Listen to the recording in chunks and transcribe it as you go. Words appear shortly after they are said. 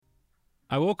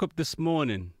I woke up this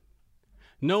morning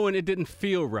knowing it didn't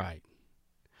feel right,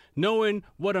 knowing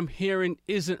what I'm hearing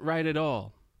isn't right at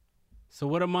all. So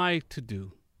what am I to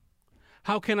do?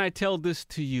 How can I tell this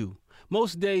to you?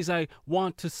 Most days I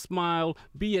want to smile,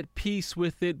 be at peace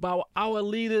with it, but our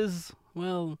leaders,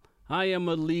 well, I am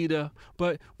a leader,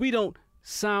 but we don't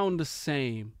sound the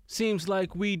same. Seems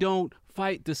like we don't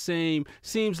fight the same.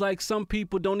 Seems like some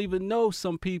people don't even know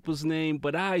some people's name,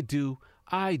 but I do.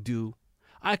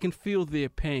 I can feel their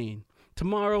pain.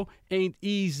 Tomorrow ain't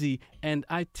easy, and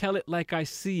I tell it like I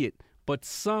see it, but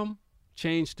some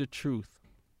change the truth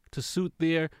to suit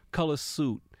their color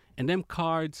suit. And them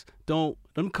cards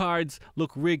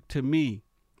look rigged to me.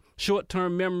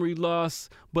 Short-term memory loss,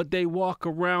 but they walk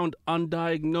around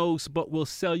undiagnosed, but will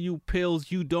sell you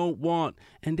pills you don't want,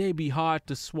 and they be hard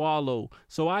to swallow.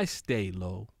 So I stay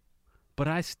low, but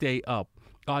I stay up.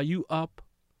 Are you up?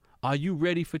 Are you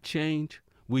ready for change?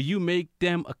 Will you make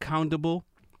them accountable?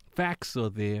 Facts are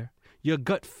there. Your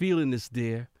gut feeling is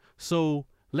there. So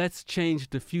let's change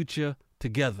the future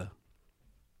together.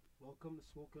 Welcome to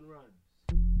Smoking Rhymes.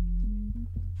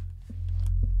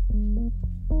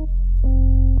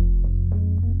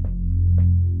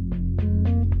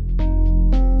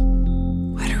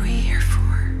 What are we here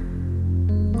for?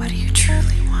 What do you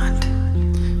truly want?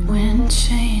 When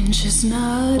change is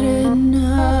not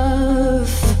enough,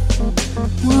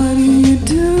 what do you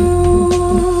do?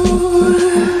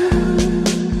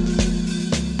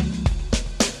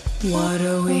 What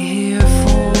are we here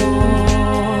for?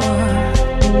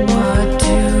 What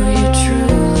do you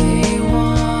truly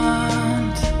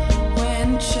want?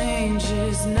 When change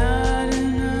is not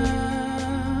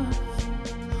enough,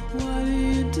 what do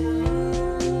you do?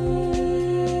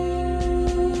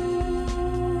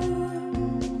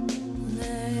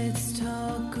 Let's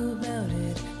talk about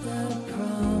it, the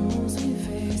problems we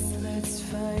face. Let's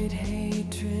fight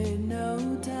hatred,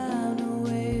 no time to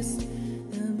waste.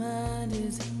 The mind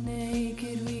is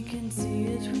naked, we can see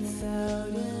it without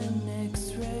an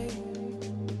x-ray.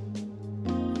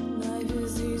 Life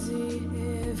is easy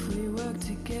if we work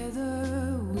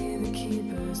together. We're the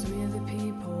keepers, we're the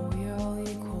people, we're all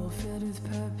equal, filled with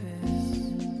purpose.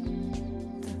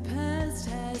 The past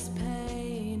has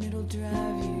pain, it'll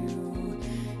drive you,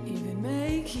 even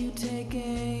make you take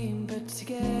aim. But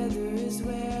together is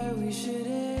where we should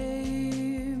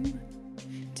aim.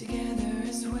 Together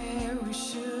is where we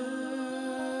should.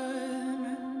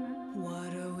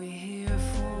 What are we here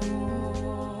for?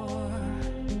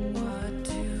 What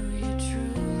do you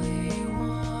truly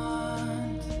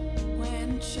want?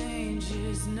 When change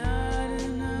is not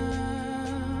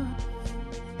enough,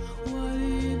 what do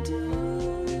you do?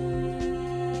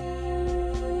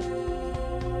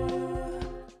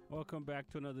 Welcome back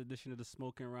to another edition of the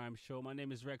Smoking Rhyme Show. My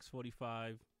name is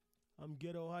Rex45. I'm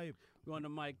Ghetto Hype. We're on the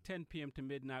mic 10 p.m. to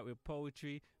midnight with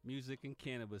poetry, music, and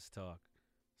cannabis talk.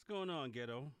 What's going on,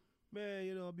 Ghetto? Man,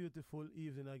 you know, a beautiful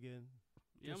evening again.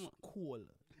 Yeah, Just cool.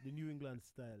 The New England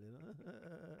style, you know.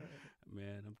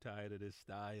 Man, I'm tired of this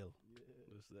style.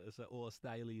 It's an all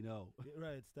style, you know. Yeah,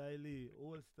 right, styly,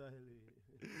 old styly.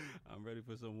 I'm ready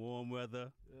for some warm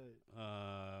weather.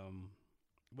 Right.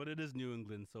 But it is New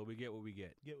England, so we get what we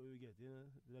get. Get what we get, you know,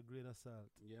 with a grain of salt.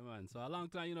 Yeah, man. So a long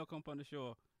time, come on the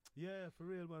show. Yeah, for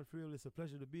real, man, for real. It's a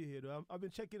pleasure to be here, though. I've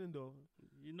been checking in, though.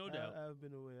 You know that. I've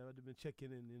been away. I've been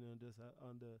checking in, you know, just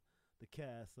on the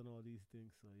cast and all these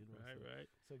things. So, you know. Right.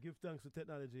 So give thanks for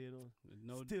technology, you know.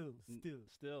 No, still,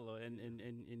 and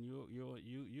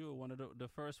you're one of the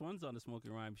first ones on the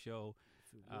Smoking Rhyme Show.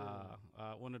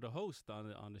 One of the hosts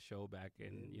on the show back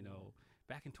in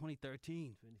back in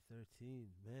 2013. 2013,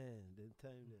 man, that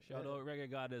time there. Shout out reggae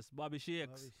goddess Bobby Shakes.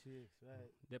 Bobby Shakes,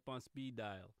 right. Dip on speed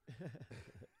dial.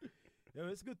 Yeah,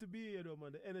 it's good to be here, though,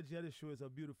 man. The energy of the show is a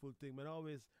beautiful thing, man. I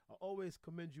always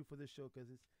commend you for this show because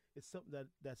it's something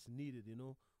that's needed, you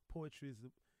know. Poetry is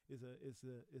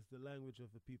the language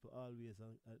of the people always,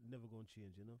 and never gonna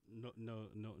change, you know.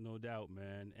 No doubt,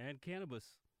 man. And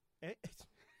cannabis.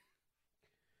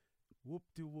 Whoop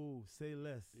de woo, say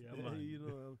less. Yeah, man. You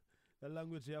know, the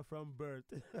language here from birth.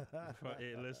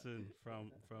 Hey, listen,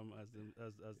 from as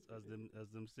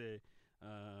them say,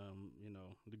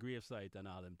 degree of sight and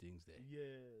all them things there.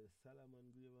 Yeah,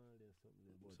 Salaman Grave and all that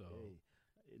something. But So-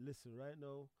 hey, listen, right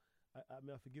now,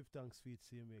 I have to give thanks for it,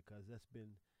 same way, because that's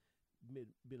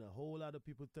been a whole lot of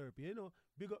people therapy. You know,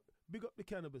 big up the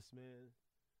cannabis, man.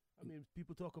 I mean,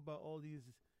 people talk about all these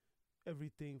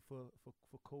everything for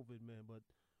COVID, man, but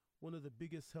one of the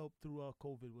biggest help throughout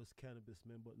COVID was cannabis,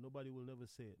 man. But nobody will never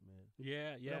say it, man.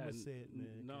 Yeah. Never say it,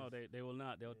 man. No, they will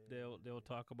not. They'll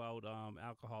talk about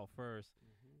alcohol first,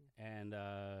 and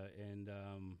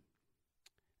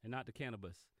not the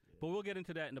cannabis. But we'll get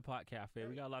into that in the Pot Cafe.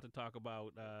 We got a lot to talk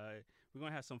about. We're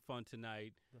going to have some fun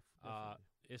tonight.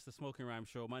 It's the Smoking Rhyme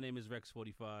Show. My name is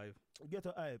Rex45. Get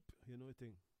a hype, you know the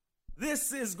thing.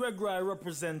 This is Gregory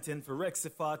representing for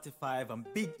Rexy45 and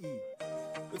Big E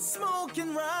with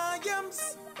Smoking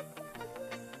Rhymes.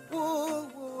 Whoa,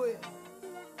 whoa, yeah.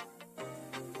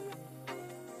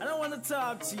 And I want to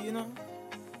talk to you,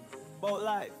 about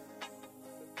life.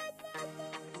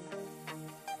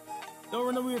 Don't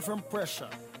run away from pressure.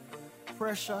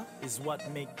 Pressure is what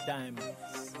makes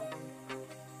diamonds.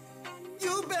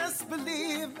 You best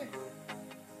believe me.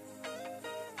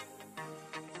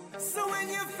 So when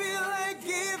you feel like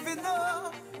giving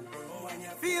up,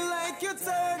 feel like you're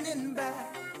turning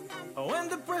back, when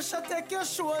the pressure take your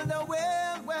shoulder,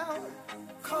 well,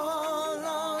 call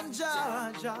on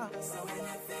Jah. So when you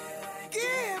feel like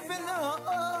giving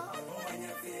up,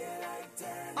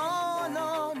 oh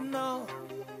no.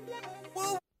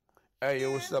 Hey,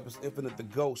 yo, what's up? It's Infinite the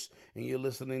Ghost, and you're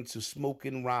listening to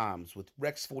Smoking Rhymes with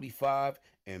Rex45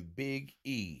 and Big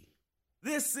E.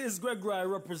 This is Gregory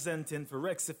representing for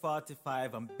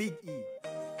Rexy45 and Big E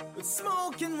with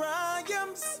Smoking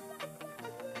Rhymes.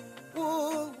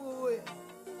 Whoa, whoa, yeah.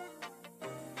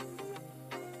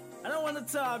 And I want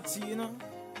to talk to you,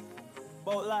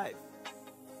 about life.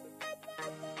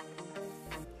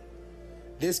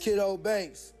 This Kiddo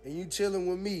Banks, and you chilling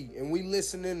with me, and we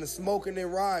listening to Smoking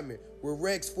and Rhyming with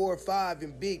Rex45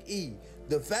 and Big E.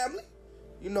 The family?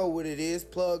 You know what it is,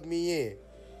 plug me in.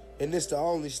 And this the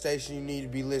only station you need to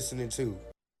be listening to.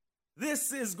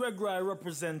 This is Gregory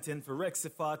representing for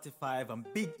Rexy45 and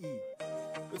Big E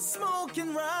with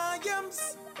Smoking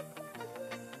Rhymes.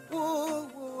 Whoa,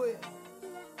 whoa, yeah.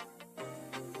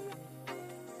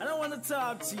 And I want to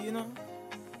talk to you,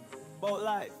 about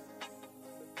life.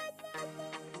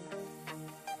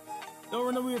 Don't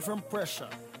run away from pressure.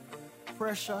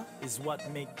 Pressure is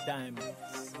what makes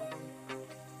diamonds.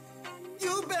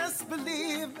 You best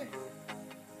believe me.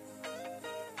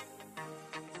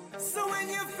 So when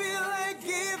you feel like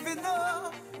giving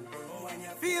up,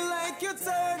 feel like you're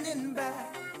turning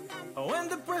back, when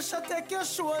the pressure take your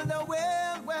shoulder,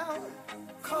 well,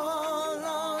 call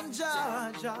on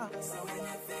Jah. So when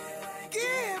you feel like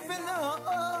giving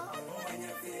up,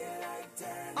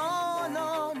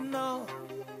 oh no.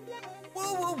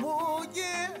 Whoa,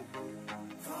 yeah.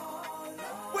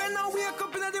 When I wake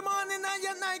up in the morning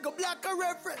and I go black a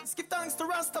reference, give thanks to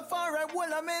Rastafari,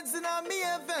 all I'm in on me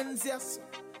events, yes.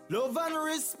 Love and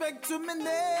respect to my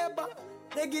neighbor,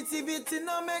 negativity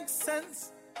no make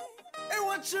sense. Hey,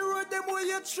 watch your road, them way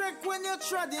you trek when you're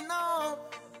treading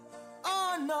out.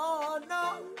 Oh no.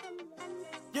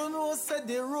 You know said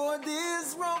the road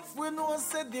is rough, we know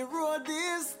said the road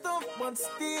is tough, but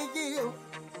stay here.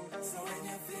 So when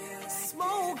you feel like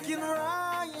Smoking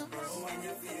Rhymes, when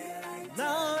you feel like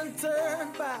none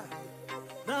turn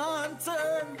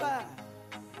back,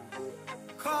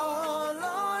 call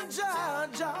on Jah.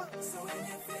 So when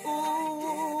you feel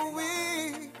ooh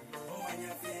wee, when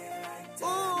you feel like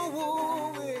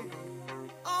ooh wee,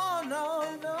 oh no,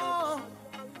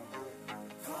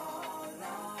 call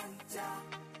on Jah.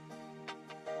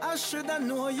 I shoulda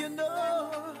know you know.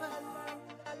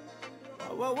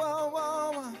 Whoa.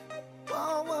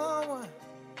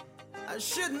 I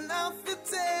shouldn't have to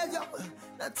tell you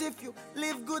that if you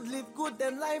live good,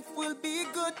 then life will be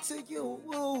good to you.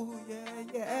 Ooh,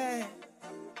 yeah.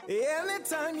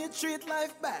 Anytime you treat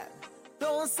life bad,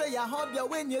 don't say I hug you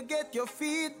when you get your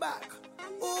feedback.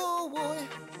 Ooh, boy.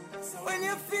 When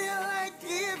you feel like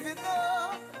giving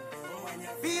up,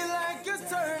 feel like you're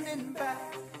turning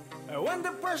back, when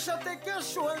the pressure take your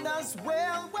shoulders,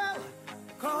 well,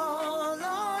 call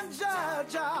on Jah.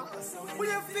 When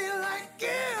you feel like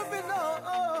giving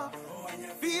up,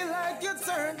 feel like you're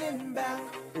turning back,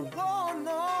 oh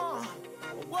no.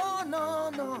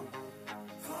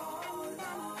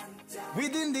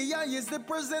 Within the eye is the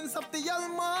presence of the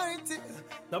Almighty.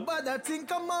 Nobody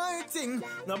think of my thing.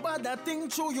 Nobody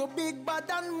think through you big, bad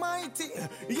and mighty.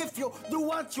 If you do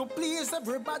what you please,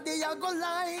 everybody a go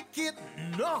like it.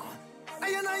 No.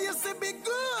 And you say be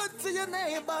good to your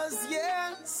neighbors,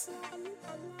 yes.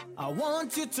 I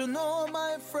want you to know,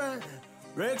 my friend,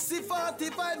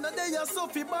 Rexy45, now they are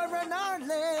Sophie Barron, our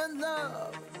land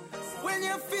love. When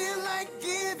you feel like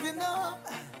giving up,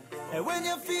 and when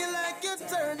you feel like you're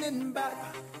turning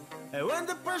back, and when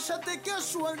the pressure take your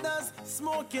shoulders,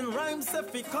 Smoking Rhymes,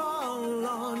 if you call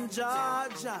on Jah.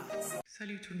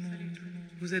 Salut tout le monde,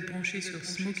 vous êtes branchés sur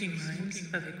Smoking Rhymes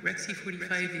avec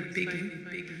Rexy45 et Big E.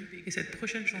 Et cette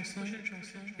prochaine chanson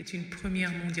est une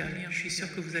première mondiale. Je suis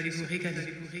sûr que vous allez vous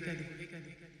régaler.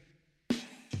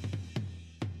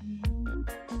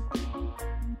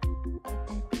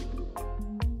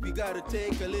 we gotta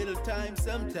take a little time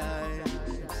sometimes.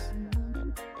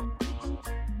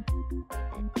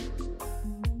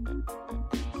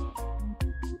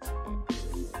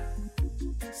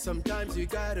 Sometimes you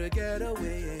gotta get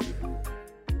away,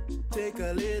 take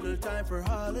a little time for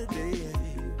holiday.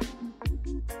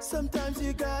 Sometimes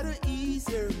you gotta ease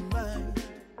your mind,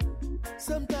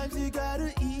 sometimes you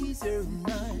gotta ease your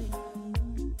mind.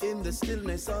 In the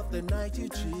stillness of the night you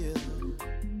chill,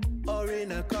 or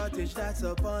in a cottage that's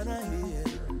up on a hill.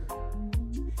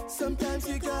 Sometimes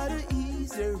you gotta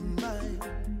ease your mind,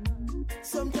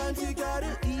 sometimes you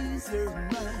gotta ease your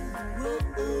mind.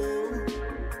 Oh-oh.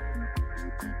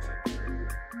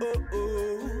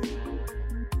 Oh-oh.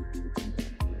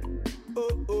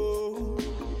 Oh-oh.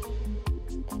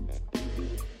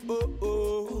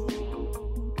 Oh-oh.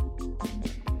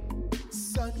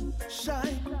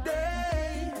 Sunshine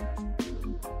day,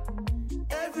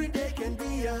 every day can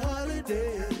be a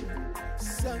holiday.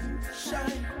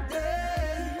 Sunshine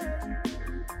day,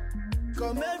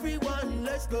 come everyone,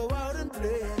 let's go out and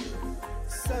play.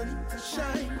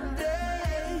 Sunshine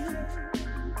day,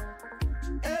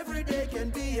 every day can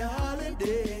be a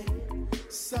holiday.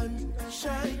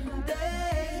 Sunshine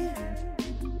day,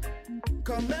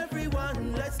 come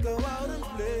everyone, let's go out and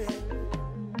play.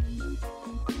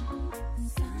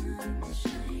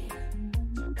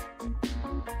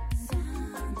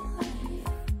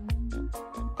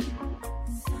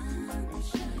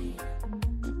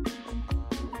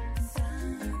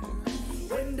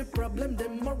 Problem,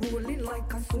 them are rolling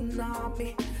like a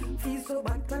tsunami. Feel so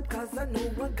bad cause I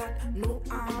know I got no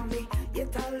army.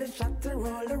 Yet all the shatter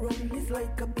all around is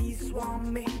like a bee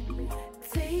swarm me.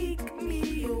 Take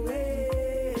me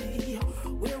away,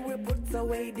 where we put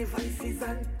away devices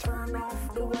and turn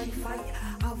off the Wi-Fi.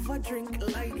 Have a drink,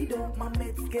 light it up, my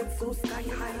meds get so sky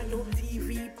high. No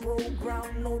TV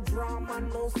program, no drama,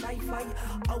 no sci-fi.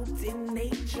 Out in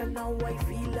nature now I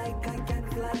feel like I can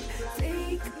fly.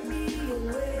 Take me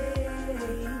away,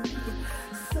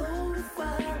 so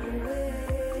far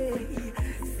away.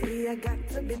 Say I got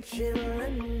to be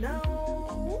chillin'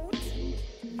 out,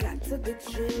 got to be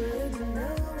chillin'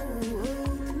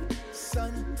 out.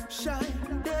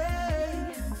 Sunshine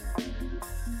day,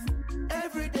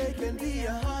 every day can be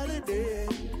a holiday.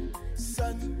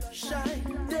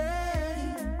 Sunshine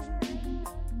day,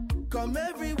 come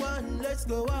everyone, let's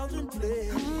go out and play.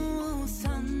 Oh,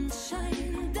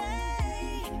 sunshine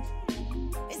day,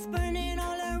 it's burning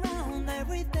all around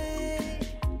every day.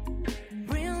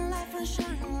 Real life will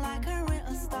shine like a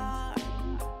real star,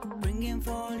 bringing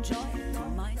full joy to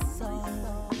my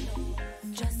soul.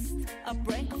 Just a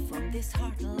break from this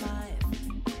hard life,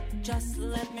 just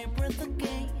let me breathe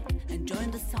again and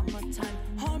join the summertime.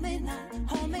 Hold me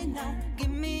now, give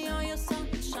me all your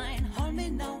sunshine. Hold me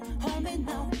now,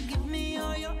 give me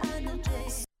all your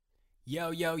energy.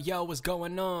 Yo, what's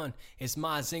going on? It's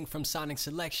Ma Zing from Sonic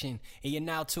Selection, and you're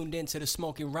now tuned in to the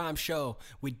Smoking Rhyme Show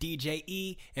with DJ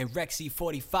E and Rexy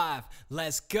 45.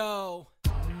 Let's go!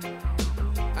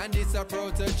 And it's a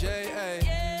protege, eh?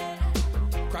 Yeah.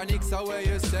 Chronics are where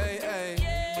you say, eh?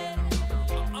 Yeah.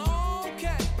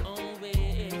 Okay. Oh,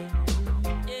 yeah.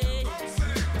 Yeah.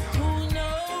 Who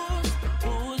knows?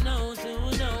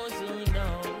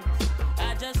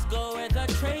 I just go where the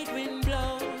trade wind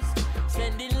blows,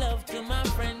 sending love to my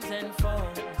friends and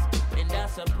foes, and I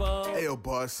suppose. Hey, yo,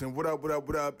 Boston, what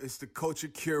up? It's the culture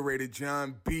curator,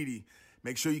 John Beatty.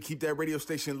 Make sure you keep that radio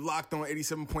station locked on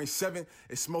 87.7.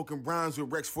 It's Smoking Rhymes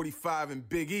with Rex 45 and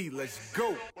Big E. Let's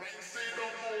go.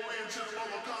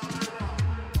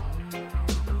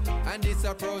 And it's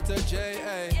a protege,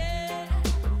 eh? Yeah.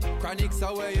 Chronics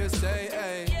are where you say,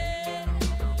 eh? Yeah.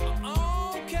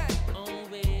 Okay. Oh,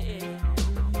 yeah.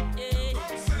 Yeah.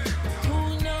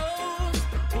 Who knows?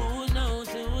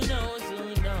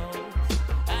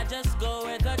 I just go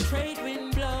where the trade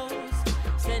wind blows,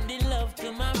 sending love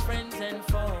to my friends and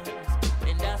foes,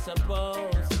 and I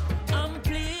suppose I'm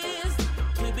pleased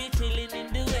to be chilling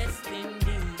in the West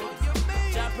Indies.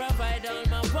 Jah provide all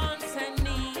my wants and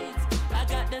needs. I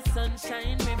got the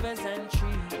sunshine, rivers and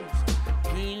trees,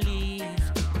 green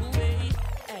leaves. Wait,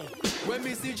 hey. When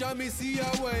me see Jah, me see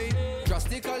a way.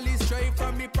 Drastically straight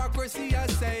from hypocrisy, I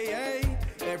say, hey.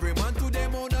 Every man to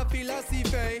them own a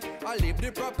philosophy. I live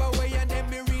the proper way and then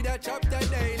me read a chapter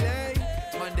daily.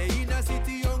 Man, they in a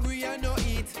city hungry and no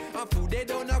eat. And food they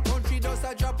down a country just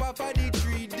a drop off of the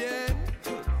tree then.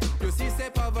 You see say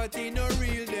poverty no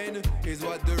real then, is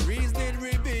what the reason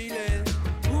revealing.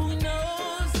 Who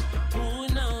knows?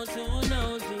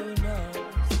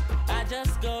 I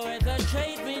just go where the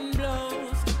trade wind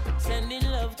blows, sending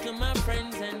love to my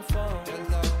friends and foes,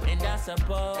 and I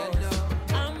suppose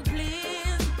I'm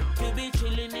pleased to be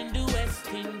chilling in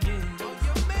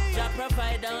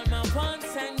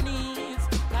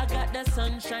the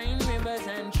sunshine, rivers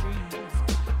and trees,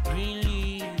 green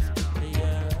leaves,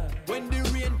 yeah. When the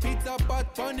rain pitter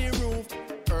pat on the roof,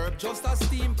 herb just a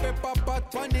steam pepper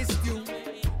pot on the stew.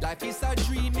 Life is a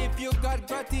dream if you got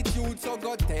gratitude. So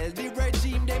go tell the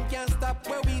regime them can't stop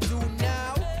what we do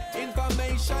now.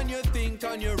 Information you think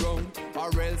on your own, or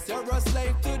else you're a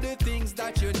slave to the things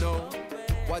that you know.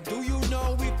 What do you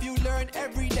know if you learn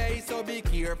every day? So be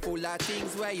careful of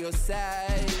things where you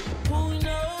say. Who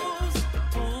knows?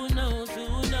 Who knows?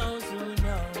 Who knows? Who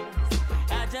knows?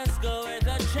 I just go where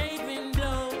the trade wind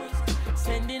blows,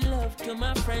 sending love to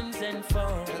my friends and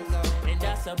foes. Hello. And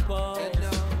I suppose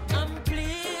I'm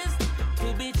pleased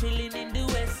to be chilling in the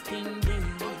West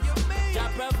Indies. I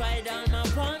provide all my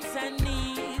wants and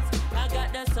needs. I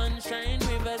got the sunshine,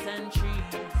 rivers and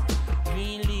trees,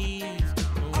 green leaves.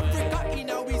 Africa in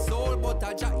our soul, but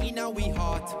Aja in our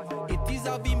heart. It is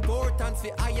of importance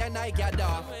for I and I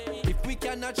gather. If we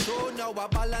cannot show now a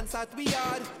balance that we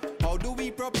had, how do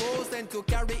we propose then to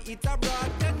carry it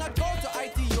abroad? Cannot go to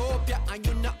Ethiopia and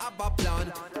you not have a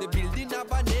plan. The building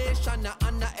of a nation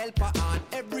and a helper on.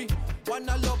 Every one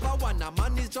a lover, one a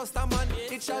man is just a man.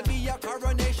 It shall be a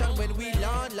coronation when we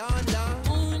land.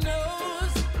 Who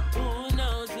knows? Who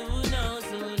knows? Who knows?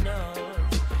 Who knows?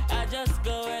 I just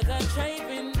go where the trade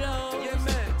wind blows,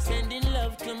 sending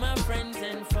love to my friends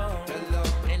and foes. Hello.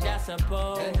 And I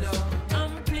suppose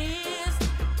I'm pleased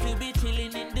to be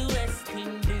chilling in the West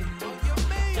Indies.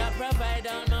 I provide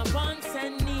all my wants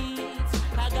and needs.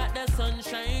 I got the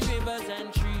sunshine, rivers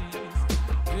and trees,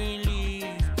 green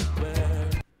leaves.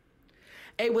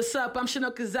 Hey, what's up? I'm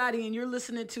Chinook Kazadi, and you're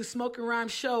listening to Smoking Rhyme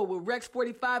Show with Rex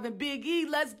 45 and Big E.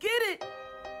 Let's get it!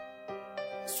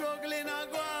 Struggling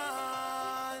again.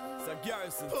 It's a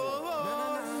Garrison thing.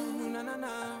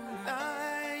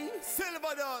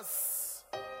 Silverdos,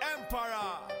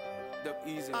 Emperor, Dub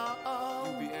Easy,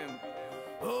 UBM,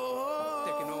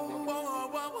 taking over.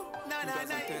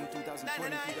 2010,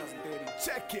 2020, 2030.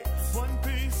 Check it. One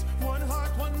peace, one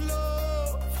heart, one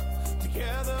love.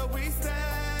 Together we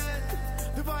stand.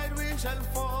 Divide we shall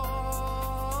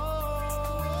fall.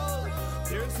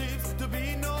 There seems to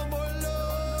be no more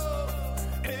love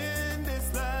in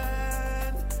this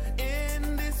land,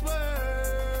 in this world.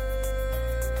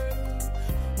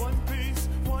 One peace,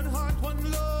 one heart,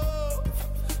 one love.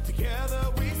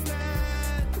 Together we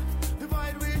stand.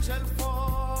 Divide we shall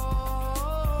fall.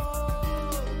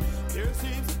 There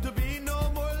seems to be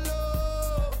no more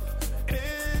love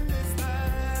in this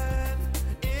land,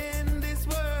 in this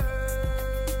world.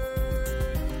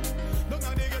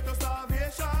 Don't they get to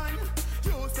starvation?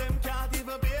 Use them can't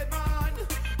even beat man.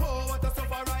 Oh, what a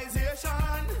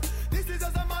sufferization. This is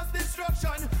just a mass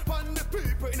destruction on the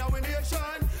people in our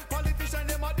nation. Politicians,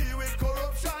 them a deal with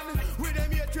corruption. With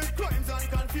them hatred, crimes and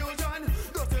confusion.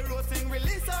 Does the roasting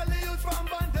release all the youth from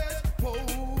bondage? Whoa,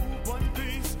 one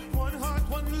peace, one heart,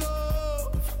 one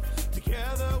love.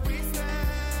 Together we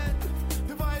stand.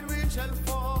 Divide we shall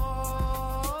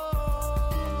fall.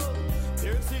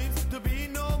 There seems to be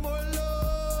no more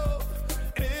love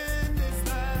in this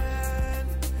land,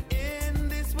 in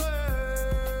this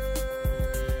world.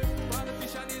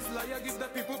 Politician is liar, give the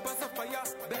people pass a fire.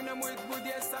 Burn them with wood,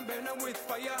 yes, and burn them with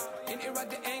fire. In Iraq,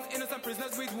 they hang innocent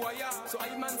prisoners with wire. So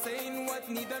I man saying what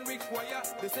need and require.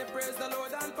 They say praise the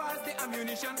Lord and pass the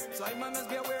ammunition. So I man must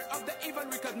be aware of the evil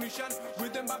recognition.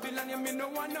 With them Babylon, you mean no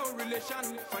one, no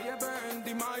relation. Fire burn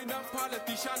the mind of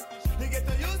politician. They get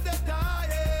to use their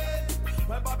time,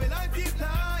 while Babylon keep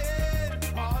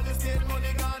lying. All the state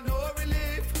money gone, no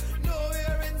relief,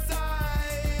 nowhere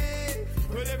inside.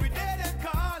 But every day they're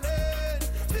calling,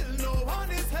 still no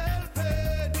one is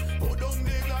helping. Who don't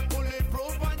they got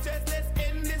bulletproof and chestless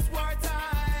in this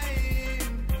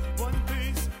wartime? One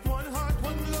peace, one heart,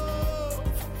 one love.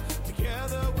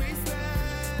 Together we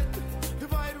stand,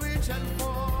 divide we shall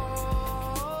fall.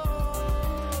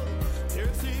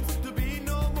 There seems to be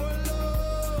no more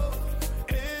love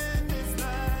in this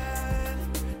land,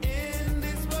 in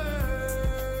this world.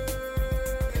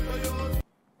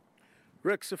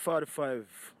 Rex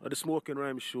 45 at the Smoking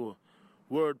Rhyme Show.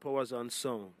 Word powers on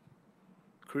sound.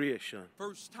 Creation.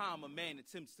 First time a man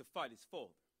attempts to fight his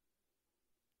father,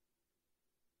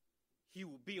 he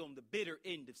will be on the bitter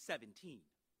end of 17.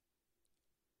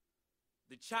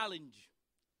 The challenge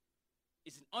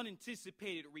is an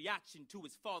unanticipated reaction to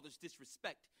his father's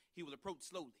disrespect. He will approach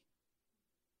slowly,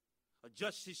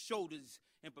 adjust his shoulders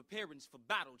in preparedness for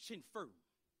battle, chin firm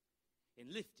and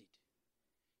lifted.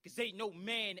 Cause ain't no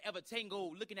man ever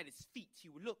tango looking at his feet. He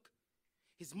will look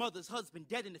his mother's husband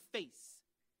dead in the face,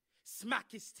 smack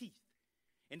his teeth,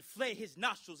 and flare his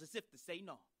nostrils as if to say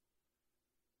no.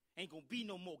 Ain't gonna be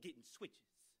no more getting switches.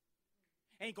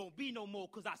 Ain't gonna be no more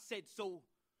cause I said so.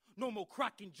 No more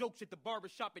cracking jokes at the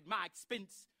barbershop at my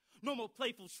expense. No more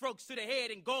playful strokes to the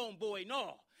head and gone, boy,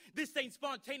 no. This ain't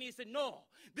spontaneous and no.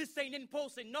 This ain't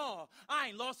impulse and no. I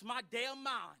ain't lost my damn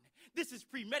mind. This is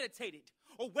premeditated,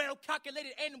 a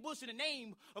well-calculated ambush in the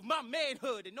name of my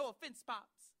manhood, and no offense,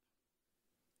 Pops.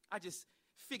 I just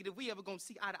figured if we ever gonna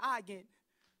see eye to eye again,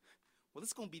 well,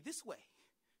 it's gonna be this way.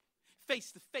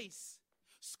 Face to face,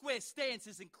 square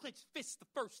stances and clenched fists the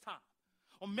first time.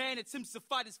 A man attempts to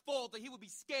fight his father, he would be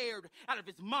scared out of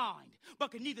his mind,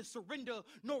 but can neither surrender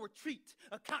nor retreat.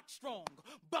 A cock strong,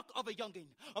 buck of a youngin',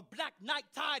 a black knight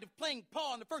tired of playing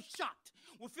paw, and the first shot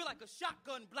will feel like a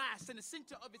shotgun blast in the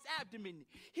center of his abdomen.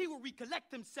 He will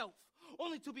recollect himself,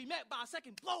 only to be met by a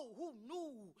second blow. Who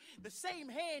knew? The same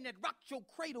hand that rocked your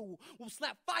cradle will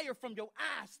slap fire from your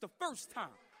ass the first time.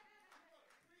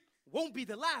 Won't be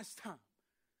the last time.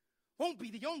 Won't be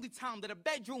the only time that a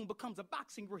bedroom becomes a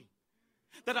boxing ring.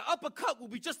 That an uppercut will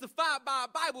be justified by a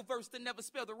Bible verse that never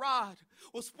spare the rod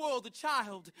or spoil the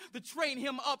child, to train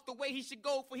him up the way he should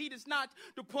go, for he does not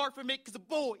depart from it, because a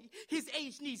boy, his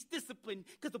age needs discipline,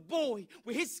 because a boy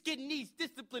with his skin needs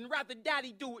discipline. Rather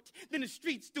daddy do it, than the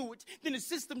streets do it, than the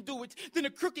system do it, than a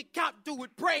crooked cop do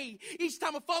it. Pray each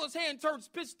time a father's hand turns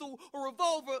pistol or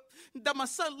revolver, that my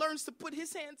son learns to put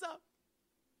his hands up.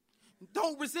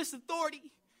 Don't resist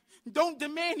authority. Don't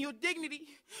demand your dignity.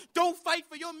 Don't fight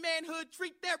for your manhood.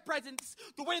 Treat their presence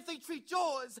the way they treat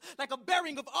yours, like a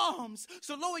bearing of arms.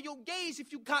 So lower your gaze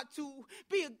if you got to.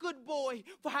 Be a good boy,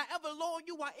 for however long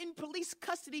you are in police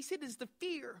custody, it is the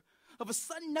fear of a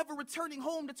son never returning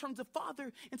home that turns a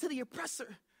father into the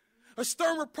oppressor. A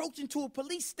stern reproach into a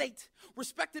police state,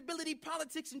 respectability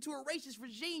politics into a racist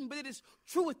regime. But it is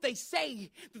true what they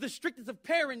say, that the strictest of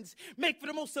parents make for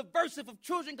the most subversive of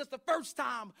children, because the first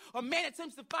time a man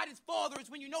attempts to fight his father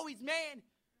is when you know he's man.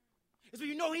 It's when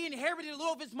you know he inherited a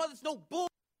little of his mother's no bull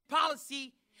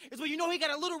policy. It's when you know he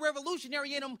got a little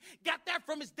revolutionary in him, got that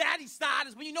from his daddy's side.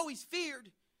 It's when you know he's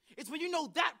feared. It's when you know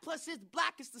that plus his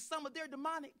black is the sum of their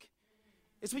demonic.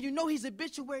 It's when you know he's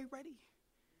obituary ready.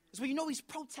 It's when you know he's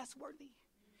protest worthy.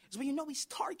 It's when you know he's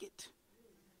target.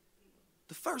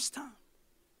 The first time.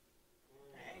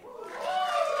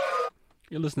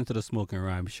 You're listening to the Smoking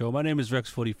Rhyme Show. My name is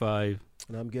Rex45.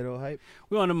 And I'm Ghetto Hype.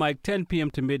 We're on the mic 10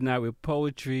 p.m. to midnight with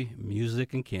poetry,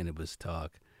 music, and cannabis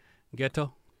talk.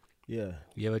 Ghetto? Yeah.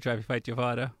 You ever try to fight your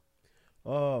father?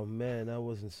 Oh, man, I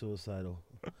wasn't suicidal.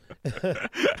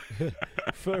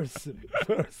 First.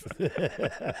 First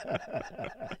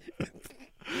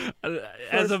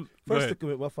to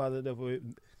commit, my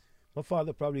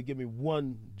father probably gave me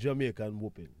one Jamaican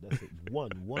whooping. That's it.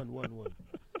 One.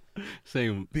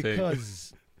 Same.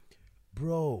 Because,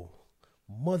 bro,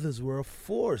 mothers were a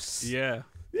force. Yeah.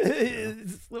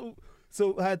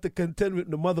 So I had to contend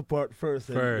with the mother part first.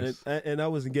 And I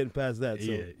wasn't getting past that.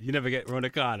 So. Yeah. You never get around the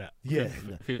corner. Yeah.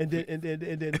 and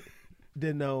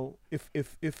then now,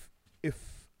 if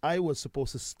I was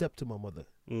supposed to step to my mother,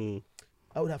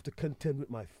 I would have to contend with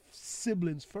my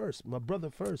siblings first, my brother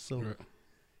first. So,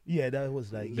 yeah, that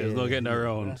was like... There's no getting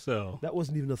around, so... That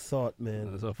wasn't even a thought,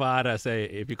 man. So father say,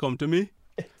 if you come to me,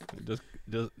 just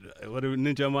what the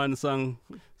Ninja Man song,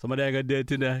 somebody I got dead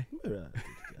today.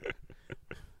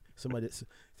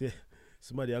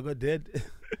 Somebody I got dead.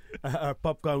 Our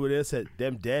popcorn with there said,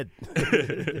 them dead.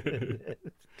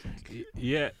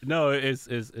 Yeah, no, it's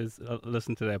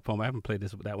listen to that poem. I haven't played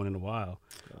that one in a while.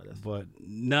 But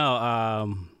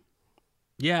no,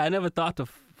 yeah, I never thought to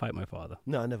fight my father.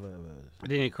 No, I never. It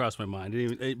didn't cross my mind.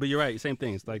 But you're right, same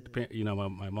thing. It's like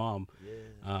my mom,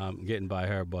 getting by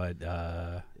her. But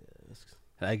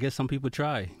I guess some people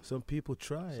try. Some people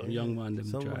try. Some young man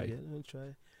them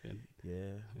try.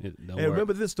 Yeah. Hey,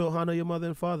 remember this though, honor your mother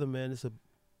and father, man. It's a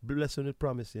blessing and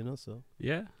promise, So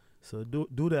yeah. So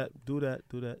do that.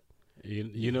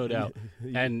 You know that,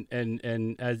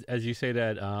 and as you say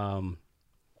that,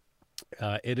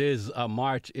 it is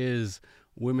March is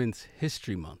Women's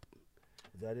History Month.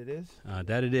 That it is.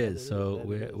 That it is. So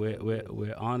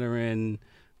we're honoring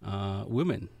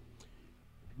women.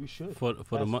 We should for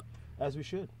the month. As we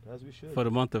should. For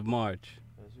the month of March.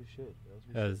 As we should.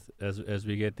 As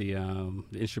we get the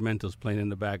instrumentals playing in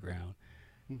the background.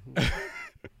 Mm-hmm.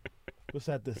 What's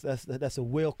that? That's a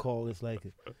whale call. It's like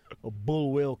a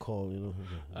bull whale call,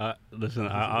 Listen,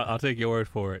 I'll take your word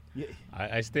for it. Yeah.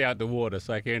 I stay out the water,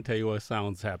 so I can't tell you what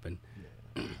sounds happen.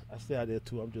 Yeah. I stay out there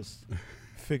too. I'm just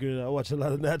figuring out. I watch a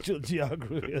lot of Natural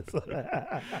Geography.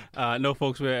 No,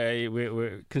 folks,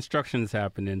 we're construction is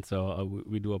happening, so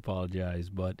we do apologize,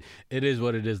 but it is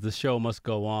what it is. The show must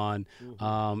go on.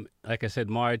 Like I said,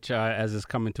 March, as it's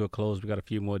coming to a close, we got a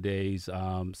few more days.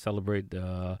 Celebrate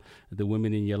the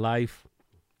women in your life.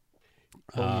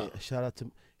 Yeah. Shout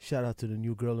out to the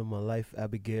new girl in my life,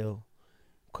 Abigail.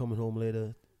 Coming home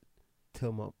later.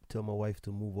 Tell my wife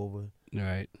to move over. All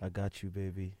right. I got you,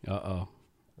 baby. All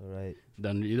right.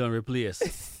 You don't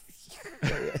replace.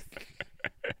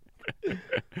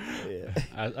 Yeah.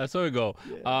 I saw it go.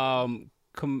 Yeah.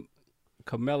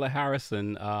 Kamala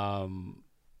Harrison,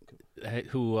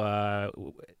 who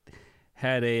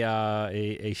had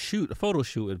a photo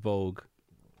shoot at Vogue,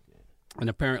 and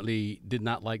apparently did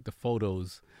not like the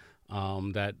photos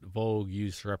that Vogue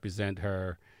used to represent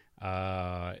her,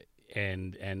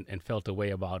 and felt a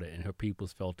way about it, and her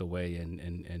peoples felt a way,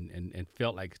 and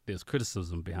felt like there's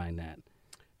criticism behind that.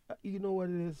 You know what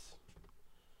it is,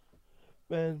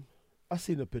 man? I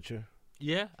seen the picture.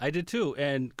 Yeah, I did too.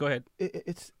 And go ahead.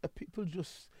 It's people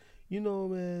just,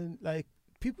 man, like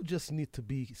people just need to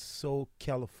be so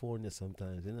California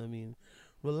sometimes. You know what I mean?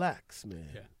 Relax, man.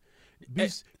 Yeah.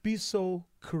 Be so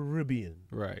Caribbean.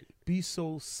 Right. Be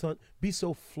so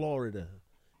Florida.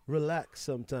 Relax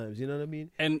sometimes. You know what I mean?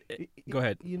 And go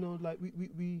ahead. Like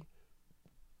we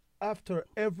after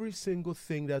every single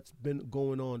thing that's been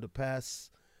going on the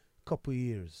past couple of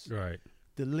years. Right.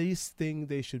 The least thing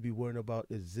they should be worrying about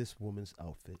is this woman's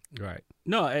outfit. Right.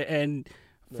 No, and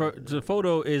the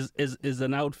photo is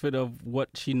an outfit of what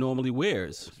she normally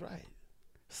wears. That's right.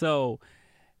 So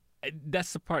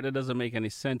that's the part that doesn't make any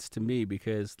sense to me,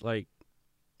 because like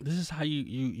this is how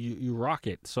you rock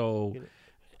it. So,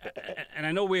 and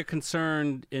I know we're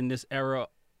concerned in this era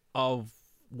of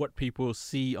what people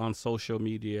see on social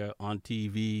media, on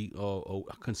TV, or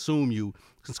consume your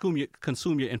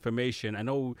information. I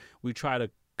know we try to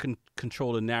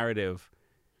control the narrative,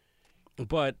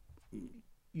 but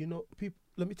people.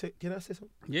 Let me take. Can I say something?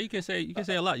 Yeah, you can say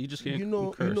a lot. You just can't. You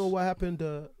know curse. what happened?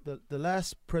 The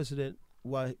last president,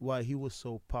 why he was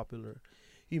so popular,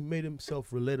 he made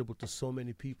himself relatable to so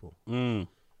many people.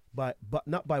 But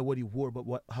not by what he wore,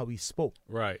 but how he spoke.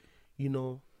 Right.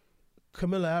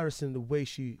 Kamala Harrison, the way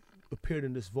she appeared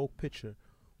in this Vogue picture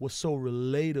was so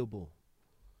relatable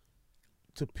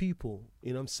to people,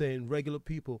 I'm saying, regular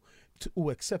people who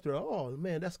accept her. Oh,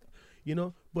 man, that's,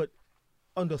 but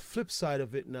on the flip side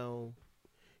of it now,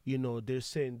 they're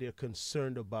saying they're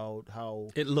concerned about how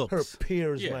it looks. Her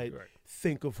peers might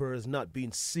think of her as not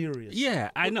being serious. Yeah,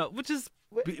 I know, which is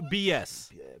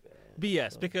BS. Yeah,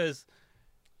 BS, because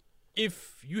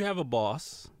if you have a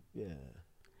boss,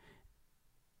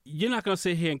 you're not going to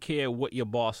sit here and care what your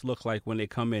boss look like when they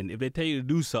come in. If they tell you to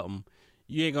do something,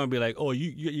 you ain't going to be like, oh,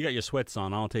 you got your sweats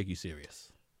on, I don't take you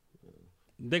serious.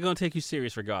 They're going to take you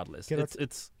serious regardless.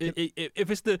 If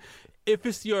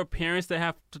it's your parents that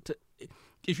have to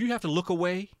if you have to look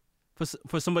away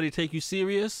for somebody to take you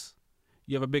serious,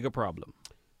 you have a bigger problem.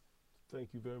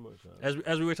 Thank you very much.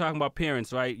 As we were talking about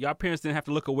parents, right? Y'all parents didn't have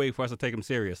to look away for us to take them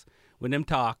serious. When they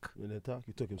talk, you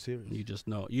took them serious. You just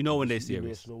know. You know when they're serious. You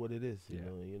just know what it is.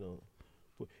 You know.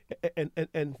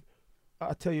 And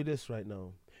I'll tell you this right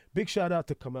now. Big shout out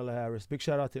to Kamala Harris. Big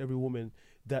shout out to every woman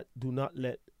that do not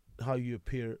let how you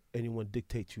appear anyone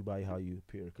dictate you by how you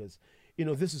appear. Because,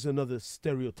 this is another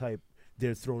stereotype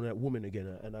they're throwing at women again.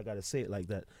 And I got to say it like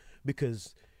that.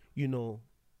 Because,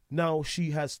 now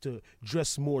she has to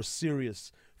dress more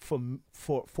serious for men.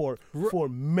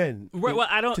 Right. Well,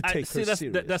 I don't see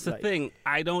that's the thing.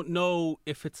 I don't know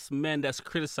if it's men that's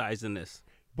criticizing this.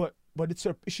 But it's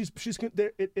her. She's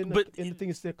there. The thing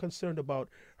is, they're concerned about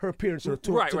her appearance or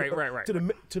to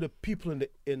the people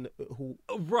in who.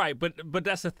 Right. But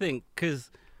that's the thing, because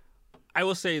I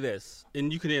will say this,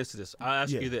 and you can answer this. I'll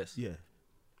ask you this. Yeah.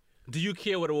 Do you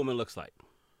care what a woman looks like?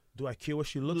 Do I care what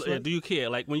she looks like? Do you care?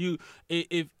 Like when you,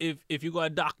 if you go a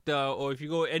doctor or if you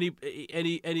go any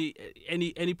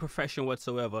profession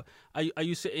whatsoever, are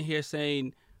you sitting here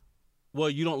saying, well,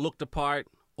 you don't look the part,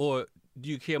 or do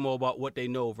you care more about what they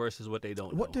know versus what they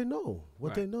don't know?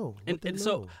 What they know.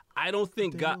 So I don't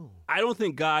think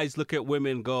guys look at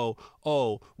women and go,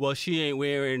 oh, well, she's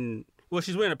wearing a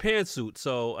pantsuit.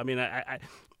 So I mean,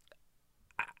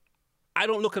 I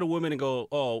don't look at a woman and go,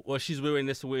 oh, well, she's wearing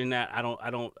this, wearing that. I you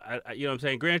know what I'm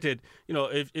saying? Granted,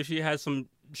 if she has some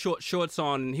shorts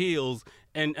on and heels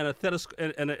and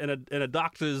a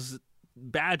doctor's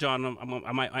badge on them,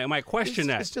 I might question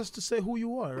that. It's just to say who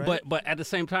you are, right? But at the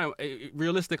same time,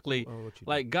 realistically,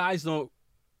 guys don't.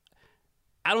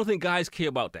 I don't think guys care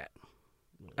about that.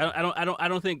 I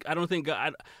don't think. I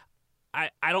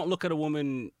don't look at a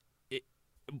woman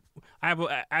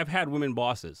I've had women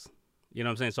bosses. You know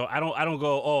what I'm saying? So I don't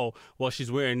go, oh, well, she's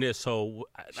wearing this, so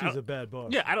she's a bad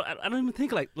boss. Yeah, I don't even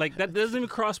think like that doesn't even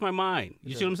cross my mind.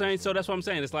 You see what I'm saying? So that's what I'm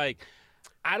saying. It's like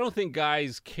I don't think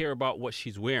guys care about what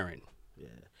she's wearing. Yeah,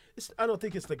 I don't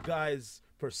think it's the guys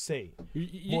per se.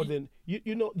 More than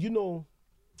you know,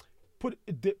 put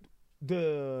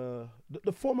the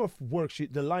form of work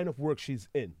the line of work she's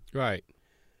in. Right.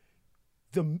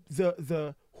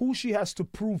 The who she has to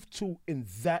prove to in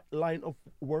that line of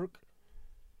work.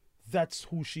 That's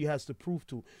who she has to prove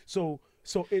to. So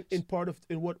in part of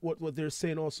what they're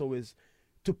saying also is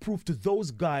to prove to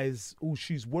those guys who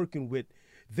she's working with,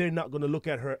 they're not going to look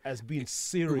at her as being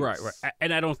serious. Right.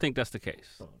 And I don't think that's the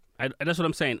case. That's what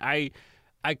I'm saying. I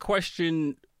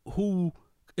question who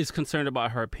is concerned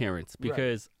about her appearance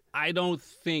because I don't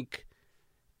think,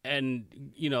 and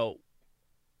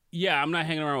I'm not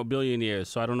hanging around with billionaires,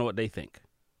 so I don't know what they think.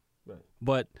 Right.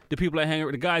 But the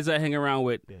guys I hang around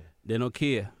with, they don't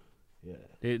care. Yeah.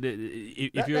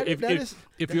 If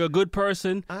you're a good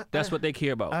person, that's what they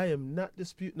care about. I am not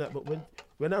disputing that, but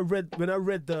when I read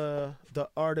the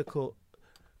article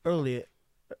earlier,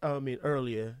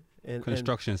 and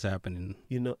construction's happening.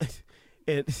 And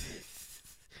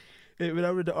when I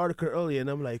read the article earlier, and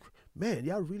I'm like, man,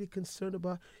 y'all really concerned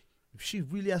about if she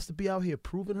really has to be out here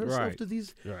proving herself to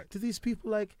these people,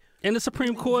 like, and the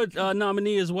Supreme Court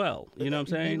nominee as well. You know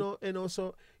what I'm saying? And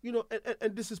also,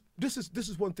 and this is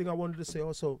one thing I wanted to say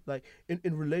also, like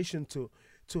in relation to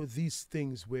these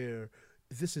things where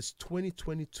this is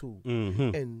 2022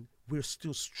 and we're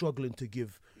still struggling to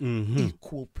give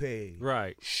equal pay,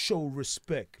 show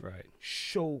respect,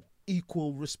 show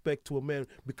equal respect to a man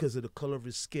because of the color of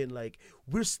his skin. Like,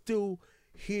 we're still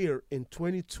here in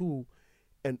 22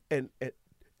 and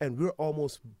we're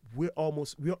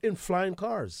in flying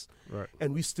cars,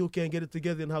 and we still can't get it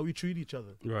together in how we treat each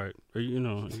other. Right.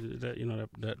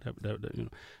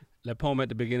 That poem at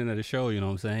the beginning of the show. You know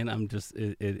what I'm saying? I'm just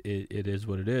it is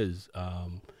what it is.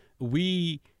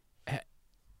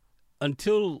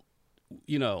 Until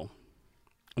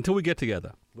we get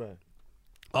together,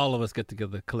 all of us get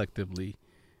together collectively,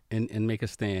 and make a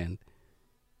stand.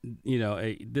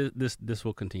 This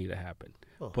will continue to happen.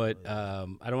 But I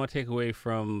don't want to take away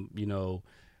from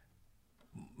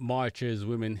March is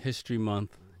Women History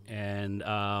Month, and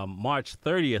March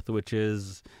 30th, which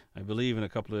is I believe in a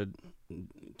couple of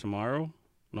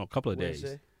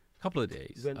days,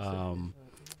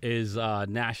 is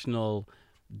National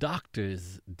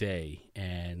Doctors Day,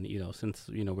 and since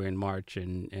we're in March,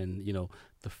 and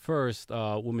the first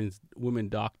woman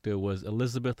doctor was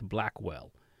Elizabeth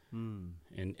Blackwell. In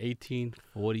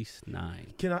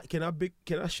 1849. Can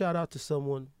I shout out to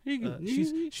someone?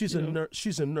 She's a nurse.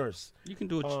 She's a nurse. You can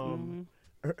do it.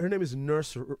 Her name is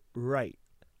Nurse Wright.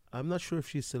 I'm not sure if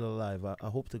she's still alive. I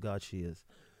hope to God she is.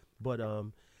 But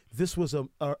this was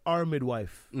our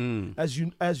midwife. As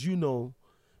you know,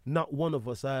 not one of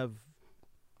us. I have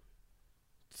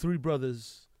 3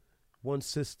 brothers, 1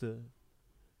 sister.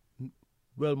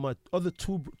 Well, my other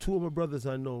two of my brothers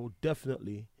I know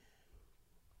definitely,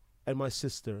 and my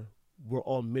sister were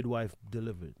all midwife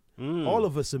delivered. All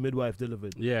of us are midwife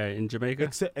delivered. Yeah, in Jamaica?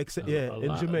 Except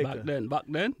in Jamaica. Back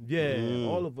then? Yeah,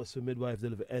 all of us are midwife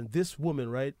delivered. And this woman,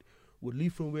 right, would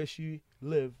leave from where she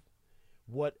lived,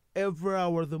 whatever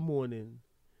hour of the morning,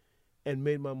 and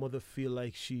made my mother feel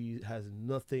like she has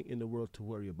nothing in the world to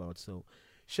worry about. So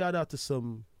shout out to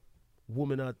some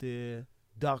women out there,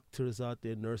 doctors out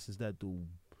there, nurses that do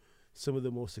some of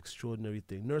the most extraordinary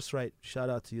things. Nurse Wright, shout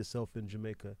out to yourself in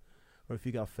Jamaica, or if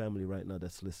you got family right now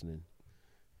that's listening,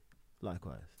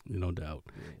 likewise. No doubt.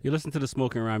 Yeah. You listen to the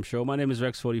Smoking Rhyme Show. My name is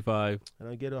Rex45. And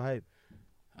I Ghetto Hype.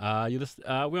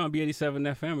 We're on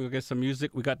B87 FM. We'll get some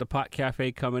music. We got the Pot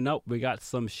Cafe coming up. We got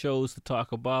some shows to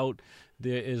talk about.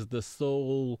 There is the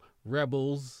Soul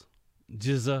Rebels,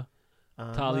 Jizza,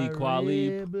 Talib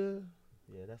Kweli.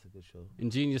 Yeah, that's a good show.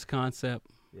 Ingenious Concept.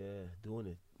 Yeah, doing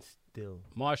it still.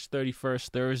 March 31st,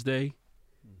 Thursday.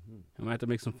 I'm going to have to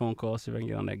make some phone calls, see if I can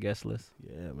get on that guest list.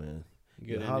 Yeah, man.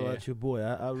 Holla at your boy.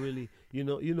 I really, you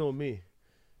know me.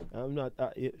 I'm not,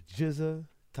 Jizza,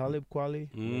 Talib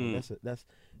Kweli. Man, that's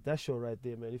that show right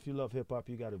there, man. If you love hip-hop,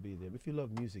 you got to be there. If you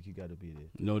love music, you got to be there.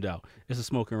 No doubt. It's a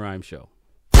Smoking Rhyme Show.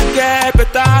 Yeah,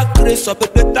 better Chris up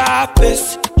at better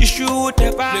place. You should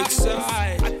never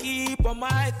decide. I keep on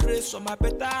my Chris on my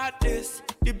better this.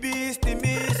 The beast, the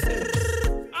missing.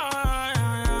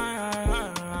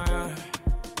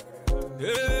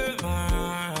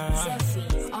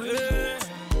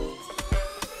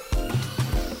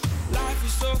 Life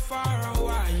is so far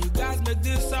away. You guys make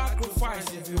this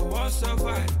sacrifice if you want to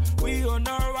survive. We on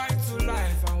our right to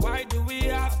life, and why do we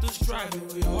have to strive?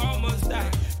 We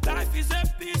Life is a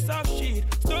piece of shit.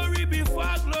 Story before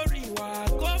glory. Why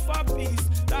go for peace?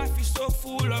 Life is so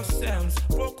full of sense.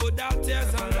 Crocodile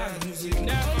tears and lies. Music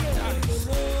never dies.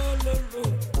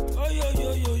 Oh yo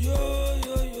yo yo yo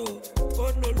yo yo.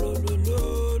 Oh no no no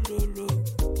no no no.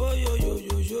 Oh yo yo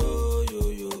yo yo yo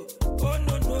yo. Oh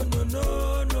no no no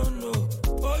no no no.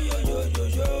 Oh yo yo yo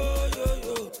yo yo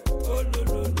yo. Oh no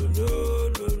no no no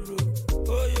no no.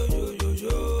 Oh yo yo yo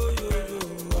yo yo yo.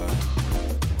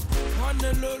 On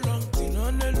the low, long thing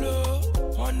on the low.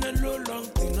 On the low, long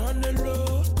thing on the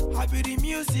low. I be the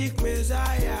music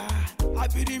messiah. I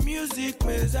be the music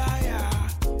messiah.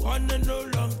 On the low,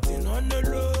 long thing on the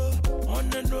low. On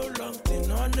the low, long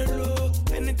thing on the low.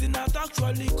 Anything that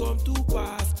actually come to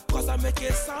pass. Cause I make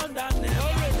a sound that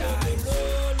never dies.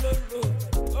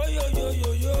 Oh yo yo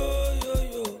yo yo yo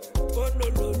yo. Oh no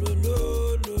no no no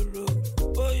no no.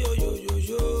 Oh yo yo yo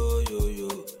yo yo yo.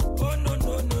 Oh no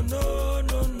no no no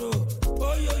no no.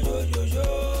 Oh yo yo yo yo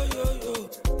yo yo.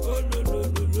 Oh no no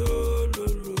no no no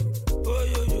no. Oh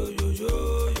yo yo yo yo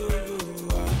yo yo.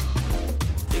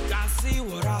 They can't see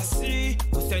what I see.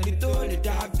 Who send it all the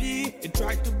dabby? They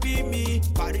try to be me,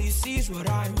 but he sees what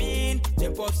I mean.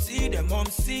 Them pop see, them mom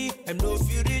see, them know if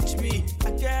you reach me.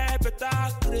 I get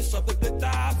better, grace up a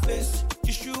better face.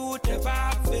 You should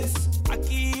never face. I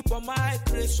keep on my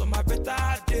grace on my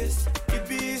better days. The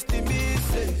beast, the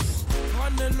misses.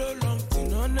 On the low, long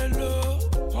thing on the low.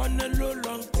 On the low,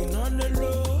 long thing on the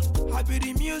low. I be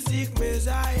the music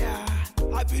messiah.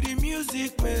 I be the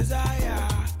music messiah.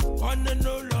 On the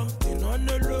low, long thing on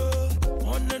the low.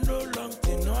 On the low, long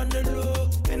thing on the low.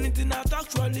 Anything that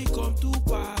actually come to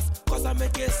pass. Cause I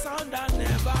make a sound that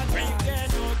never dies. When you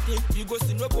get nothing, you go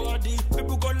see nobody.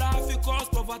 People go laugh because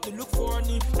poverty look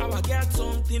funny. Now I get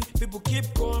something, people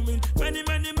keep coming. Many,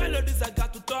 many melodies, I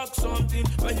got to talk something.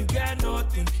 When you get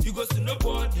nothing, you go see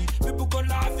nobody. People go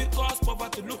laugh because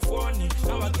poverty look funny.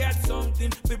 Now I get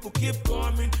something, people keep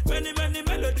coming. Many, many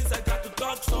melodies, I got to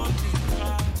talk something.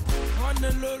 On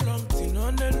the low, long thing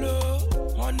on the low.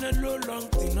 On the low, long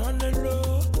thing on the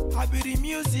low. I be the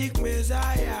music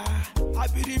messiah. I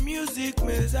be the music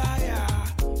messiah.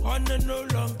 On the low,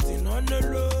 long thing on the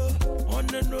low. On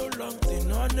the low, long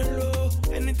thing on the low.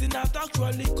 Anything that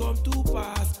actually come to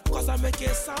pass. Cause I make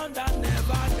a sound that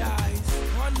never dies.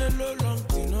 On the low, long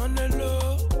thing on the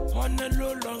low. On the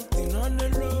low, long thing on the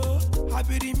low. I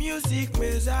be the music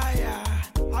messiah.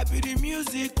 I be the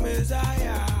music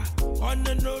messiah. On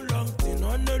the low, long thing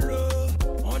on the low.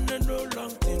 On the low, long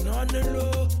thing on the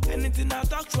low. Anything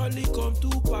that actually come to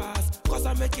pass. Cause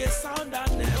I make a sound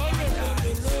that never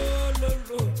dies.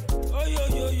 Oh yo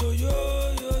yo yo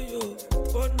yo yo yo.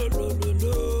 Oh no no no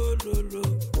no no no.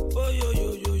 Oh yo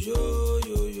yo yo yo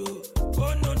yo yo.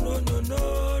 Oh no no no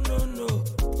no no no.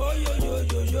 Oh yo yo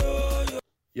yo yo yo.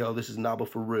 Yo, this is Naba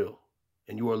for real,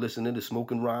 and you are listening to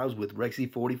Smoking Rhymes with Rexy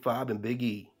 45 and Big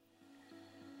E.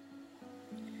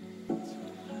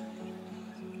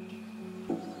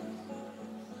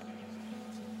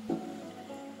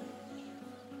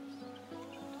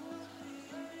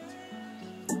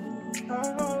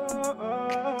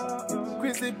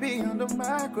 Chrissy B on the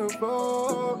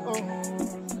microphone.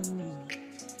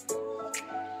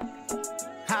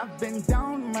 I've been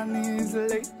down on my knees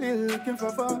lately looking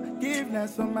for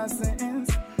forgiveness for my sins.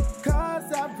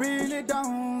 Cause I've really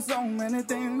done so many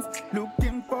things.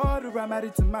 Looking for the remedy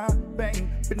to my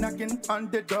pain. Been knocking on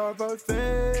the door of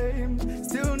fame.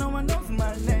 Still no one knows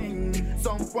my name.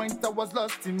 Some point I was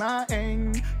lost in my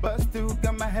aim. But still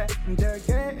got my head in the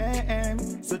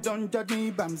game. So don't judge me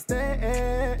by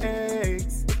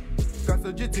mistakes. Cause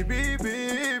the GTB,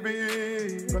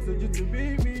 cause the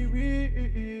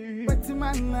GTB. But the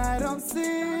man I don't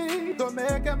see. Don't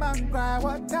make a man cry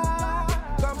what time.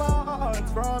 Come on,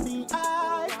 from the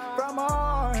eye, from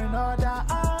another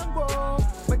angle.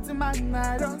 But the man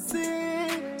I don't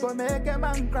see, go make a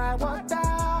man cry water.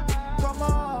 Come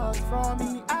on, from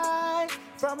the eye,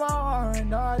 from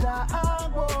another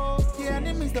angle. The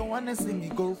enemies don't wanna see me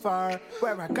go far,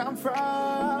 where I come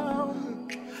from.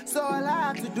 So all I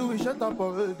have to do is shut up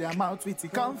all their mouth with the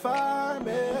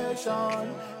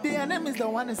confirmation. The enemies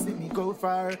don't wanna see me go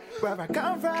far, where I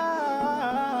come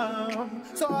from.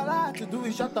 So all I have to do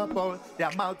is shut up all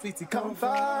their mouth with the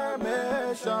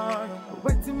confirmation.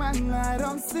 Wait till man I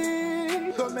don't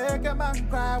see, go make a man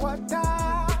cry water.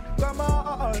 Come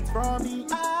on from the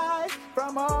eye,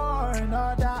 from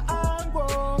another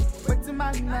angle. Wait till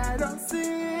man I don't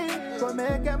see, go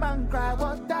make a man cry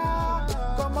water.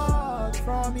 Come on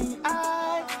from the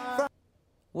eye.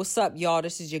 What's up, y'all?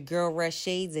 This is your girl, Red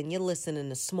Shades, and you're listening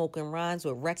to Smoking Rhymes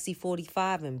with Rexy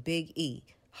 45 and Big E.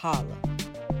 Holla.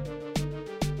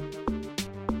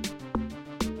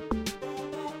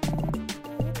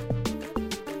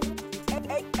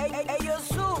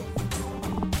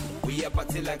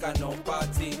 party like a no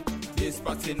party. This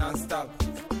party non-stop.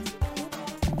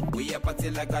 We a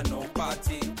party like a no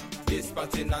party. This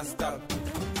party non-stop.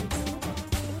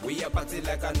 We a party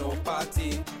like a no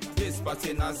party. This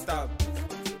party non-stop.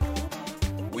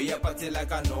 We a party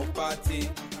like a no party.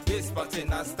 This party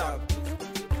non-stop.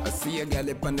 I see a gal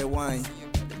up on the wine.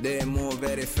 They move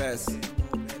very fast.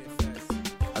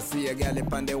 I see a gal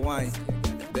up on the wine.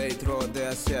 They throw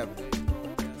their step.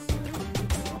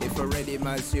 If I'm ready,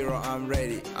 my zero, I'm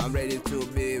ready. I'm ready to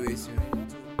be with you.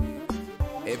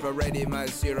 If I'm ready, my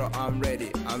zero, I'm ready.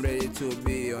 I'm ready to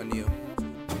be on you.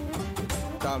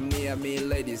 Come near me,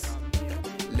 ladies.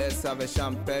 Let's have a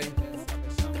champagne.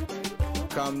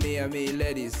 Come near me,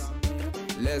 ladies.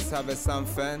 Let's have a some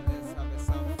fun.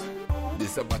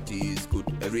 This party is good.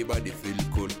 Everybody feel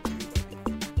cool.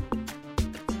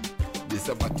 This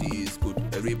party is good.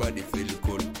 Everybody feel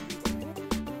cool.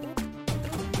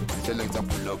 Selector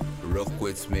pull up, rock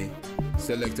with me.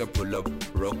 Selector pull up,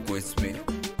 rock with me.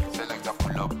 Selector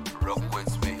pull up, rock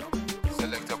with me.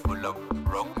 Selector pull up,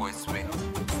 rock with me.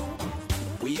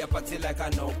 We a party like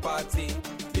a no party.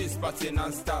 This party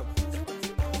non-stop.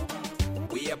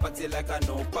 We a party like a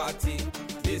no party.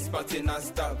 This party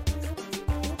non-stop.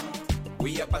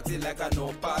 We a party like a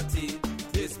no party.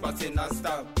 This party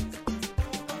non-stop.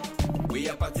 We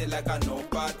a party like a no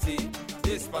party.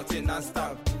 This party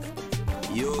non-stop.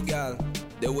 You girl,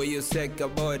 the way you shake your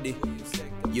body,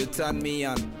 you turn me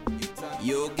on.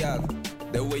 You girl,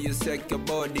 the way you shake your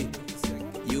body,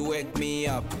 you wake me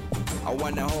up. I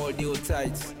wanna hold you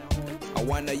tight. I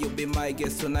wanna you be my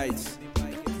guest tonight.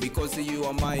 Because you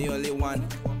are my only one.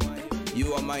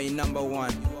 You are my number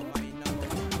one.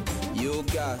 You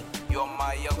girl, you're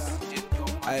my oxygen.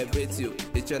 I breathe you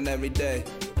each and every day.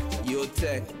 You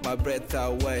take my breath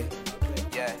away.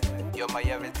 Yeah, you're my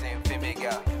everything, for me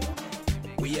girl.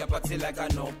 We a party like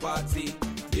a no party.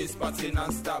 This party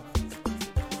non-stop.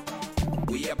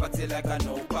 We a party like a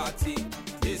no party.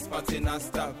 This party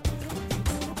non-stop.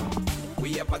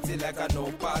 We a party like a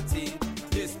no party.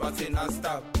 This party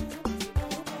non-stop.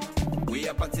 We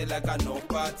a party like a no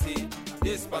party.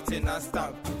 This party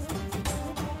non-stop.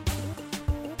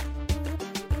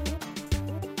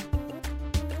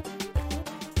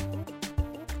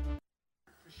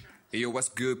 Hey yo, what's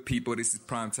good, people? This is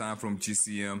Prime Time from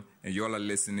GCM, and y'all are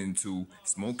listening to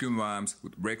Smoking Rhymes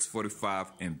with Rex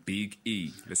 45 and Big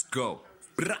E. Let's go.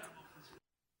 Brah.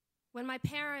 When my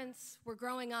parents were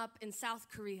growing up in South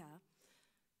Korea,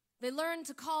 they learned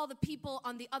to call the people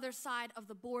on the other side of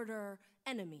the border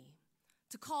enemy,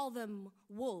 to call them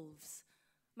wolves.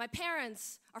 My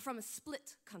parents are from a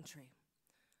split country.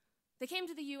 They came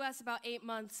to the U.S. about 8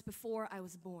 months before I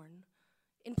was born.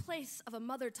 In place of a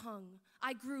mother tongue,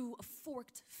 I grew a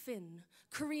forked fin,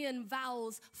 Korean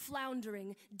vowels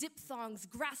floundering, diphthongs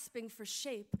grasping for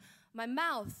shape. My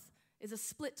mouth is a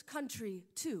split country,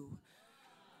 too.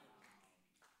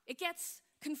 It gets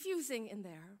confusing in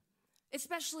there,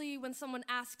 especially when someone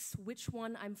asks which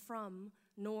one I'm from,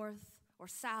 north or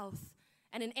south,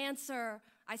 and in answer,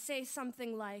 I say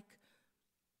something like,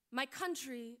 my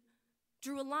country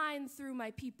drew a line through my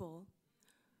people.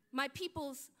 My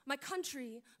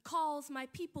country calls my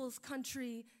people's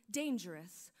country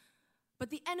dangerous. But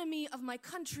the enemy of my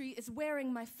country is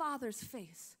wearing my father's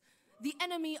face. The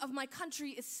enemy of my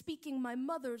country is speaking my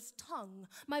mother's tongue.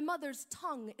 My mother's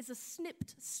tongue is a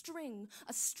snipped string,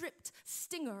 a stripped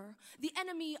stinger. The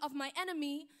enemy of my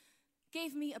enemy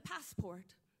gave me a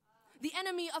passport. The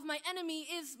enemy of my enemy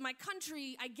is my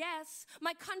country, I guess.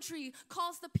 My country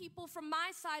calls the people from my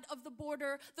side of the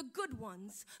border the good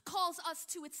ones, calls us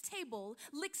to its table,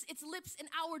 licks its lips in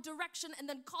our direction, and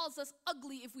then calls us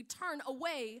ugly if we turn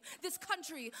away. This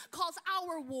country calls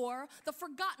our war the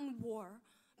forgotten war.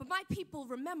 But my people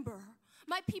remember.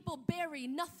 My people bury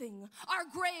nothing. Our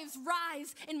graves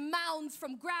rise in mounds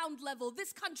from ground level.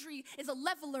 This country is a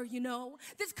leveler, you know.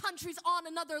 This country's on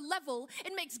another level.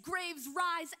 It makes graves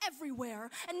rise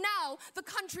everywhere. And now, the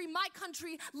country, my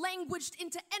country, languaged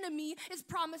into enemy, is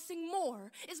promising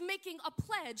more, is making a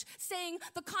pledge, saying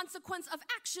the consequence of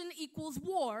action equals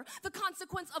war. The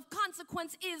consequence of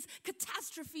consequence is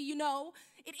catastrophe, you know.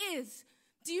 It is.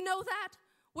 Do you know that?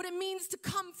 What it means to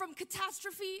come from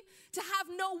catastrophe, to have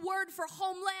no word for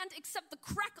homeland except the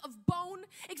crack of bone,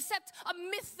 except a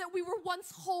myth that we were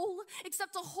once whole,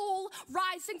 except a whole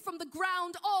rising from the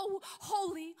ground. Oh,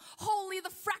 holy, holy the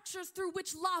fractures through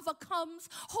which lava comes.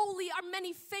 Holy are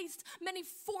many-faced,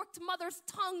 many-forked mother's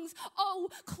tongues. Oh,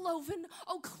 cloven,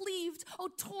 oh, cleaved, oh,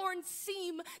 torn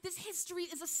seam. This history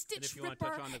is a stitch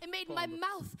ripper. It made my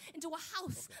mouth into a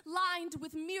house lined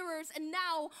with mirrors, and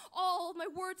now all my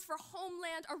words for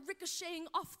homeland hand are ricocheting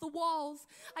off the walls.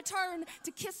 I turn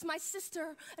to kiss my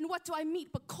sister, and what do I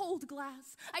meet but cold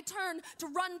glass? I turn to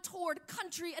run toward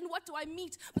country, and what do I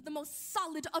meet but the most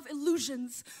solid of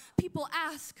illusions? People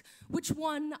ask which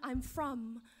one I'm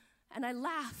from, and I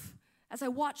laugh as I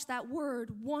watch that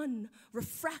word, one,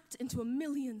 refract into a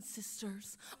million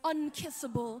sisters,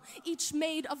 unkissable, each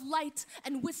made of light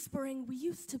and whispering, we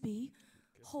used to be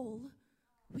whole,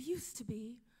 we used to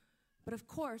be. But of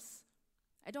course,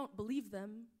 I don't believe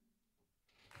them.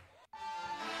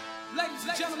 Ladies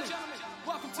and gentlemen,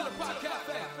 welcome to the Pod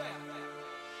Cafe.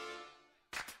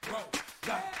 Roll,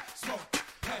 light, smoke,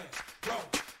 hey, roll,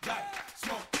 light,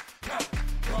 smoke, hey,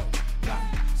 roll, light,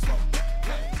 smoke,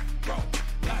 hey, roll,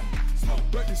 light,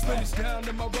 smoke. Break the Spanish down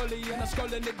to my rollie and I'm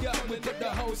scrolling it up. We put the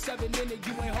whole 7 in it,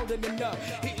 you ain't holding it up.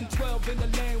 Hitting 12 in the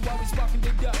lane while we sparking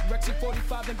it up. Rexy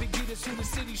 45 and Big E, that's who the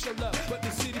city show up. But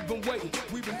the city been waiting,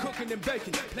 we been cooking and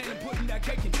baking, planning, putting that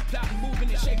cake in, plotting, moving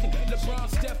and shaking. LeBron,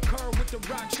 Steph Curry with the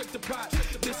rock, shake the pot.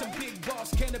 There's some big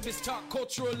boss cannabis talk,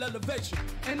 cultural elevation.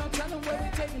 Ain't no telling where we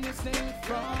taking this thing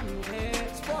from here.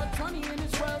 It's 420 in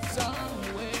this world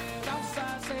somewhere.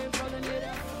 Outside, stay rolling it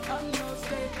up. Up north,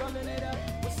 stay rolling it up.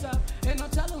 What's up? Ain't no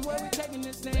telling where we taking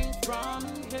this thing from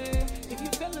here. If you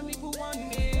feeling me, put one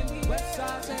in. West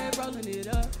side, stay rolling it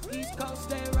up. East coast,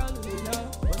 stay rolling it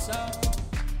up. What's up?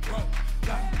 Roll,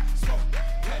 light, smoke,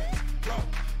 hey, roll,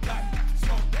 light,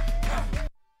 smoke, hey.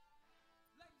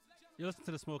 You listen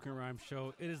to the Smoking Rhyme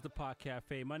Show. It is the Pod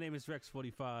Cafe. My name is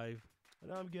Rex45.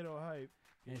 And I'm Ghetto Hype.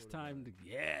 And it's time to,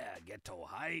 Ghetto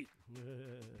Hype.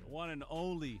 The one and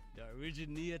only, the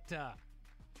originator.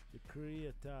 The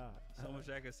creator. So much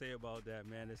I can say about that,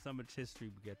 man. There's so much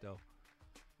history, Ghetto.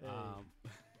 Hey,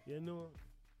 you know,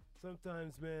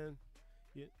 sometimes, man,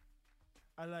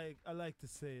 I like to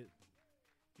say it.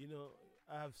 You know,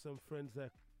 I have some friends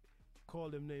that call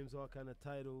them names, all kind of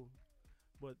title,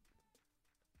 but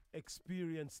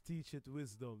experience teacheth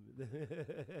wisdom.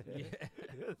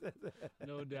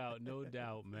 No doubt,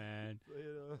 man. So,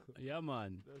 you know, yeah,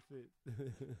 man. That's it.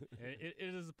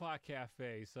 It is a Pod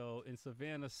Cafe. So in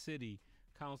Savannah City,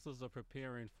 councils are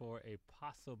preparing for a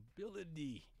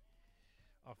possibility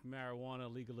of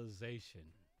marijuana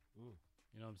legalization.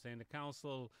 You know what I'm saying? The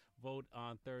council vote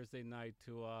on Thursday night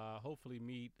to hopefully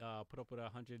put up with a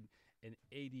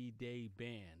 180-day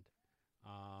ban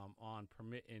on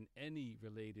permitting any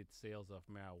related sales of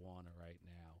marijuana right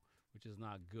now, which is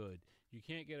not good. You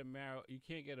can't get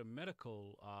a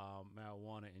medical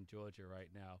marijuana in Georgia right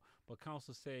now, but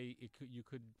council say you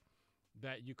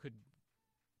could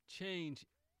change.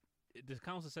 The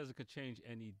council says it could change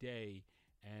any day,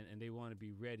 and they want to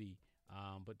be ready.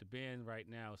 But the ban right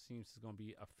now seems it's going to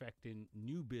be affecting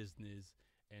new business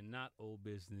and not old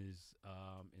business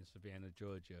in Savannah,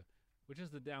 Georgia, which is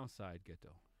the downside,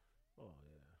 Ghetto. Oh,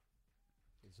 yeah.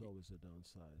 There's always a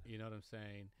downside. You know what I'm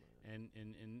saying? Yeah. And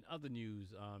in other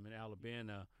news, in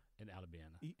Alabama.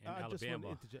 Just want to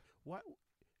interject. Why?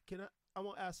 I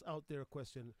want to ask out there a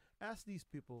question. Ask these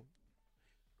people,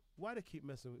 why they keep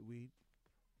messing with weed?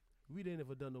 Weed ain't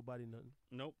never done nobody nothing.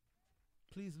 Nope.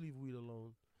 Please leave weed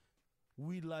alone.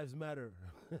 Weed lives matter.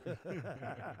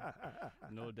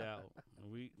 No doubt.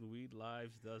 Weed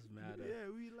lives does matter. Yeah,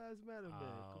 weed lives matter,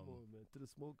 man. Come on, man. To the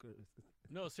smokers.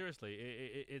 No, seriously.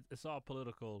 It's all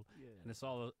political, and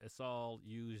it's all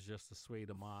used just to sway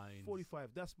the minds. 45.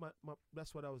 That's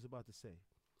that's what I was about to say.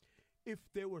 If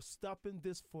they were stopping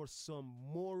this for some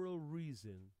moral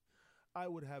reason, I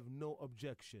would have no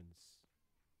objections,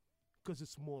 because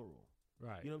it's moral.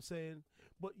 Right. You know what I'm saying?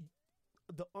 But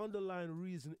the underlying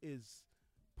reason is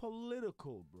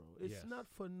political, bro. It's not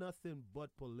for nothing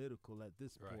but political at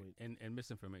this point. And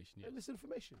misinformation, yes. And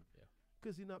misinformation. Yeah.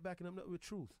 Because you're not backing them up with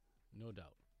truth. No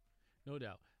doubt.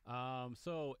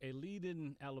 So a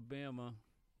leading Alabama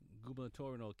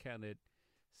gubernatorial candidate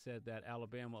said that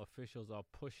Alabama officials are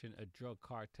pushing a drug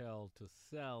cartel to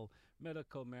sell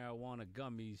medical marijuana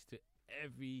gummies to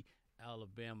every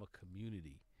Alabama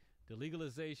community. The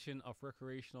legalization of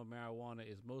recreational marijuana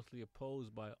is mostly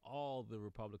opposed by all the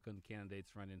Republican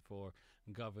candidates running for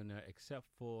governor, except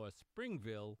for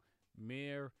Springville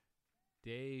Mayor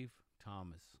Dave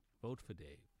Thomas. Vote for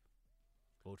Dave.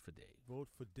 Vote for Dave. Vote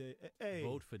for Dave. Hey,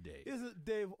 vote for Dave. Isn't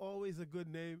Dave always a good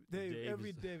name? Dave,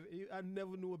 every Dave. I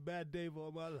never knew a bad Dave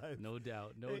all my life. No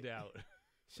doubt.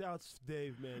 Shouts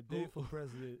Dave, man. Dave for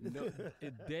president.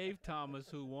 Dave Thomas,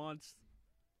 who wants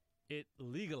it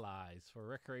legalized for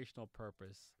recreational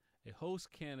purpose. A host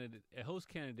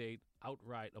candidate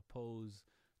outright opposed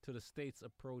to the state's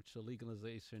approach to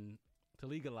legalizing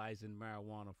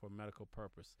marijuana for medical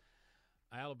purpose.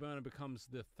 Alabama becomes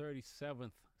the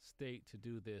 37th state to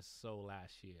do this so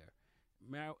last year.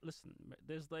 listen,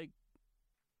 there's like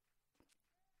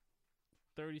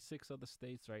 36 other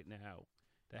states right now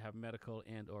that have medical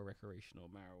and or recreational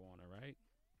marijuana, right?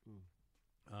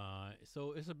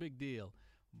 So it's a big deal.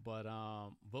 But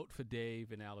vote for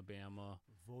Dave in Alabama.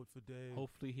 Vote for Dave.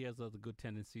 Hopefully he has other good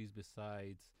tendencies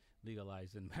besides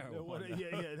legalizing marijuana.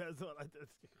 Yeah, that's all I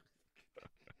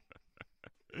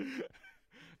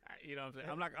You know what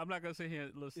I'm saying? I'm not gonna sit here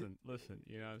and listen,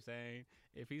 you know what I'm saying?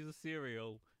 If he's a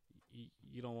cereal,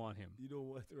 you don't want him. You don't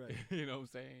want, right. You know what I'm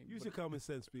saying? Use your common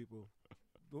sense, people.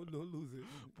 Don't lose it.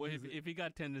 But if he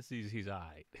got tendencies, he's all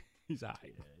right. He's all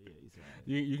right. Yeah, he's all right.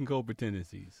 You can go for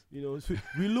tendencies. You know,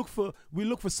 we look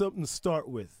for something to start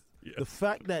with. Yes. The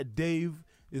fact that Dave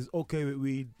is okay with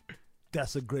weed,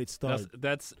 that's a great start.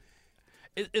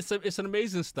 It's an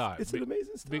amazing start. It's an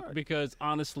amazing start. Because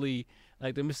honestly,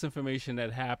 like the misinformation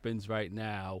that happens right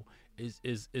now is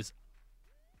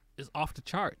off the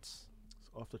charts.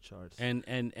 It's off the charts. And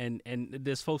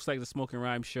there's folks like the Smoking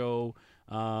Rhyme Show.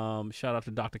 Shout out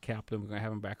to Dr. Kaplan. We're gonna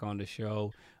have him back on the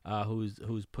show.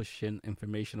 Who's pushing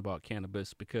information about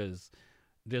cannabis because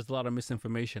there's a lot of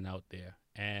misinformation out there.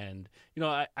 And you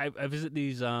know, I visit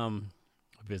these I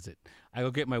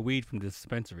go get my weed from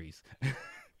dispensaries.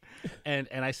 and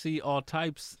I see all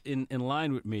types in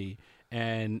line with me,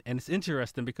 and it's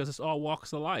interesting because it's all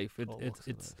walks of life.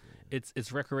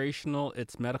 It's recreational,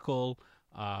 it's medical,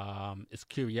 it's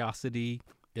curiosity,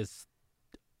 it's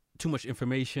too much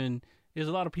information. There's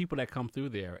a lot of people that come through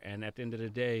there, and at the end of the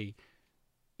day,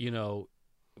 you know,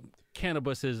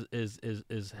 cannabis is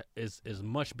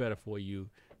much better for you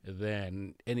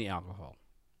than any alcohol.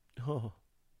 Oh.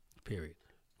 Period.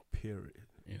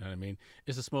 You know what I mean?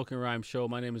 It's a Smoking Rhyme Show.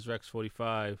 My name is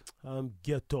Rex45. I'm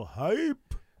Ghetto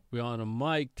Hype. We're on a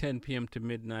mic 10 p.m. to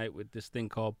midnight with this thing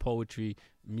called Poetry,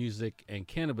 Music, and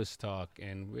Cannabis Talk.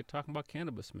 And we're talking about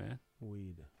cannabis, man.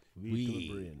 Weed to the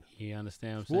brain. You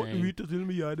understand what I'm saying? Weed to tell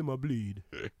me I bleed.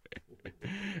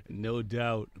 No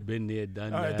doubt. Been there,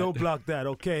 done that. All right, don't block that,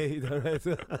 okay?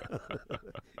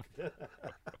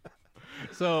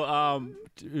 So,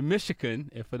 Michigan,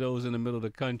 and for those in the middle of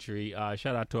the country,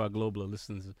 shout out to our global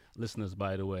listeners,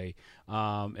 by the way.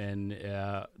 And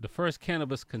the first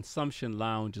cannabis consumption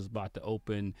lounge is about to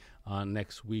open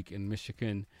next week in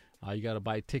Michigan. You got to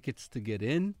buy tickets to get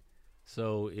in.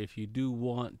 So if you do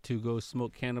want to go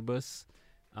smoke cannabis,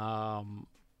 you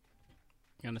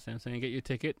understand what I'm saying? Get your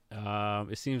ticket.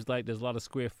 It seems like there's a lot of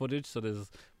square footage, so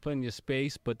there's plenty of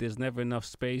space, but there's never enough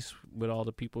space with all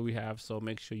the people we have, so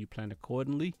make sure you plan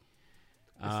accordingly.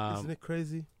 Isn't it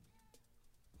crazy?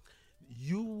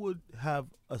 You would have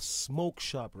a smoke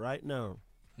shop right now,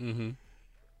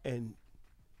 and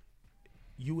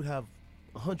you would have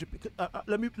 100.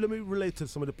 Let me relate to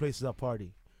some of the places I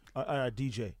party, I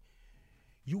DJ.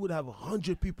 You would have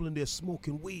 100 people in there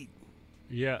smoking weed.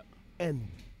 Yeah. And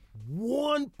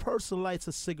one person lights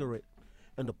a cigarette,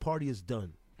 and the party is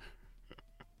done.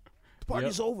 The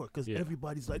party's over because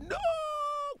everybody's like, no!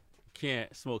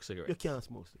 Can't smoke cigarettes. You can't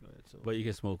smoke cigarettes. So. But you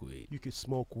can smoke weed. You can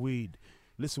smoke weed.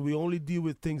 Listen, we only deal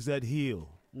with things that heal,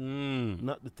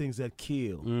 not the things that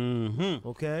kill.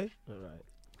 Okay? All right.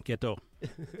 Ghetto.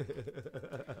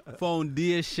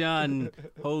 Foundation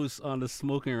host on the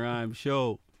Smoking Rhyme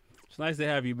Show. It's nice to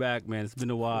have you back, man. It's been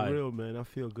a while. For real, man. I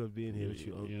feel good being here with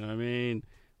you. You know what I mean?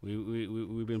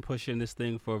 We've been pushing this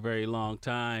thing for a very long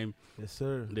time. Yes,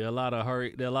 sir. There are a lot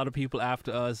of people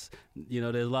after us. You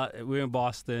know, there's a lot. We're in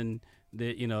Boston.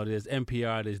 There's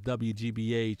NPR, there's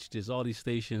WGBH, there's all these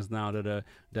stations now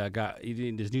that got.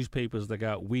 There's newspapers that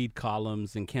got weed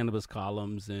columns and cannabis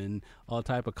columns and all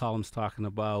type of columns talking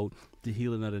about the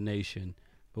healing of the nation.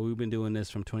 But we've been doing this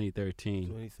from 2013.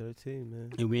 2013,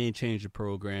 man. And we ain't changed the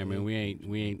program, and we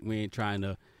ain't trying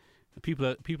to.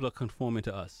 People are conforming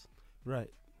to us.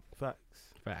 Right.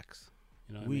 Facts.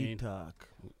 You know what weed I mean? Talk.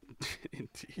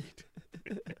 Indeed.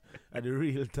 And the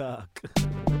real talk.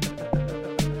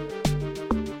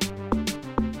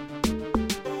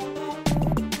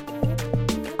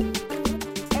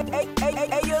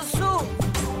 Hey, yo,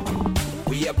 Sue.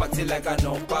 We a party like a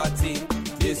no party.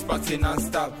 This party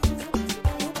non-stop.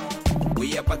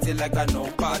 We a party like a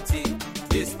no party.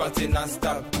 This party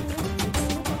non-stop.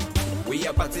 We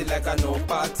a party like a no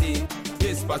party.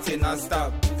 This party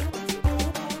non-stop.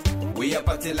 We a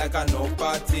party like a no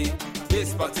party.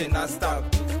 This party non-stop.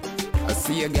 I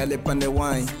see a gal up on the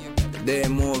wine. They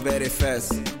move very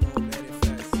fast.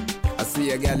 I see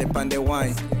a gal up on the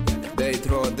wine. They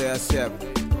throw their step.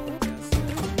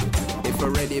 If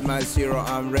I'm ready, my zero,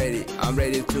 I'm ready. I'm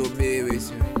ready to be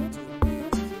with you.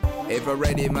 If I'm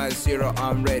ready, my zero,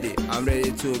 I'm ready. I'm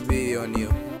ready to be on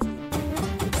you.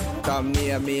 Come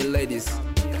near me, ladies.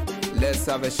 Let's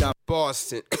have a shot.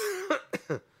 Boston.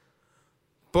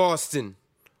 Boston.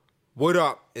 What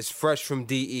up? It's Fresh from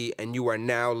DE, and you are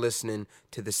now listening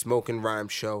to the Smoking Rhyme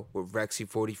Show with Rexy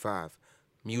 45.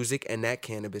 Music and that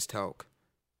cannabis talk.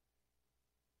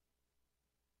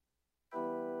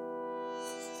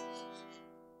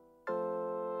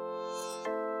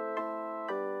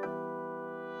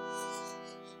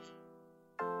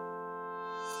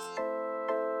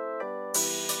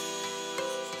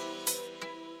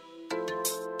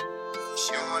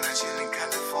 She wanna chill in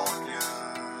California.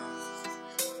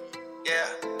 Yeah.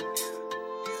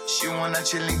 She wanna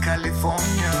chill in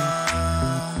California.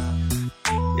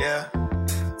 Yeah.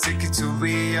 Take it to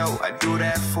Rio, I do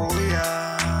that for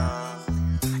ya.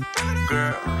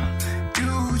 Girl,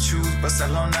 you choose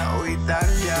Barcelona or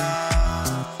Italia.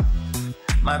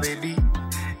 My baby,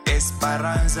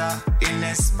 Esperanza in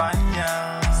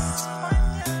España.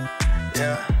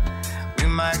 Yeah. We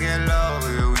might get low,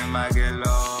 we might get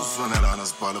low. Running on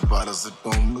us, balas that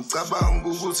don't look about and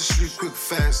go to the street quick,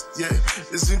 fast, yeah.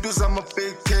 As in I'm a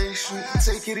vacation,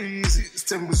 take it easy. It's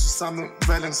tempo sussando,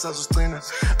 velho, sabe os treina.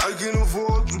 Alguém não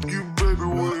vou do que baby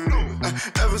waiting.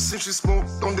 Ever since she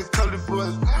smoked on the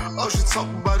caliber, all she talk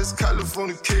about is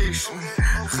Californication.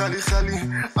 Khali,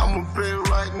 I'ma pay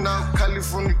right now,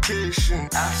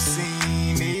 Californication. I've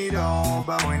seen it all,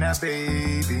 but when I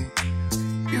baby,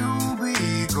 you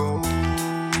be gold.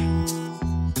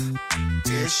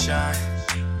 It shine,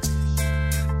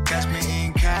 catch me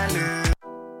in Cali.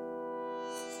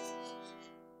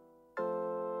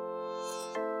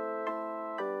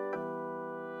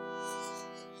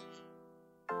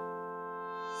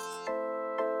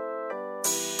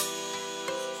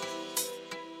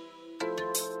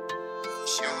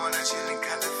 She wanna chill in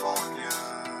California.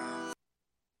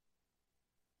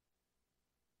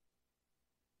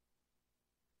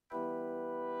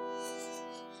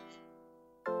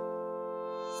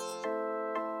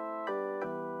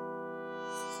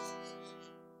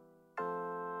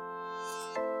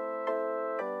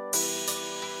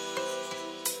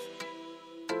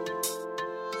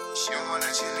 She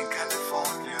wanna chill in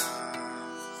California.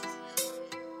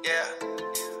 Yeah.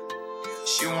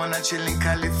 She wanna chill in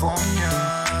California.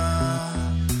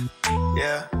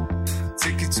 Yeah.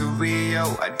 Take it to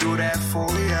Rio, I do that for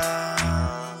ya.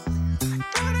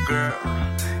 Girl,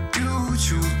 you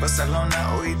choose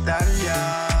Barcelona or Italia.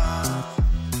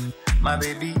 My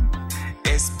baby,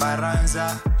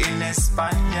 Esperanza in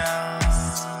España.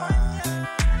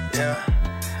 Yeah.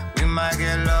 We might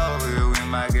get low, we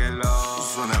might get low.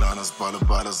 Running on us,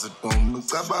 balas that don't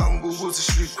look about and go to the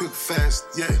street quick, fast,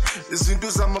 yeah. As in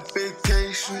I'm a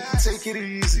vacation, take it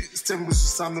easy. It's tempo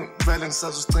sussando, velho,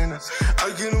 sabe os treina.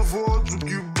 Alguém não vou do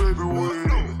que baby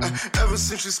waiting. Ever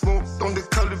since she smoked on the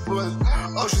caliber,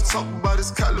 all she talk about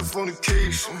is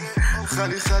Californication.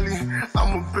 Khali,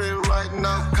 I'ma pay right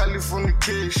now,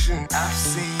 Californication. I've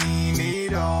seen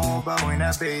it all, but when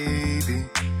I baby,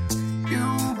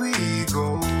 you be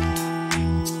gold.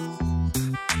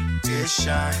 It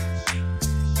shine,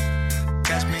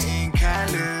 catch me in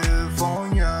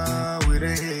California with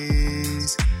a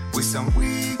haze, with some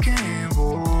weekend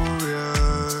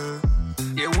warrior.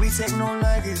 Yeah, we take no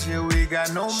luggage, yeah, we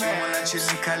got no man. She wanna chill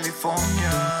in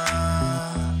California.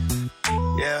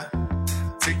 Yeah,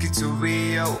 take it to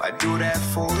Rio, I do that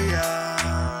for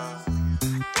ya.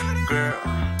 Girl,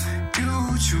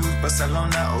 you choose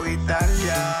Barcelona or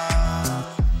Italia.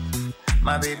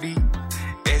 My baby,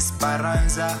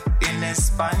 Esperanza in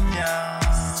España.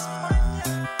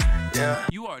 Yeah.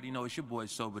 You already know it's your boy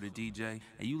Sober the DJ,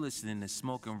 and you listening to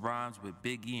Smoking Rhymes with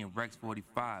Big E and Rex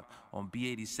 45 on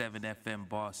B87 FM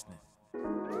Boston.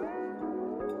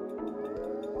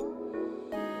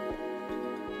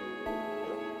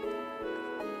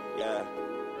 Yeah.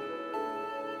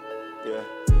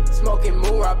 Smoking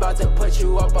moon, I'm about to put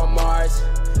you up on Mars.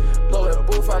 Blow the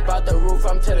booth, I'm about the roof,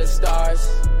 I'm to the stars.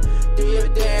 Do your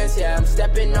dance, yeah, I'm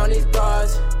stepping on these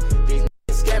bars. These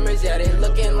scammers, yeah, they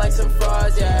looking like some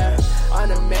frauds, yeah. I'm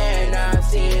the man, now I'm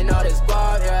seeing all this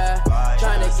bar, yeah.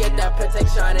 Trying to get that Patek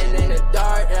shining in the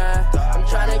dark, yeah. I'm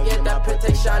trying to get that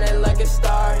Patek shining like a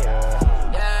star,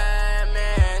 yeah,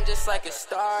 man, just like a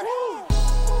star.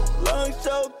 Lungs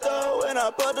choked up when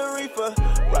I bought the reefer.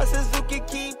 Ross Suzuki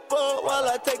keep up while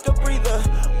I take a breather.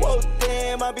 Whoa,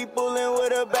 damn, I be bullin'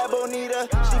 with a bad bonita.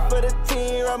 She for the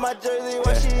team, ride my jersey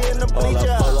while she in the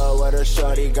bleacher. Pull up with her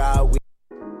shorty got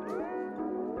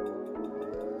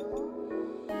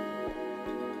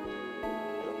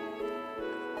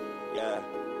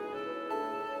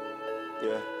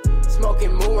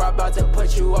Smoking moon, I'm about to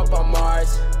put you up on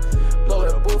Mars. Blow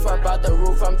the booth, I'm about the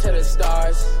roof, I'm to the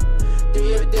stars. Do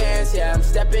your dance, yeah, I'm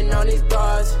stepping on these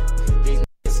bars. These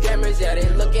scammers, yeah, they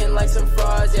looking like some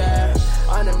frauds, yeah.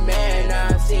 On the man, now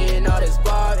I'm seeing all this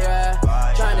guap, yeah.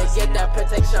 Trying to get that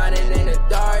Patek shining in the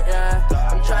dark, yeah.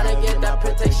 I'm trying to get that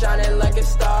Patek shining like a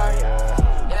star,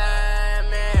 yeah,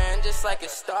 man, just like a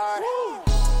star.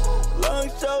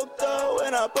 Lungs choked up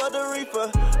when I bought the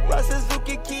reefer. Ross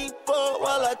Suzuki keep up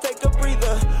while I take a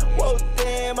breather. Whoa,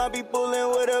 damn, I be bullin'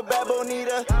 with a bad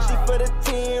bonita. She for the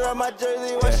team, ride my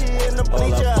jersey when she in the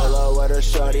bleacher. Pull up with her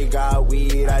shorty, got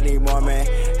weed, I need more, man.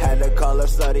 Had to call her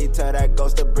slutty, tell that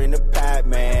ghost to bring the pat,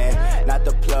 man. Not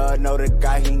the plug, know the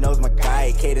guy, he knows my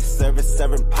guy. Cater service,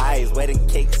 serving pies, wedding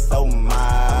cake so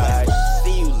much.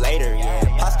 See you later,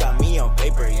 yeah. Pops got me on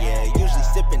paper, yeah. Usually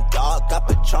sipping dog, got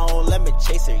Patron, lemon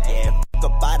chaser, yeah.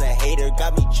 Fuck about a hater,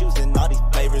 got me choosing all these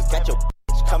flavors. Got your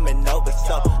bitch coming over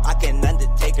so I can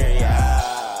undertake her, yeah.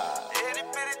 Itty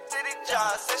bitty titty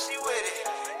John said she with it.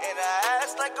 And her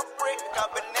ass like a brick,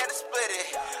 got banana split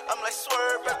it. I'm like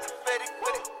swerve at the Fetty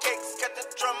with the cakes. Got the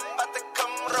drum about to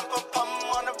come, rum pum pum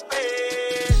on the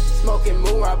bed. Smoking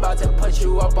moon, I'm about to put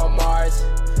you up on Mars.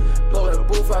 Blow the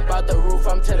booth up out the roof,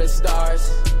 I'm to the stars.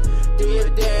 Do your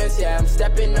dance, yeah, I'm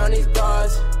stepping on these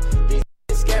bars. These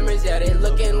scammers, yeah, they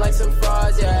looking like some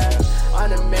frauds, yeah. On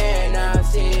the man, now I'm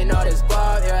seeing all this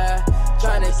guap, yeah.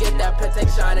 Trying to get that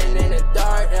Patek shining in the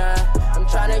dark, yeah. I'm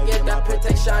trying to get that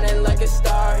Patek shining like a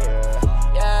star,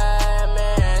 yeah,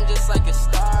 man, just like a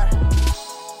star.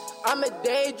 I'm a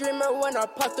daydreamer when I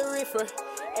puff the reefer.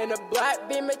 And a black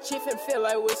beamer chief and feel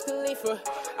like Wiz Khalifa.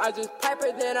 I just pipe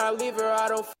her, then I leave her, I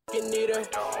don't fucking need her.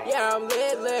 Yeah, I'm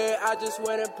lit, I just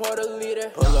went and poured a liter.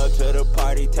 Pull up to the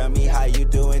party, tell me how you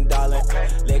doing, darling.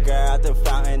 Liquor out the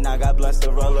fountain, I got blunts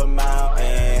to roll a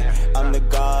mountain. I'm the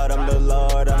God, I'm the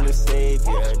Lord, I'm the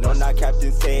Savior. No, not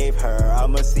Captain, save her,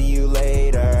 I'ma see you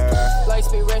later. Light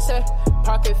speed racer,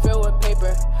 pocket filled with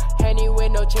paper. Henny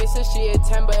with no chaser, she a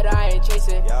 10 but I ain't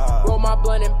chasing. Roll my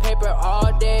blunt and paper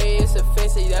all day, it's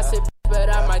offensive. That's it, but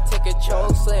I might take a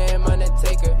choke slam,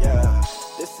 Undertaker. Yeah,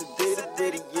 this a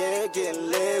ditty, yeah,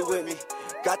 getting lit with me.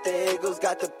 Got the Eagles,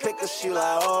 got the pickles, she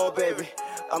like, oh baby.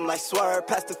 I'm like swerve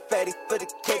past the fatty for the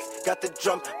kicks. Got the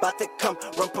drum, bout to come,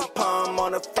 rum pum pum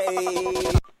on her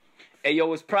face. Hey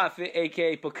yo, it's Prophet,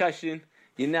 aka Percussion.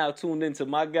 You're now tuned into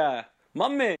my guy, my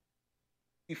man,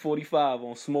 45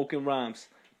 on Smoking Rhymes.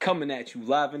 Coming at you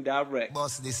live and direct.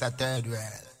 Boss, this a third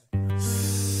world.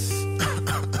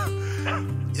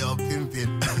 Yo,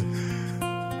 pimpin'.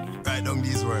 Write down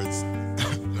these words.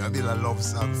 I build a love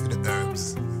song for the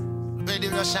herbs. Ready,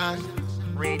 Roshan?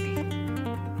 Ready.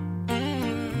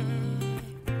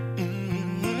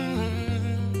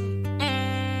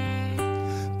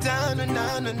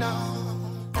 No.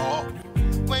 Oh.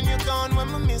 When you're gone,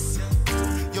 when we miss you,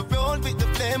 you roll with the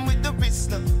flame, with the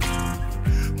wrist.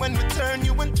 When we turn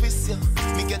you and twist you,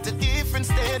 me get a different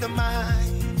state of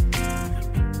mind.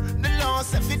 The law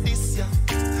said for this ya,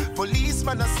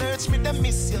 policeman a search me, they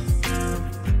miss you.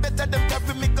 Better than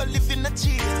carry me go live in a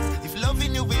jail, if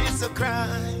loving you is a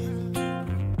crime.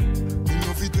 You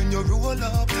love it when you roll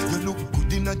up, you look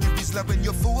good in a new business when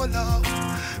you fall up.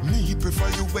 Me prefer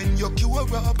you when you cure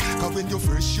up, cause when you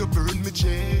fresh you burn me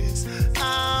chest.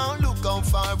 Oh, look how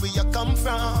far we you come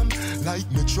from, like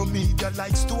Metro Media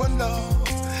likes to love.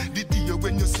 The day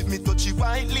when you see me touch you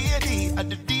white lady,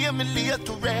 and the day me lay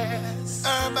to rest.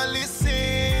 Herbalist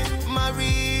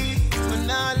Marie, when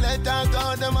I let her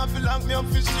go, them I feel like me up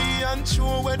for she and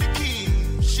show where the key.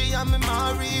 She and me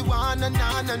marijuana,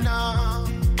 na.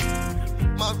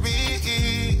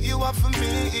 Marie, you are for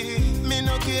me. Me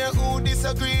no care who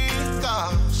disagree,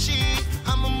 cause she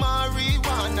and me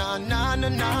marijuana,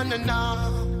 na.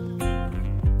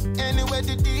 Anywhere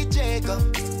the DJ go,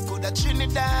 coulda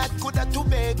Trinidad, coulda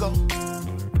Tobago.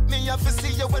 Me have to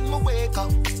see you when me wake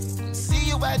up, see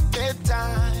you at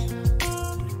bedtime.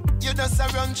 You just a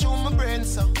run through my brain,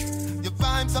 so your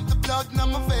vibes up the blood in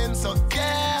my veins, so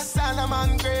yeah.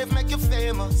 Solomon grave make you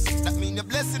famous. That mean your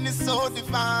blessing is so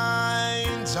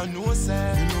divine. Jah know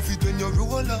say you love it when you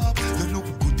roll up. You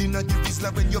look good in a new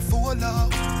business when you fall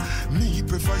up. Me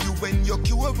prefer you when you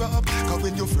cure up, cause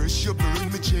when you fresh you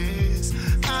burn me chest.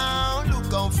 Oh,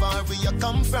 look how far we you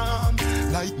come from,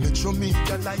 like Metro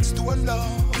Media likes to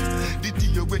love. The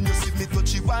day when you see me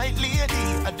touch you white lady,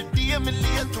 and the day me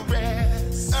lay to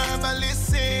rest.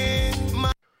 Herbalist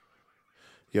my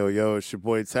Yo, it's your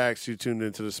boy Tax. You tuned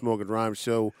into the Smoking Rhyme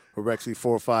Show with Rexy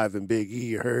 45 and Big E.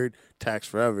 You heard? Tax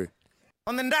forever.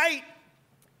 On the night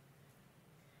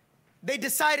they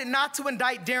decided not to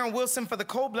indict Darren Wilson for the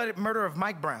cold-blooded murder of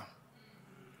Mike Brown,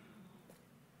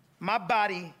 my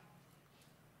body,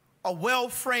 a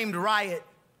well-framed riot,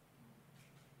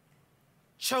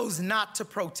 chose not to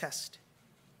protest.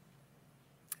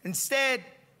 Instead,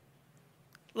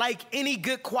 like any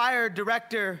good choir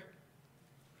director,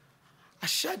 I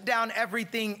shut down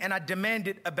everything and I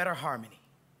demanded a better harmony.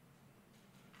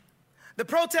 The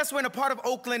protests were in a part of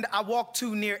Oakland I walked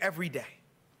to near every day.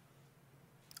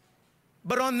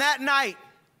 But on that night,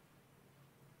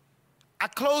 I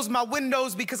closed my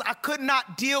windows because I could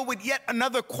not deal with yet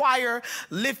another choir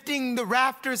lifting the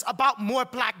rafters about more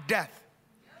Black death.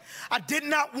 I did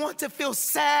not want to feel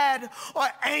sad or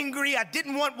angry. I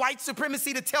didn't want white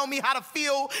supremacy to tell me how to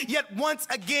feel. Yet once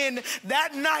again,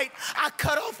 that night, I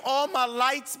cut off all my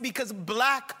lights because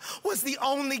Black was the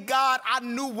only God I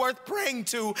knew worth praying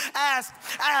to. I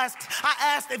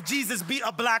asked if Jesus beat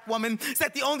a Black woman.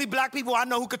 Said the only Black people I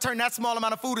know who could turn that small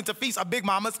amount of food into feasts are Big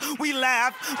Mamas. We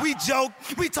laughed, we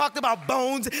joked, we talked about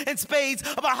bones and spades,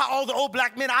 about how all the old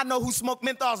Black men I know who smoke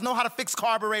menthols know how to fix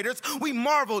carburetors. We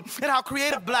marveled at how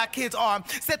creative Black kids are.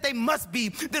 Said they must be.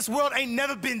 This world ain't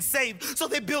never been saved. So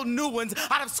they build new ones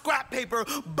out of scrap paper,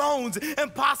 bones,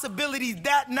 and possibilities.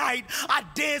 That night, I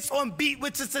danced on beat,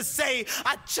 which is to say,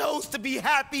 I chose to be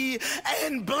happy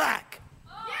and Black.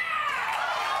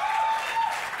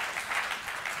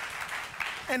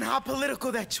 And how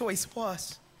political that choice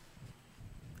was.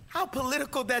 How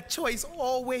political that choice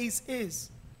always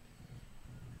is.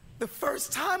 The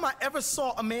first time I ever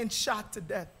saw a man shot to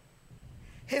death,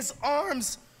 his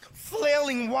arms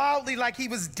flailing wildly like he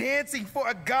was dancing for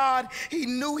a God he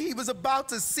knew he was about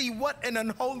to see. What an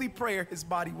unholy prayer his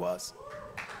body was.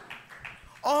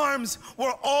 Arms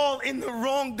were all in the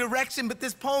wrong direction, but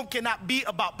this poem cannot be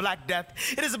about Black death.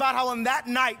 It is about how on that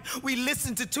night we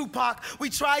listened to Tupac, we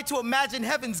tried to imagine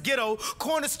heaven's ghetto,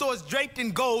 corner stores draped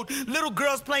in gold, little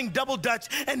girls playing double dutch,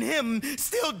 and him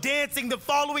still dancing. The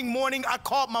following morning I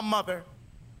called my mother.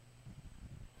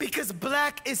 Because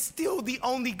Black is still the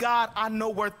only God I know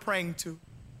worth praying to.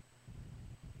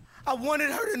 I wanted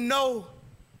her to know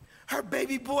her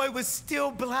baby boy was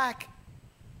still Black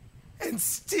and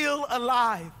still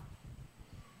alive.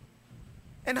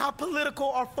 And how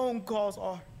political our phone calls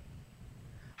are.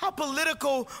 How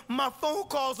political my phone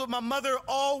calls with my mother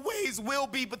always will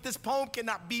be, but this poem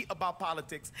cannot be about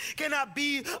politics. Cannot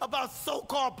be about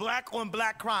so-called Black on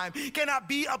Black crime. Cannot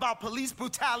be about police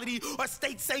brutality or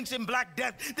state-sanctioned Black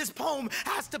death. This poem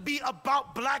has to be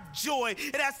about Black joy.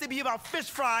 It has to be about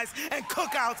fish fries and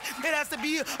cookouts. It has to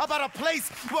be about a place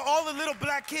where all the little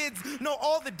Black kids know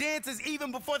all the dances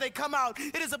even before they come out.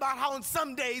 It is about how on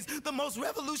some days the most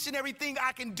revolutionary thing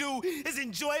I can do is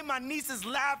enjoy my niece's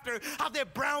laughter, how their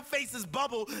brown faces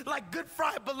bubble like good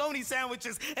fried bologna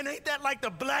sandwiches. And ain't that like the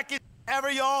blackest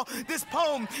ever, y'all? This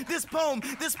poem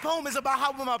is about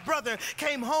how when my brother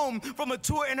came home from a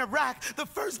tour in Iraq, the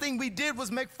first thing we did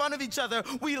was make fun of each other.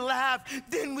 We laughed,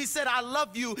 then we said, I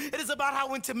love you. It is about how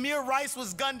when Tamir Rice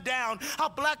was gunned down, how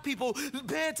Black people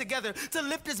band together to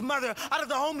lift his mother out of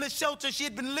the homeless shelter she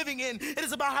had been living in. It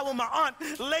is about how when my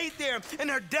aunt laid there in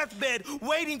her deathbed,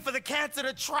 waiting for the cancer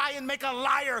to try and make a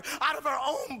liar out of her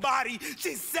own body,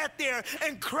 she sat there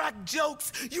and cracked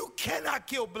jokes. You cannot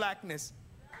kill Blackness.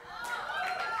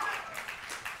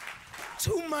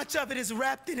 Too much of it is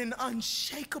wrapped in an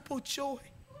unshakable joy.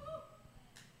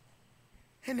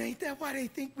 And ain't that why they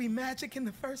think we magic in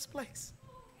the first place?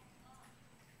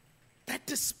 That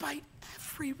despite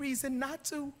every reason not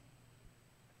to,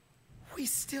 we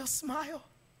still smile.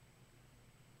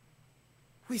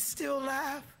 We still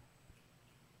laugh.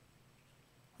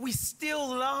 We still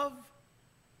love.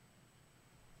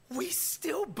 We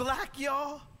still Black,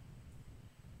 y'all.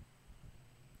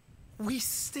 We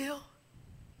still.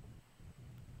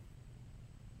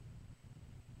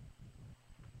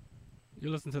 You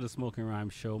listen to the Smoking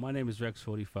Rhyme Show. My name is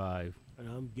Rex45. And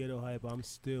I'm Ghetto Hype. I'm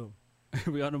still.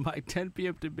 We on the mic 10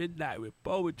 p.m. to midnight with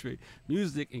poetry,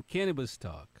 music, and cannabis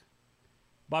talk.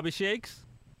 Bobby Shakes?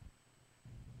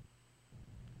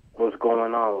 What's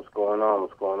going on? What's going on?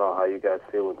 What's going on? How you guys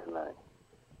feeling tonight?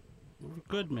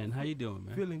 Good, man. How you doing,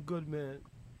 man? Feeling good, man.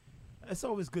 It's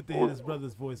always good to hear this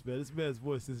brother's voice, man. This man's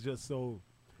voice is just so...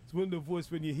 It's one of the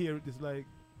voice when you hear it, it's like,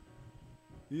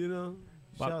 you know...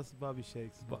 Shouts to Bobby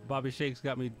Shakes. Bobby Shakes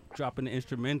got me dropping the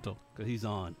instrumental because he's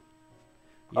on.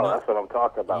 That's what I'm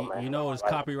talking about, man. You know it's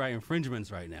copyright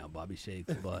infringements right now, Bobby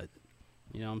Shakes, but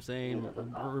you know what I'm saying?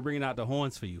 We're bringing out the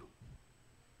horns for you.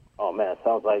 Oh, man,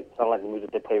 sounds like the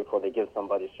music they play before they give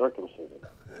somebody circumcision.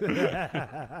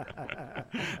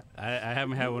 I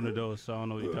haven't had one of those, so I don't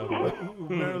know what you're talking about.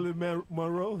 Marilyn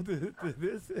Monroe did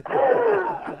this.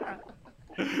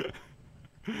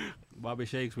 Bobby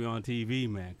Shakes, we on TV,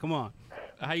 man. Come on.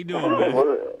 How you doing,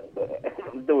 man?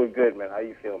 I'm doing good, man. How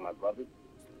you feeling, my brother?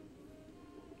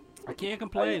 I can't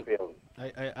complain. How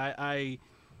you feeling?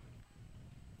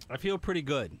 I feel pretty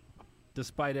good,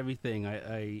 despite everything.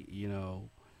 I you know,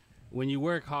 when you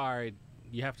work hard,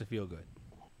 you have to feel good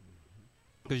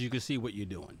because you can see what you're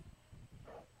doing.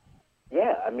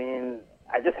 Yeah, I mean,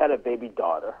 I just had a baby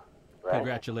daughter. Right?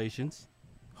 Congratulations.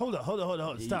 Hold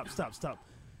on. Stop.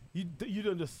 You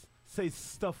don't just say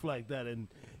stuff like that and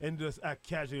just act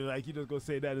casually like you just gonna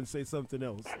say that and say something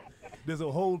else. There's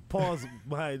a whole pause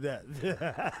behind that.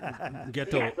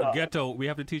 Ghetto. We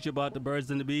have to teach you about the birds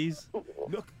and the bees.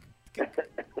 Look,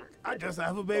 I just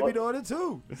have a baby daughter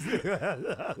too.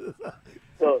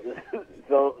 So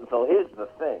here's the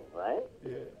thing, right?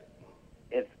 Yeah.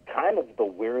 It's kind of the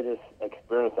weirdest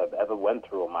experience I've ever went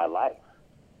through in my life.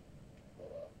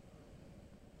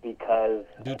 Because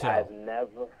I've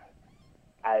never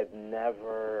I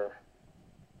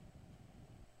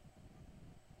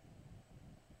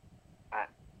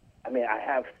mean, I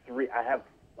have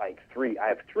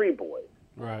three boys.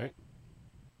 Right.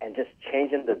 And just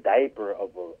changing the diaper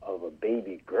of a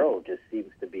baby girl just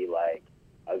seems to be like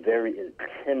a very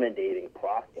intimidating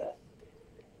process.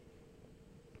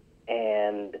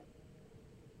 And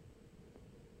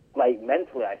like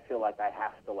mentally, I feel like I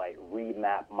have to like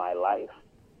remap my life.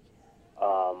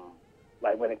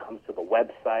 Like when it comes to the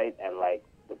website and like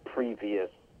the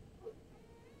previous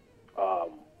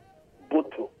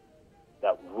butu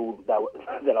that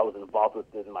I was involved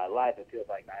with in my life, it feels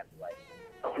like I have to like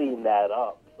clean that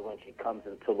up. So when she comes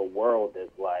into the world, there's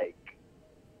like,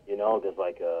 there's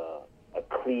like a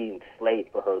clean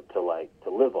slate for her to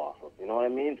live off of. You know what I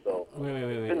mean? So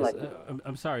wait. Like,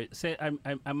 I'm sorry. Say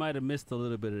I might have missed a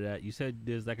little bit of that. You said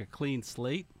there's like a clean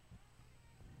slate.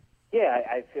 Yeah,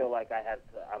 I feel like I had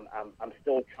to. I'm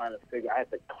still trying to figure. I have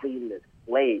to clean this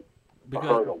slate for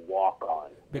her to walk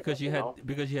on. Because you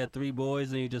had three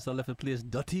boys and you just left the place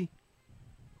dirty.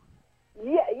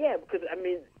 Yeah. Because I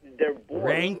mean, they're boys.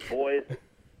 Rank.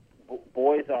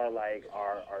 Boys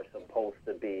are supposed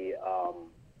to be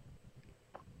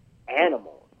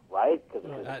animals, right?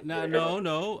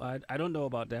 No. I don't know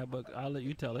about that, but I'll let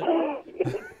you tell it.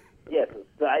 Yes,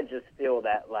 so I just feel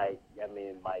that my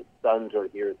sons are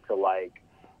here to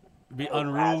be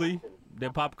unruly.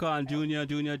 They're popcorn, junior.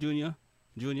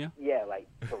 Yeah, like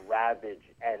to ravage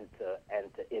and to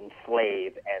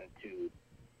enslave and to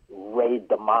raid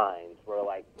the minds. Where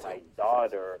like my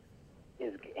daughter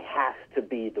has to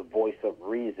be the voice of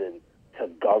reason to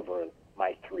govern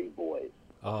my three boys.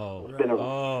 Oh, right.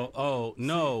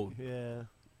 No. Yeah,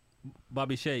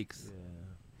 Bobby Shakes.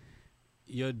 Yeah.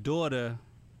 Your daughter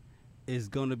is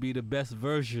going to be the best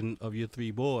version of your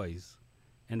three boys,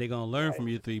 and they're going to learn from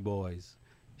your three boys.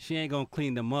 She ain't going to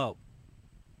clean them up.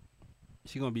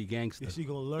 She going to be gangster. Yeah, she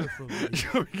going to learn from me. She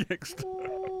going to be gangster.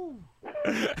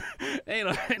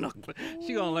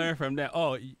 She going to learn from that.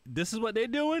 Oh, this is what they're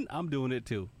doing? I'm doing it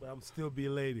too. But I'm still be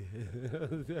a lady.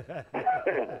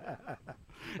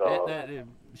 that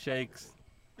Shakes.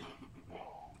 I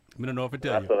don't know if I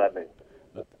tell you. That's what I mean.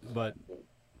 But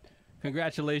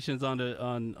congratulations on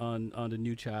the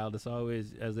new child. It's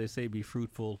always, as they say, be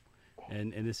fruitful,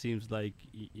 and it seems like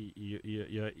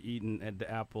you're eating at the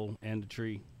apple and the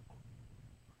tree.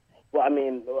 Well, I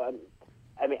mean,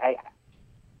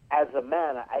 as a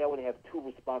man, I only have two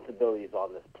responsibilities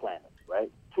on this planet,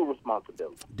 right? Two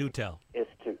responsibilities. Do tell. Is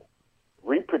to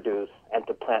reproduce and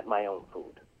to plant my own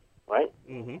food, right?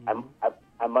 Mm-hmm.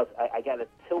 I got to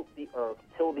till the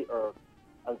earth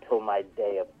until my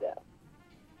day of death.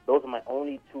 Those are my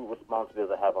only two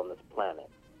responsibilities I have on this planet.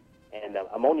 And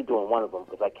I'm only doing one of them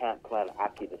because I can't plan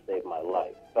Aki to save my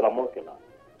life. But I'm working on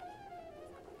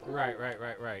it. Right.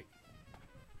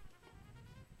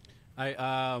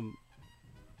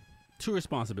 Two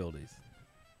responsibilities.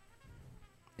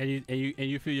 And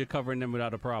you feel you're covering them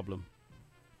without a problem?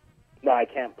 No, I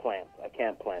can't plant.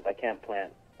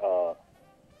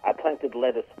 I planted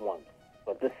lettuce once.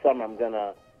 But this summer I'm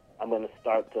gonna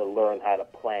start to learn how to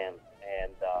plant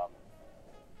and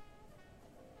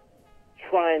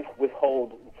try and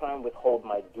withhold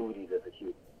my duties as a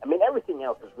human. I mean, everything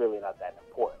else is really not that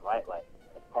important, right? Like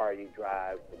the car you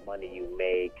drive, the money you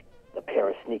make, the pair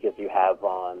of sneakers you have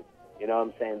on. You know what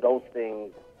I'm saying? Those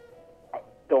things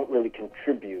don't really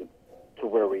contribute to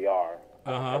where we are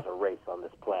as a race on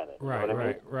this planet. Right, you know what I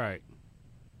mean? Right.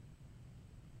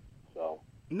 So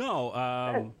no,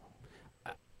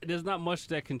 there's not much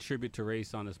that contribute to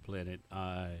race on this planet.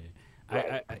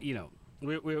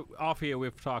 We're off here.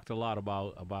 We've talked a lot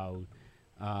about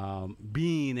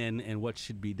being and what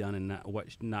should be done and what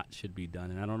not should be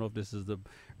done. And I don't know if this is the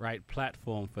right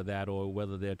platform for that or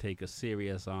whether they'll take us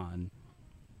serious on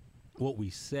what we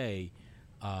say.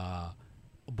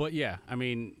 But yeah, I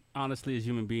mean, honestly, as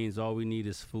human beings, all we need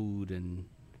is food and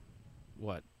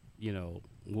water.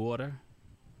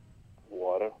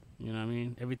 Water. You know what I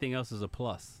mean? Everything else is a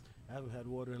plus. I haven't had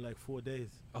water in like 4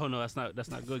 days. Oh no, that's not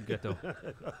good, Ghetto.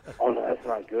 Oh no, that's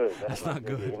not good. That's not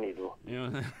good. You need to, You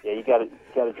know? yeah, you gotta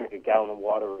drink a gallon of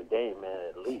water a day,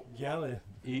 man, at least. Gallon.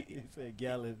 He said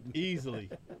gallon. Easily.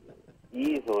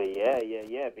 Easily,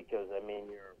 yeah. Because I mean,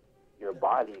 your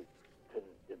body,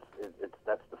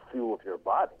 that's the fuel of your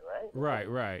body, right?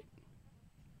 Right.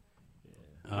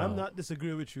 I'm not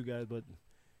disagreeing with you guys, but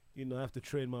you know, I have to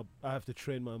train my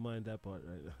mind that part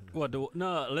right now. Well,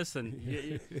 no, listen,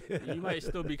 you might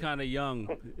still be kind of young,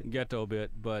 Ghetto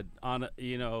bit, but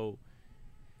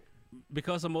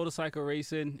because of motorcycle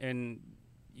racing, and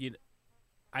it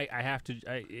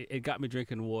got me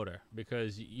drinking water,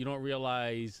 because you don't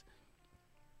realize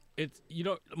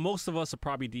most of us are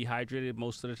probably dehydrated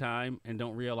most of the time and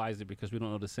don't realize it because we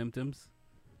don't know the symptoms.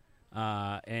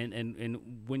 And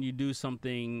when you do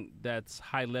something that's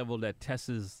high level that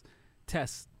tests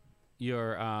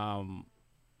your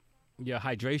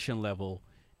hydration level,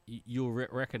 you'll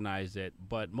recognize it.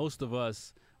 But most of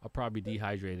us are probably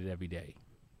dehydrated every day.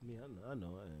 Yeah, I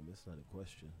know I am. It's not a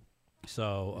question.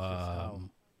 So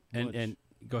and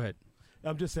go ahead.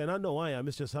 I'm just saying, I know I am.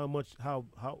 It's just how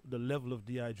the level of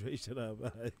dehydration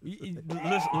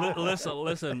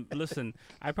Listen.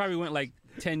 I probably went like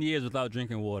 10 years without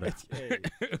drinking water. Hey,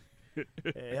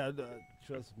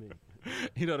 trust me.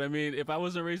 You know what I mean? If I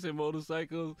wasn't racing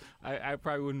motorcycles, I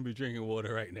probably wouldn't be drinking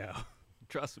water right now.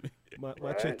 Trust me.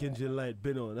 My check engine light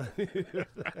been on.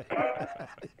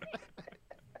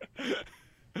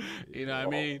 You know what I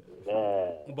mean?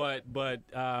 But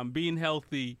being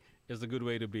healthy is a good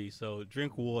way to be. So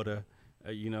drink water.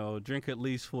 Drink at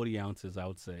least 40 ounces, I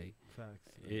would say. Facts.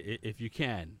 If you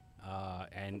can,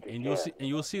 and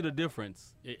you'll see the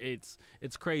difference. It's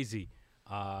crazy.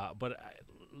 But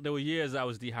there were years I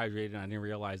was dehydrated and I didn't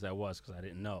realize I was because I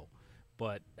didn't know.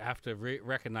 But after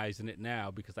recognizing it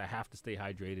now, because I have to stay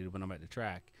hydrated when I'm at the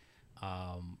track,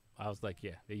 I was like,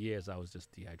 yeah, the years I was just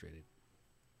dehydrated.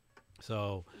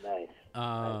 So nice.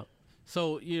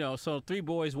 So 3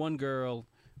 boys, 1 girl.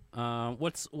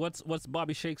 What's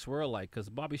Bobby Shake's world like? Because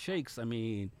Bobby Shake's, I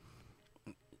mean,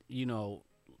 I know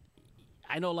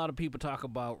a lot of people talk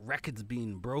about records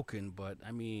being broken, but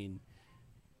I mean,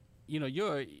 you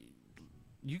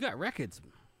got records.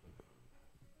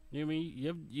 You know what I mean?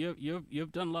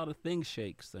 You've done a lot of things,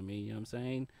 Shakes. I mean, you know what I'm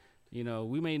saying?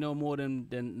 We may know more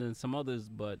than some others,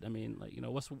 but I mean, like,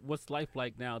 what's life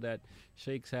like now that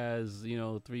Shakes has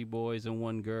 3 boys and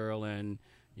 1 girl, and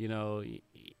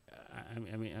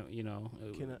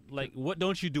what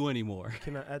don't you do anymore?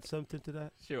 Can I add something to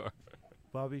that? Sure.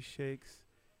 Bobby Shakes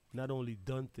not only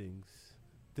done things,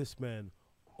 this man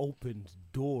opened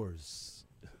doors.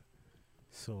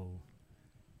 So,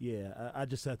 yeah, I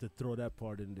just had to throw that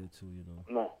part in there too,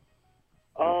 No.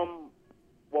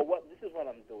 Well, this is what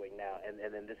I'm doing now, and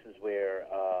then this is where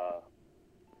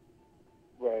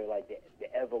like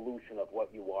the evolution of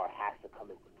what you are has to come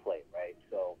into play, right?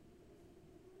 So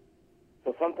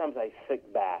sometimes I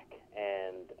sit back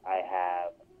and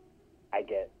I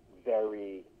get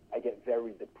very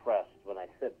depressed when I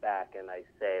sit back and I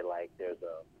say, like,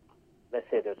 let's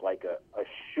say there's like a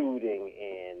shooting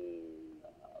in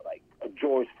like a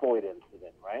George Floyd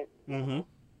incident, right? Mm-hmm.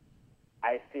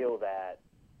 I feel that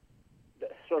the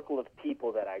circle of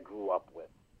people that I grew up with,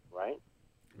 right?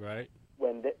 Right.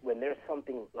 When there's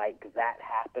something like that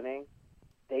happening,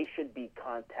 they should be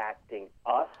contacting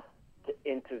us to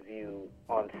interview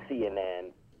on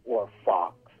CNN or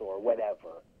Fox or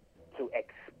whatever to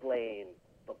explain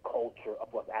the culture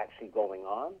of what's actually going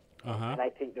on. Uh-huh. And I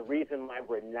think the reason why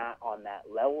we're not on that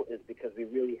level is because we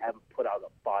really haven't put out a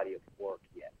body of work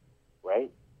yet,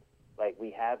 right? Like, we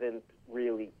haven't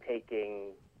really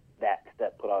taken that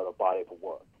step, put out a body of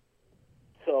work.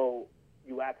 So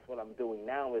you ask what I'm doing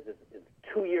now is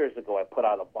 2 years ago I put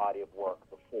out a body of work,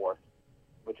 The Force,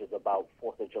 which is about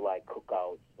 4th of July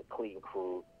cookouts, the clean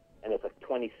crew, and it's a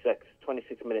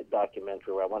 26-minute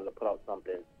documentary where I wanted to put out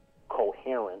something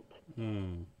coherent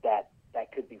that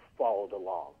could be followed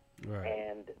along. Right.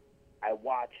 And I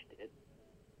watched it,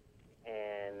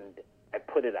 and I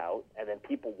put it out, and then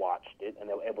people watched it, and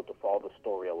they were able to follow the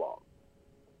story along.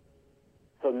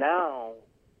 So now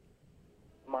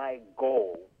my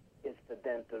goal is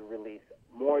to release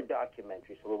more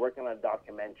documentaries. So we're working on a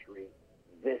documentary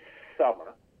this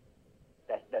summer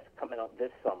that's coming out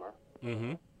this summer.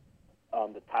 Mm-hmm.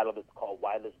 The title of it's called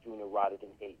Why Does Junior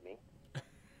Rodigan Hate Me?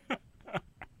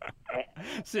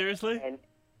 Seriously? And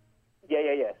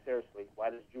yeah, seriously. Why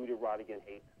does Junior Rodigan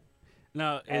hate?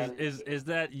 Now, is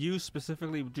that you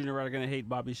specifically, Junior Rodigan, hate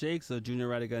Bobby Shakes, or Junior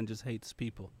Rodigan just hates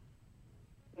people?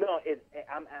 No,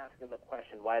 I'm asking the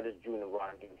question, why does Junior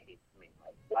Rodigan hate me?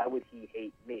 Like, why would he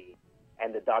hate me?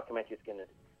 and the documentary is going to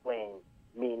explain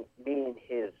me and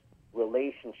his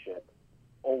relationship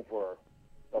over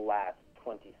the last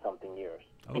 20-something years.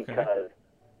 Okay. Because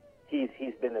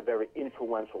he's been a very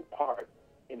influential part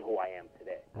in who I am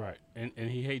today. Right. And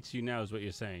he hates you now is what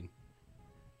you're saying.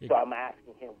 So I'm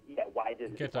asking him, why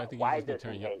does I think why you just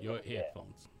does need to he turn hate your me?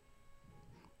 headphones.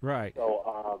 Right.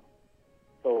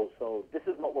 So this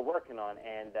is what we're working on,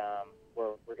 and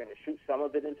we're going to shoot some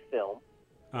of it in film.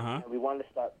 Uh-huh. And we want to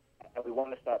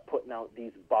start putting out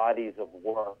these bodies of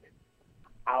work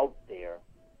out there,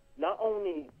 not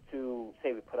only to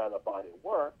say we put out a body of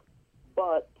work,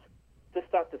 but to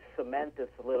start to cement and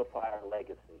solidify our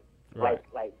legacy, Right.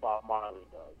 like Bob Marley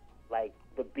does, like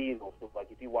the Beatles. Like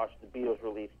if you watch the Beatles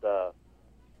released a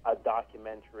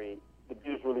documentary, the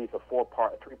Beatles released a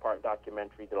three-part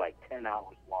documentary. They're like 10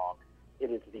 hours long. It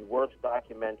is the worst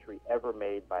documentary ever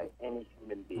made by any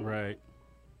human being. Right.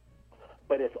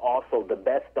 But it's also the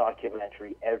best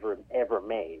documentary ever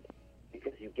made,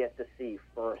 because you get to see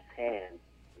firsthand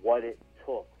what it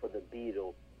took for the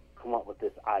Beatles to come up with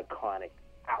this iconic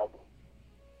album.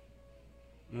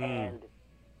 And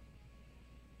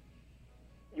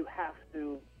you have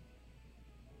to.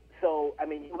 So, I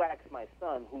mean, you ask my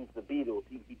son who's the Beatles,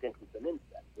 he thinks it's an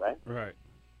insect, right? Right.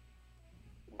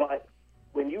 But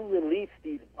when you release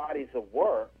these bodies of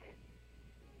work,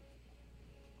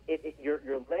 your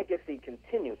legacy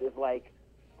continues. It's like,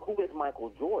 who is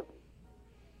Michael Jordan?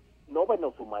 Nobody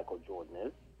knows who Michael Jordan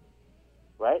is,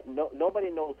 right? Nobody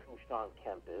knows who Sean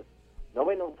Kemp is.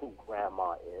 Nobody knows who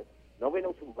Grandma is. Nobody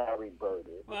knows who Larry Bird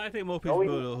is. Well, I think most people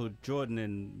know who Jordan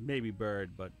and maybe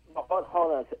Bird, but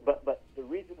Hold on. But the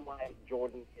reason why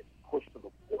Jordan is pushed to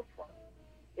the forefront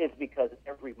is because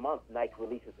every month Nike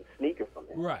releases a sneaker from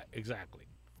him. right, exactly.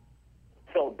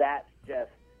 So that's just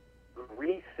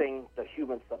greasing the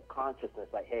human subconsciousness.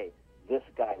 Like, hey, this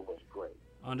guy was great.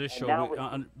 On this And show,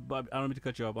 now Bob, I don't mean to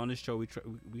cut you off. On this show, we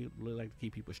really like to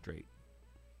keep people straight.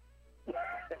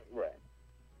 Right.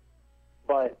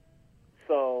 But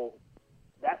so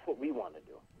that's what we want to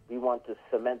do. We want to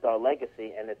cement our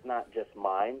legacy, and it's not just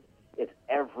mine. It's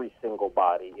every single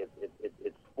body.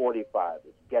 It's 45.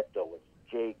 It's Ghetto. It's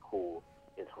J. Cool.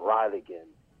 It's Ryligan.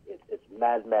 It's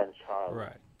Madman Charlie.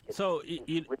 Right. So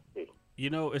you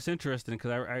know, it's interesting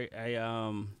because I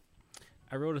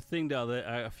wrote a thing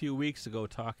a few weeks ago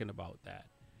talking about that,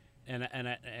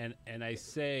 and I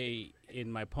say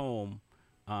in my poem,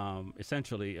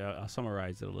 essentially, I'll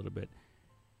summarize it a little bit.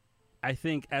 I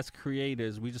think as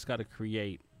creators, we just got to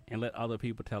create and let other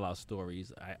people tell our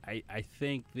stories. I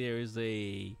think there is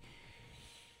it's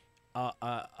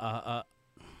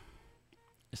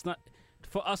not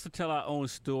for us to tell our own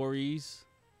stories.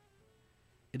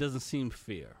 It doesn't seem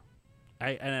fair.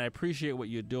 I appreciate what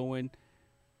you're doing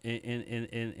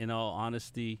in all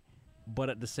honesty, but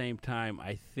at the same time,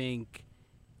 I think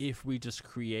if we just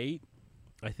create,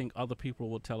 I think other people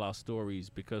will tell our stories,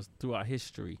 because through our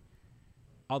history,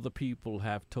 other people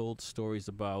have told stories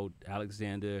about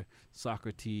Alexander,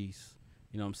 Socrates,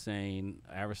 you know what I'm saying,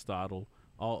 Aristotle,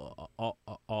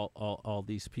 all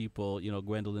these people, you know,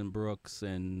 Gwendolyn Brooks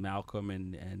and Malcolm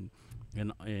and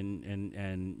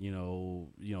you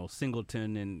know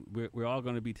Singleton, and we're all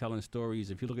going to be telling stories.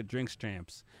 If you look at Drink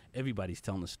Champs, everybody's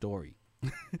telling a story.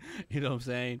 You know what I'm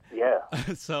saying? Yeah.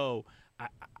 So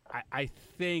I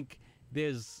think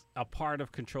there's a part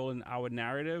of controlling our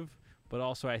narrative, but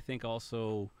also I think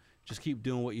just keep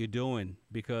doing what you're doing,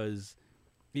 because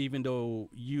even though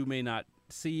you may not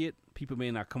see it, people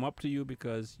may not come up to you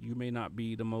because you may not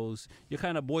be you're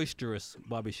kind of boisterous,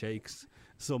 Bobby Shakes.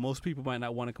 So most people might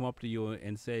not want to come up to you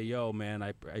and say, yo, man,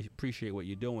 I appreciate what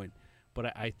you're doing.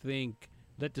 But I think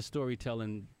let the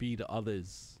storytelling be to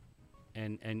others,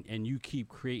 and you keep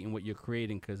creating what you're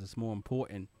creating, because it's more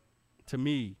important to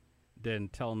me than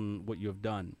telling what you've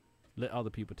done. Let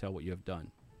other people tell what you have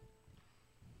done.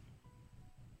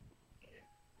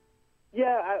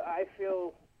 Yeah, I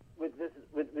feel with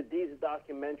these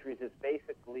documentaries, it's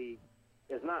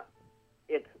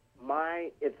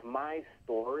my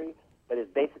story, but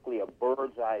it's basically a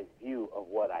bird's eye view of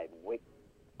what I've witnessed.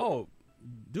 Oh,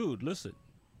 dude, listen.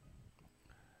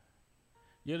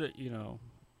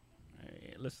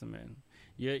 Listen, man.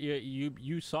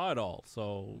 You saw it all,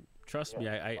 so trust me.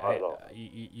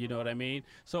 You know what I mean.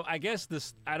 So I guess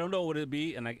I don't know what it'd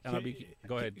be,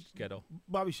 go ahead, Ghetto.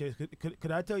 Bobby Shakes,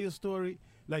 could I tell you a story?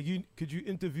 Like, could you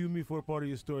interview me for a part of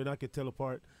your story, and I could tell a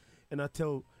part, and I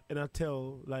tell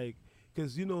like,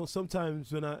 because you know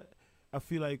sometimes when I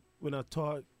feel like when I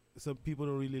talk, some people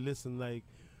don't really listen. Like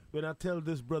when I tell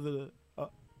this brother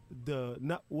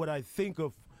not what I think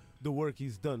of the work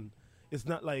he's done, it's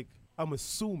not like I'm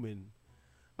assuming.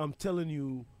 I'm telling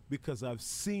you because I've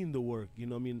seen the work. You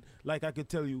know what I mean? Like I could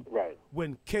tell you, right.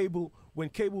 when cable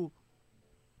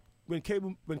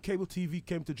TV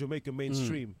came to Jamaica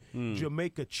mainstream,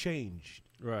 Jamaica changed.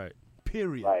 Right.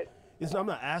 Period. Right. I'm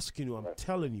not asking you, I'm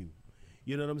telling you.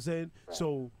 You know what I'm saying? Right.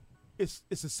 So it's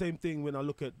the same thing when I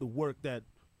look at the work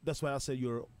that's why I said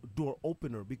you're a door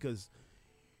opener, because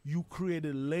you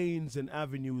created lanes and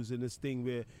avenues in this thing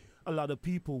where a lot of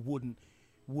people wouldn't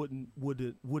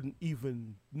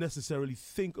even necessarily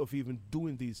think of even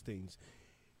doing these things.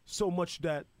 So much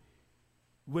that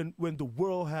when the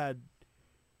world had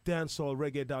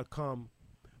dancehallreggae.com,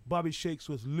 Bobby Shakes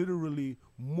was literally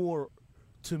more,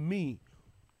 to me,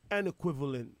 an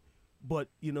equivalent. But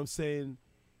you know what I'm saying,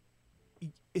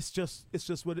 it's just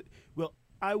what it, well,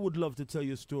 I would love to tell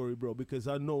you a story, bro, because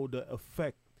I know the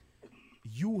effect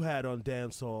you had on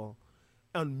dancehall,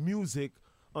 on music,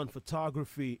 on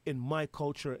photography, in my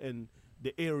culture and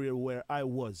the area where I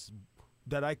was,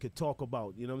 that I could talk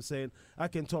about. You know what I'm saying? I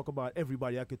can talk about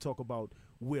everybody. I could talk about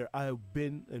where I've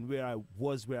been and where I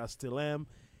was, where I still am.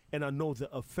 And I know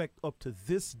the effect up to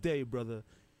this day, brother,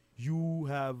 you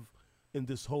have in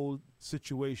this whole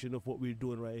situation of what we're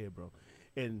doing right here, bro.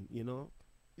 And, you know,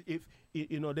 if,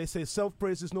 you know, they say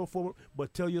self-praise is no form,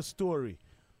 but tell your story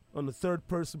on the third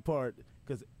person part,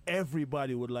 because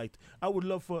everybody would like to. I would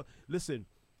love for, listen,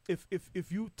 if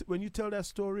you, when you tell that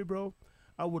story, bro,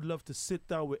 I would love to sit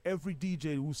down with every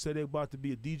DJ who said they're about to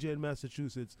be a DJ in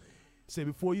Massachusetts. Say,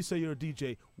 before you say you're a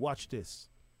DJ, watch this.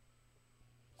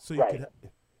 So you can,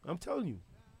 I'm telling you,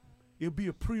 it'll be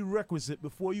a prerequisite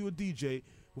before you a DJ,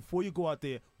 before you go out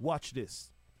there, watch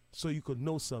this, so you could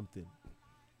know something.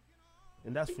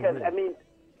 And that's because, for real. I mean,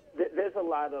 there's a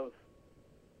lot of,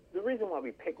 the reason why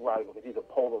we pick Roddy because he's a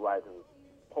polarizing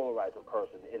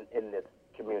person in this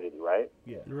community, right?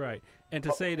 Yeah. Right. And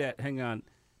to say that, hang on,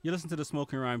 you listen to the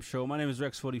Smoking Rhyme Show. My name is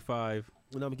Rex45.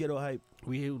 And I'm Ghetto Hype.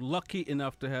 We're lucky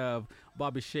enough to have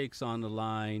Bobby Shakes on the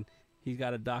line. He's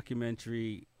got a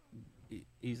documentary.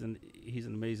 He's an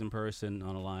amazing person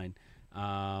on the line.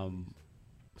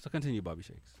 So continue, Bobby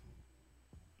Shakes.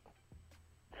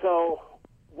 So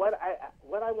what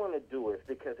I want to do is,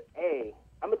 because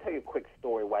I'm gonna tell you a quick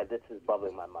story why this is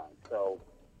bubbling my mind. So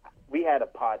we had a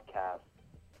podcast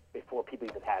before people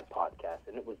even had podcasts,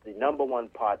 and it was the #1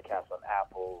 podcast on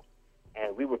Apple,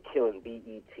 and we were killing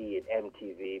BET and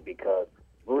MTV because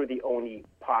we were the only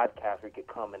podcast we could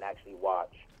come and actually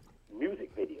watch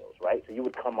music videos, right? So you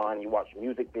would come on, you watch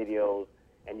music videos,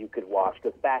 and you could watch,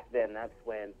 because back then that's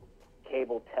when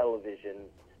cable television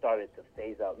started to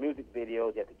phase out music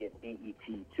videos. You had to get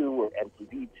BET2 or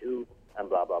MTV2 and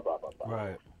blah, blah, blah, blah, blah.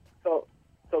 Right. So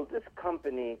this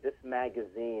company, this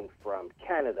magazine from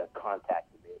Canada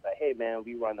contacted me. It's like, hey, man,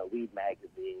 we run a weed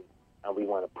magazine, and we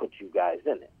want to put you guys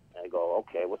in it. And I go,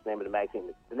 okay, what's the name of the magazine?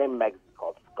 The name of the magazine is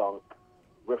called Skunk.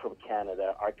 We're from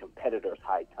Canada. Our competitor's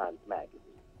High Times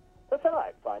magazine. So I said, all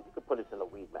right, fine. You could put us in a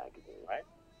weed magazine, right?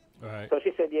 Right. So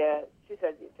she said, yeah. She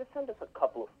said, just send us a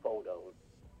couple of photos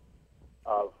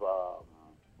of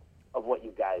what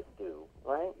you guys do,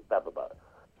 right? Blah, blah, blah.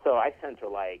 So I sent her,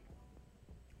 like,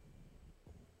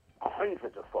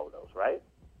 hundreds of photos, right?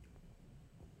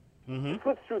 Mm-hmm. She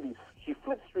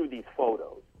flips through these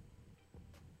photos.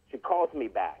 She calls me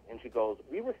back, and she goes,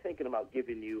 we were thinking about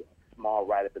giving you a small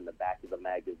write-up in the back of the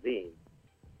magazine,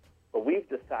 but we've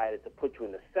decided to put you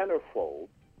in the centerfold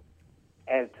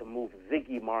and to move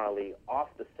Ziggy Marley off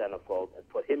the centerfold and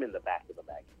put him in the back of the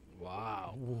magazine.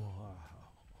 Wow.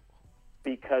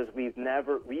 Because we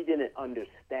didn't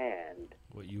understand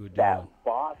what you would do. That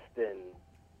Boston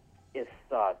is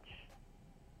such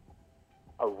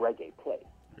a reggae place.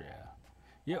 Yeah.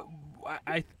 Yeah,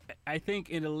 I think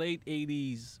in the late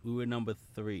 80s we were number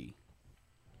 3.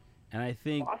 And I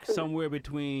think Boston, somewhere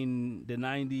between the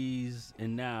 90s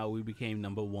and now we became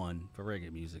number 1 for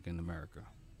reggae music in America.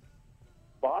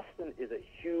 Boston is a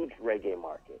huge reggae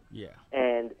market. Yeah.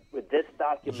 And with this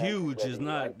documentary, huge is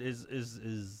not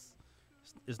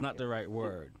is not the right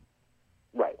word.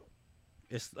 Right.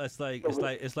 It's like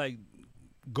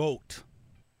goat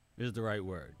is the right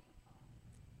word.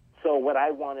 So what I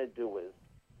want to do is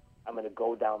I'm going to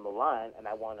go down the line, and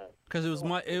I want to, because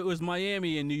it was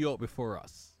Miami and New York before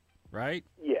us, right?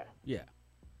 Yeah. Yeah.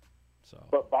 So.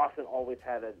 But Boston always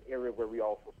had an area where we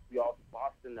also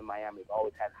Boston and Miami have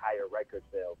always had higher record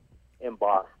sales in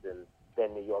Boston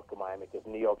than New York and Miami, because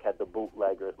New York had the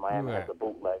bootleggers, Miami had the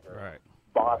bootleggers. Right.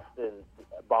 Boston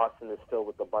is filled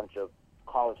with a bunch of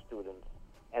college students,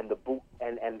 and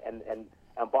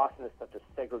and Boston is such a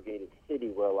segregated city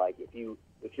where, like, if you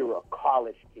were a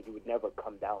college kid, you would never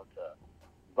come down to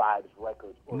Vibes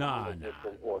Records or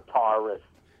or Taurus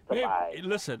to buy.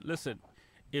 Listen.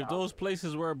 If those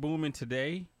places were booming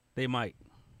today, they might.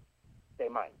 They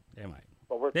might. They might.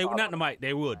 But we're They talking not might.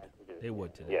 They would. about- They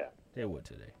would today. Yeah. They would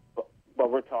today.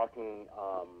 But we're talking,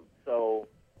 so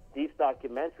these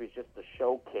documentaries just to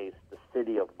showcase the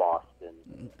city of Boston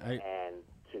and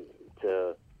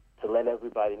to let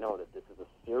everybody know that this is a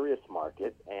serious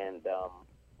market, and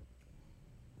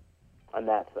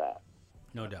that's that.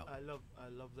 No doubt. I love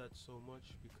that so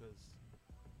much because,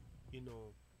 you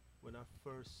know, when I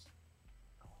first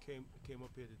came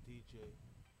up here to DJ,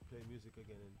 play music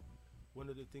again, and one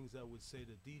of the things I would say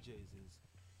to DJs is,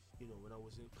 you know, when I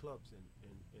was in clubs and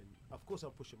of course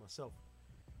I'm pushing myself,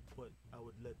 but I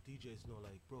would let DJs know,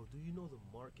 like, bro, do you know the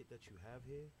market that you have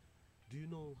here? Do you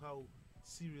know how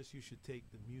serious you should take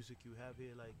the music you have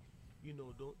here? Like, you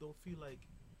know, don't feel like,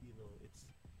 you know, it's,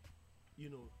 you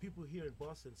know, people here in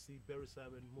Boston see Barry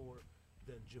Simon more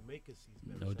than Jamaica sees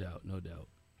Barry Simon. No doubt.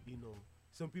 You know,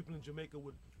 some people in Jamaica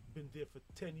would been there for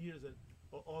 10 years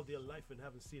or all their life and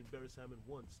haven't seen Barry Simon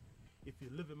once. If you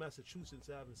live in Massachusetts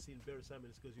and haven't seen Barry Simon,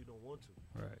 it's because you don't want to.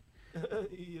 Right.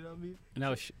 You know what I mean?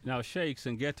 Now Shakes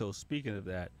and Ghetto, speaking of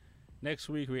that, next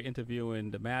week we're interviewing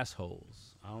the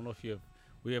Massholes. I don't know if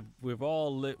we're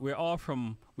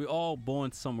all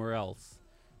born somewhere else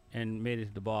and made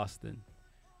it to Boston.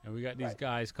 And we got these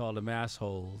guys called the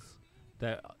Massholes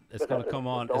that it's going to come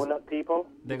on. Donut people?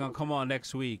 They're going to come on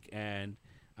next week, and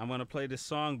I'm going to play this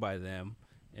song by them.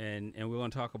 And we're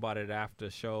going to talk about it after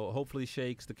the show. Hopefully,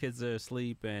 Shakes, the kids are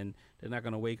asleep, and they're not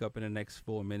going to wake up in the next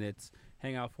 4 minutes.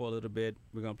 Hang out for a little bit.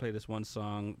 We're going to play this one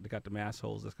song. They got the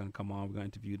Massholes that's going to come on. We're going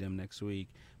to interview them next week.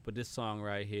 But this song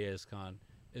right here is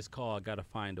called Gotta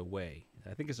Find a Way.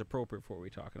 I think it's appropriate for what we're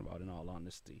talking about, in all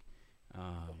honesty.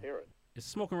 Let's hear it. It's a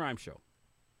Smoking Rhyme Show.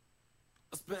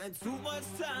 I spend too much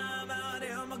time out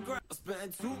here on my grind. I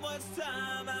spend too much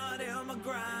time out here on my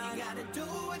grind. You gotta do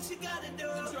what you gotta do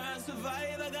to try and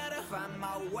survive. I gotta find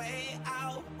my way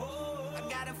out. Oh, I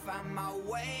gotta find my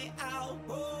way out.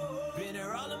 Oh, been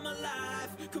here all of my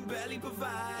life, can barely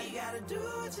provide. You gotta do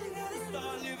what you gotta do.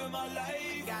 Start living my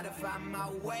life. Gotta find my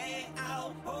way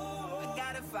out. Oh, I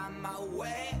gotta find my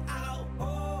way out.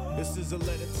 Oh. This is a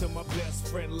letter to my best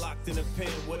friend locked in a pen.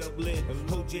 What up, Lynn?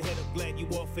 Hold your head up, glad you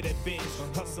off of that bench.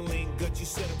 Hustling gut, you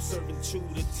set up serving 2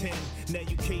 to 10. Now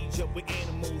you cage up with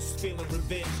animals, feeling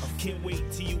revenge. Can't wait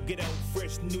till you get out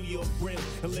fresh, New York brim.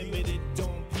 Unlimited,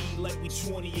 don't pee like we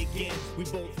 20 again. We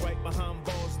both right behind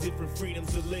bars, different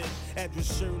freedoms to live.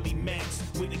 Address Shirley Max,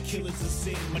 where the killers are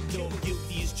sin. My dog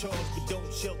guilty is charged, but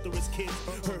don't shelter his kids.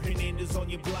 Her Hernandez on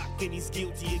your block, and he's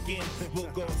guilty again.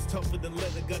 Bulgar's tougher than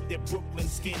leather, got that Brooklyn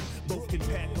skin. Both can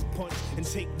pack a punch and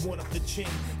take one off the chin.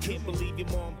 Can't believe your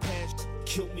mom passed,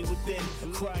 killed me within.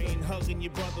 Crying, hugging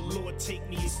your brother, Lord, take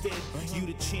me instead. You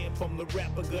the champ, I'm the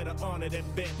rapper, gotta honor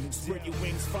that bet. Spread your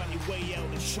wings, find your way out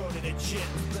and charter that jet.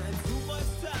 Spend too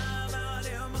much time out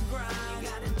here on my grind. You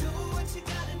gotta do what you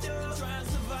gotta do to try and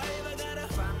survive. I gotta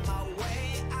find my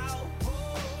way out.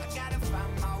 Oh, I gotta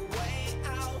find my way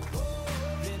out. Oh,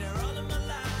 been here all of my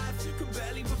life, can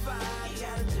barely provide. You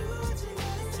gotta do what you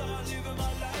gotta do. Start living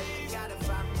my life. Gotta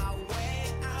find my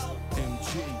way out.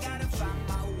 MG. Gotta find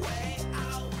my way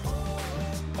out.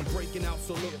 I'm breaking out,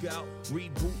 so look out.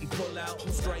 Reboot and pull out,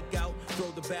 strike out,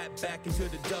 throw the bat back into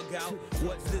the dugout.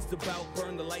 What's this about?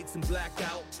 Burn the lights and black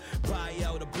out. Buy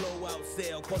out a blowout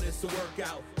sale, call this a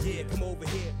workout. Yeah, come over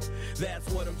here. That's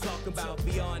what I'm talking about.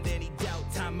 Beyond any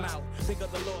doubt, time out. Think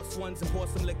of the lost ones and pour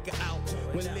some liquor out.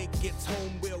 When Lick gets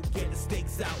home, we'll get the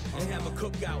stakes out and have a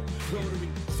cookout. Rotary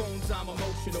phones, I'm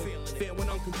emotional. Fear when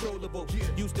uncontrollable.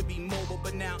 Used to be mobile,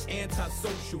 but now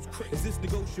antisocial. Is this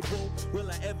negotiable?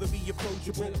 Will I ever be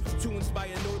approachable? To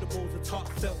inspire notables, it's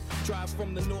heartfelt. Drive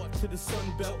from the north to the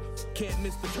sun belt. Can't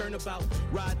miss the turnabout.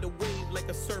 Ride the wave like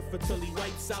a surfer till he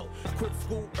wipes out. Quit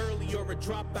school early or a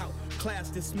dropout. Class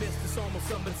dismissed, it's almost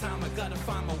summertime. I gotta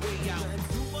find my way out. Spend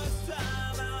too much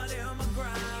time out here on my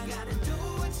grind. You gotta do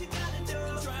what you gotta do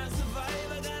to try and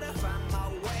survive. I gotta find my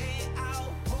way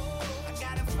out. Oh, I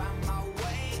gotta find my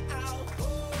way out.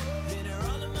 Oh, been here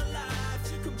all of my life,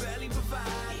 can barely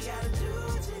provide. You gotta do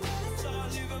what you gotta do.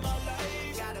 Start living my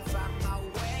life. Gotta find my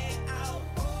way out.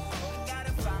 Oh, I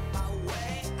gotta find my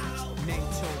way out.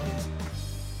 Nate Tobin.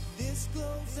 This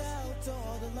goes out to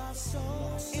all the lost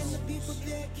souls and the people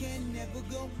that can never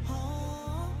go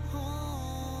home.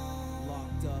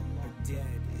 Locked up or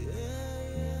dead.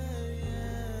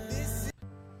 This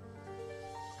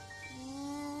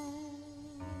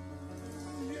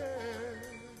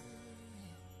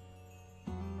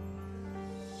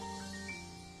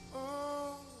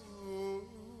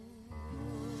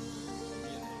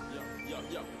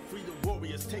Yo, free the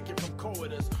warriors, take taken from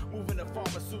coitus, moving to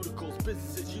pharmaceuticals,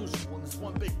 business as usual. In this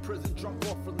one big prison, drunk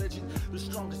off religion, the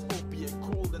strongest opiate,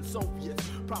 cruel than Soviets.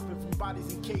 Profit from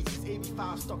bodies in cages,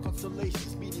 85 stuck on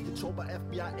salacious. Media controlled by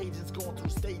FBI agents going through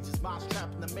stages. Minds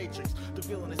trapped in the matrix,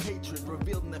 revealing his hatred,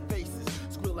 revealed in their faces.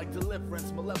 Squeal like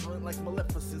deliverance, malevolent like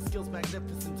Maleficent. Skills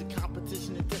magnificent, to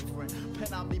competition indifferent.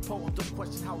 Pen omnipotent, don't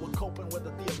question how we're coping.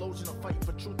 Whether theologian or fighting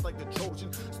for truth like the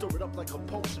Trojan. Stir it up like a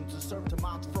potion to serve to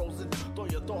minds frozen. Throw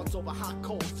your thoughts over hot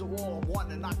coals to all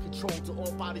one and not controlled. To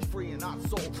all bodies free and not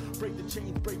sold. Break the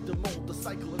chains, break the mold. The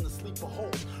cycle in the sleeper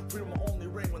hold. Freedom will only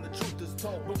ring when the truth is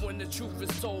told. But when the truth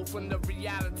is told from the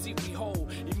reality we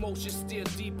hold, emotions still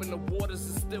deep and the waters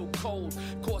is still cold.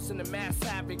 Causing the mass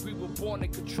havoc, we were born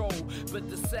in control. But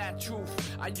the sad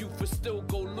truth, our youth will still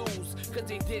go lose. Cause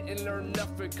they didn't learn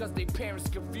nothing, cause they parents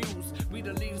confused. We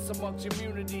the leaders among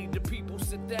community, the people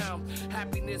sit down.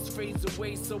 Happiness fades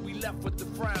away, so we left with the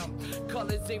frown.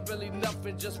 Colors ain't really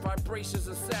nothing, just vibrations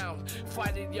of sound.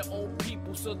 Fighting your own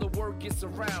people so the word gets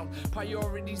around.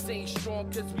 Priorities ain't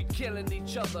strong cause we killing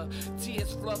each other.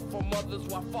 Tears flood from mothers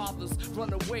while fathers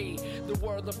run away. The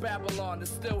world of Babylon is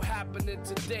still happening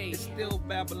today. It's still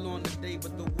Babylon today,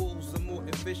 but the wolves are more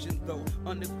efficient though.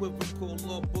 Unequivocal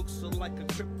law books are like a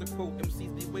cryptical.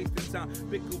 MCs be wasting time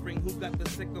bickering who got the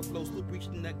sicker flow. Still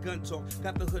preaching that gun talk.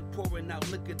 Got the hood pouring out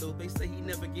liquor though. They say he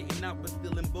never getting out, but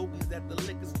still in bogeys at the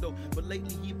liquor store. But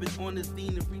lately he been on his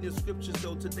dean and reading scriptures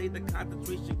though. Today the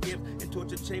concentration camps and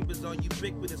torture chambers are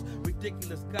ubiquitous.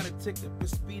 Ridiculous, got a ticket for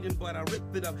speeding, but I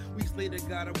ripped it up. Weeks later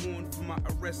got a warrant for my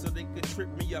arrest so they could trip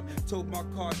me up. Told my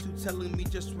car to telling me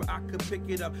just where I could pick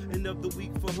it up. End of the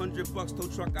week for $100, tow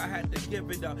truck I had to give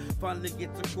it up. Finally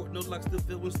get to court, no luck, still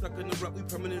feeling stuck in the rut. We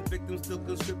permanent victims, still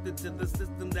conscripted to the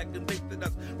system that convicted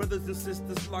us. Brothers and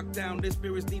sisters locked down, their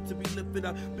spirits need to be lifted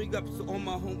up. Big ups to all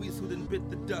my homies who done bit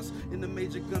the dust in the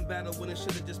major gun battle when it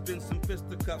should have just been some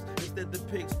fisticuffs. Instead the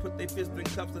pigs put their fists in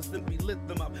cuffs and simply lit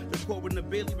them up. The coroner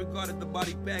barely regarded the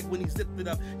body bag when he zipped it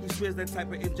up. He swears that type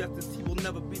of injustice he will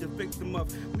never be the victim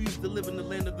of. We used to live in the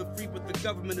land of the free, but the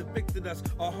government evicted us.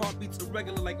 Our heartbeats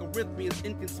irregular like arrhythmias,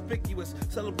 inconspicuous.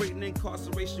 Celebrating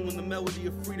incarceration when the melody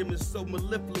of freedom is so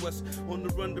mellifluous. On the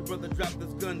run, the brother dropped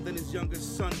his gun, then his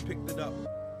youngest son picked it up.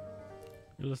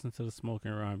 You're listening to the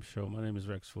Smoking Rhyme Show. My name is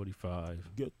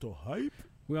Rex45. Get the hype.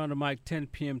 We're on the mic 10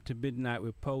 p.m. to midnight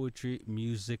with poetry,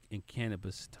 music, and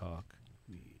cannabis talk.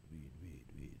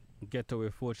 Ghetto, we're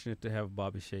fortunate to have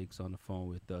Bobby Shakes on the phone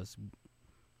with us.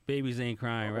 Babies Ain't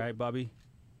Crying, right, Bobby?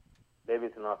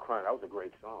 Babies Are Not Crying. That was a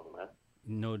great song, man.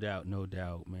 No doubt,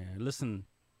 man. Listen,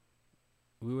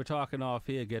 we were talking off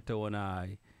here, Ghetto and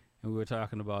I, and we were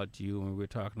talking about you, and we were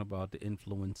talking about the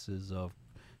influences of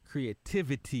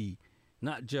creativity,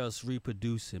 not just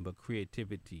reproducing, but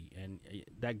creativity. And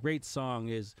that great song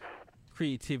is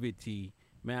creativity.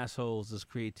 Massholes is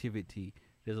creativity.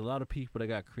 There's a lot of people that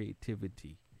got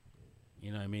creativity.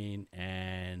 You know what I mean?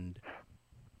 And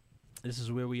this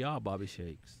is where we are, Bobby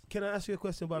Shakes. Can I ask you a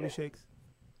question, Bobby Shakes?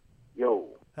 Yo.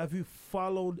 Have you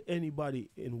followed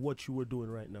anybody in what you were doing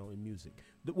right now in music?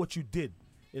 What you did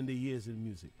in the years in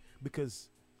music? Because,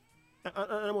 and I'm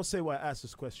going to say why I asked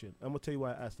this question. I'm going to tell you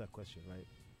why I asked that question, right?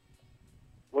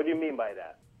 What do you mean by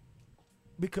that?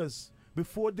 Because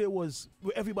before there was,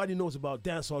 everybody knows about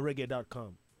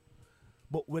danceallreggae.com.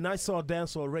 But when I saw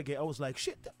dancehall reggae, I was like,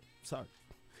 shit, sorry.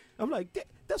 I'm like,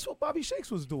 that's what Bobby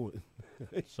Shakes was doing.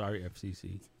 Sorry,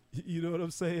 FCC. You know what I'm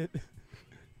saying?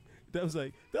 That was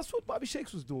like, that's what Bobby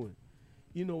Shakes was doing.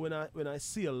 You know, when I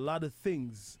see a lot of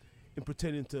things in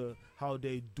pertaining to how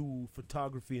they do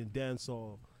photography and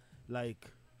dancehall,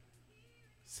 like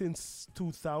since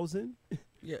 2000.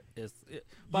 Yeah, it's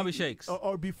Bobby Shakes.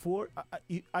 Or before,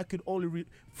 I could only read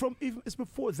from even it's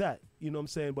before that. You know what I'm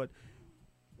saying? But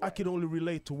I could only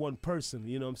relate to one person.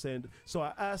 You know what I'm saying? So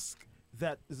I ask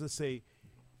that, as I say,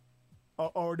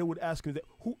 or they would ask me that,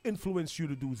 who influenced you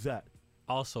to do that?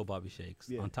 Also, Bobby Shakes,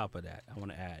 on top of that, I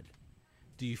want to add,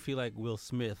 do you feel like Will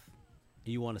Smith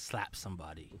and you want to slap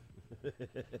somebody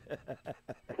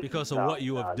because of what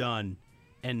you have done?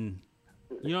 And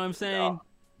you know what I'm saying? No.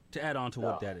 To add on to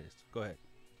what that is. Go ahead.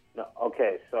 No,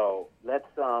 okay, so let's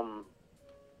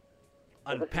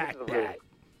unpack that.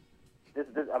 This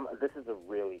is a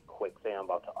really quick thing I'm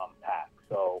about to unpack.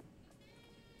 So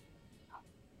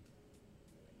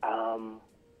I'm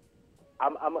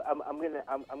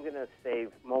gonna save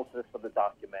most of this for the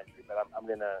documentary, but I'm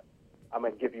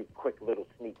gonna give you a quick little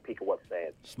sneak peek of what's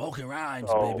saying. Smoking Rhymes,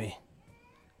 baby.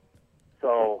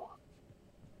 So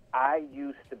I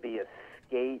used to be a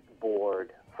skateboard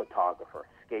photographer.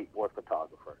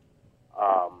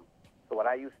 So what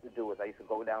I used to do is I used to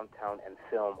go downtown and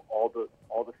film all the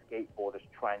skateboarders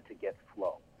trying to get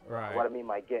flow, Right. What I mean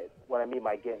by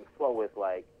getting flow is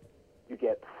like you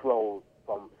get flow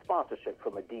from sponsorship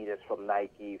from Adidas, from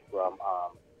Nike, from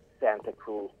Santa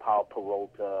Cruz, Paul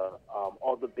Peralta,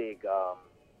 all the big.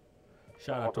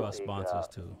 Shout out to our sponsors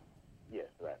too. Yes,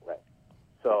 right.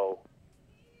 So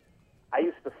I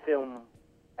used to film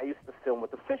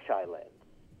with the fisheye lens.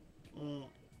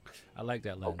 I like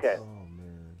that lens. Okay. Oh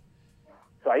man.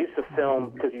 So I used to film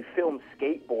because you film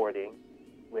skateboarding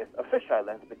with a fisheye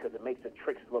lens because it makes the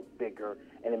tricks look bigger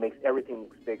and it makes everything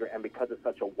look bigger, and because it's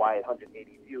such a wide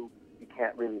 180 view, you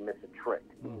can't really miss a trick.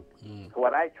 So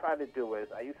what I try to do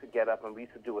is I used to get up and we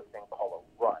used to do a thing called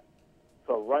a run.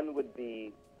 So a run would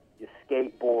be you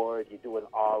skateboard, you do an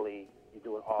ollie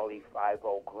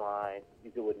 5-0 grind,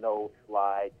 you do a nose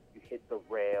slide, you hit the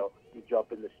rail, you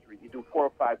jump in the street, you do 4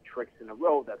 or 5 tricks in a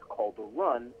row. That's called a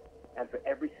run. And for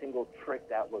every single trick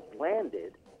that was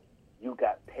landed, you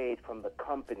got paid from the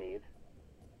companies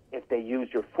if they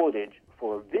used your footage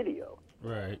for a video.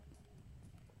 Right.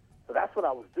 So that's what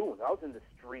I was doing. I was in the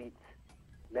streets.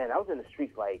 Man, I was in the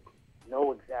streets like,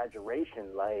 no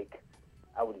exaggeration. Like,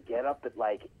 I would get up at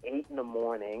like 8 in the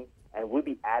morning and we'd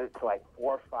be at it to like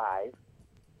 4 or 5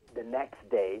 the next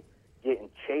day,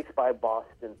 getting chased by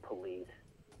Boston police,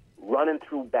 running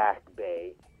through Back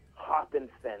Bay, hopping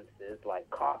fences. Like,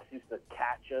 cops used to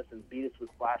catch us and beat us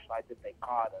with flashlights if they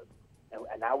caught us.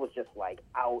 And I was just like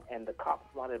out, and the cops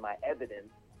wanted my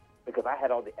evidence because I had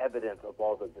all the evidence of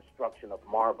all the destruction of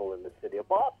marble in the city of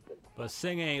Boston. But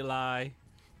sing ain't lie.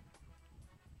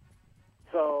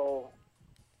 So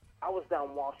I was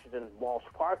down Walsh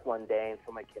Park one day, and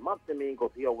someone came up to me and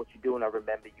goes, "Yo, what you doing? I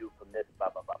remember you from this, blah,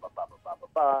 blah, blah, blah, blah, blah, blah,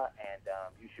 blah, and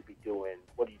you should be doing,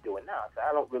 what are you doing now?" I said,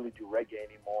 "I don't really do reggae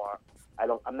anymore.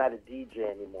 I'm not a DJ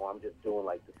anymore. I'm just doing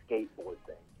like the skateboard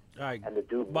thing." All right. And the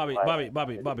dude Bobby.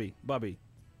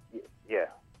 Yeah.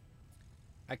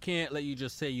 I can't let you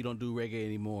just say you don't do reggae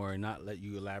anymore and not let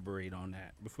you elaborate on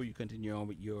that before you continue on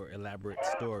with your elaborate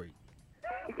story.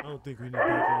 I don't think we need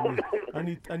background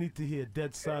music. I need to hear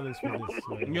dead silence for this.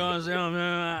 You know what I'm saying,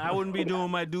 man? I wouldn't be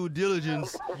doing my due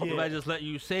diligence if I just let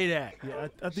you say that. Yeah,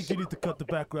 I think you need to cut the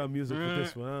background music for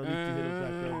this one. I don't need to hear the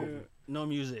background music. No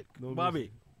music. No Bobby,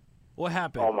 music. what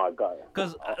happened? Oh my God.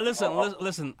 Because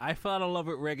listen, I fell in love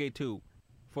with reggae too,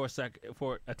 for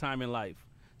a time in life.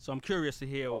 So I'm curious to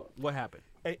hear what happened.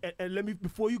 And let me,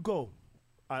 before you go,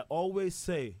 I always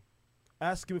say,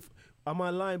 ask him if, am I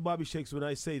lying, Bobby Shakes, when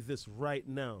I say this right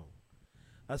now?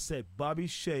 I said, Bobby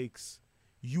Shakes,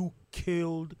 you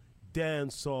killed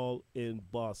dancehall in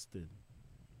Boston.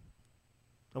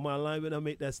 Am I lying when I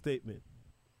make that statement?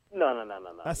 No.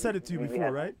 I said it to you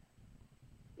before, right?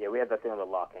 Yeah, we had that thing on the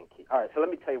lock and key. All right, so let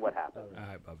me tell you what happened. All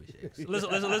right, Bobby Shakes. Listen.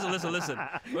 Wait,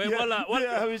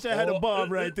 yeah, I wish I had a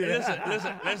bomb right there. Listen.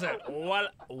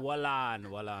 Walan.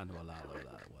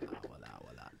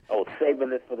 Oh,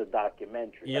 saving this for the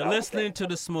documentary. You're listening to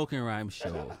the Smoking Rhyme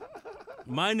Show.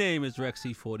 My name is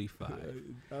Rexy45.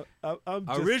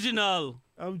 Original.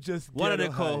 I'm just one of the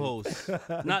co-hosts.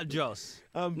 Not just.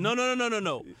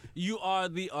 No. You are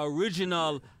the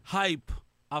original hype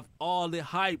of all the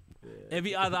hype. Yeah.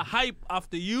 Every other hype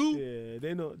after you. Yeah,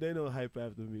 they know hype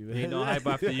after me, man. They know hype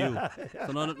after you.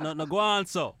 So no go on,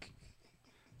 so.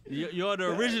 You're the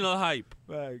original hype.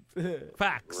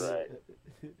 Facts. Right.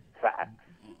 Facts.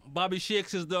 Bobby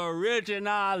Shakes is the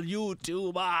original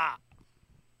YouTuber.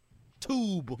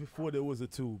 Tube. Before there was a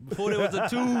tube. You're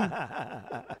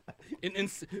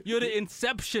the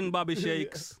inception, Bobby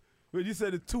Shakes. When you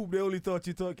said the tube, they only thought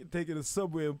you taking a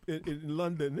subway in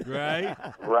London. Right?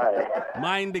 Right.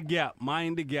 Mind the gap.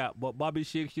 But Bobby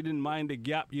Shakes, you didn't mind the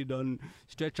gap. You done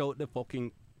stretch out the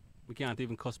fucking, we can't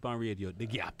even cuss on radio, the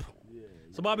gap. Yeah,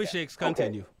 so Bobby Shakes,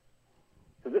 continue. Okay.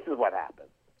 So this is what happened.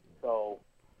 So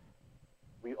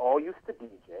we all used to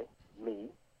DJ,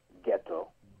 me,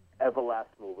 Ghetto,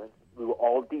 Everlast Movement. We were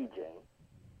all DJing,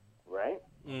 right?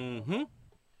 Mm-hmm.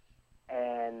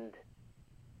 And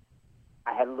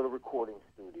I had a little recording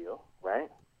studio, right?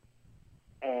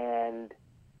 And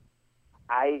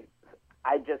I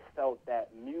just felt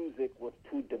that music was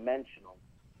two-dimensional,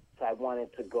 so I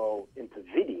wanted to go into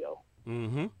video.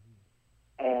 Mm-hmm.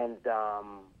 And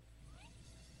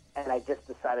I just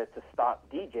decided to stop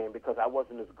DJing because I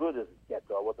wasn't as good as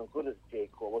Ghetto. I wasn't good as J.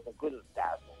 Cole. I wasn't good as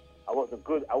Dazzle. I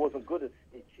wasn't good as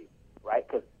Stitchy, right?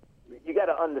 Because you got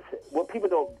to understand what people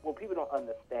don't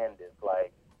understand is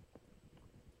like.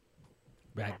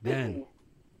 Back then.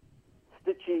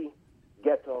 Stitchy,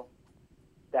 Ghetto,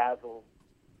 Dazzle,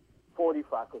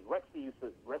 45, because Rexy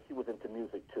was into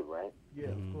music too, right? Yeah,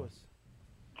 of course.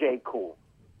 J. Cole.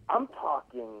 I'm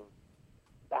talking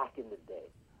back in the day.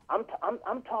 I'm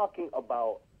talking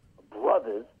about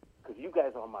brothers because you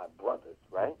guys are my brothers,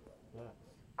 right?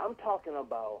 I'm talking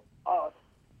about us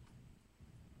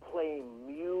playing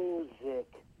music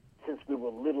since we were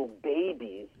little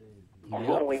babies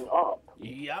growing up.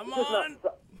 Yeah,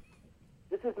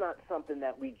 This is not something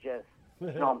that we just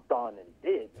jumped on and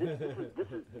did. This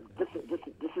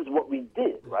is what we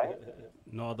did, right?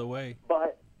 No other way.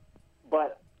 But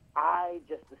I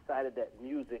just decided that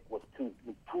music was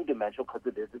two-dimensional because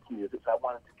it is. It's music. So I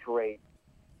wanted to create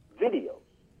videos.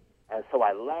 And so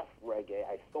I left reggae.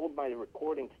 I sold my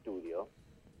recording studio,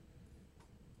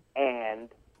 and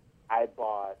I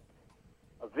bought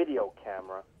a video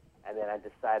camera, and then I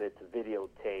decided to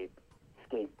videotape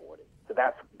skateboarding. So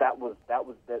that's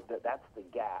the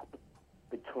gap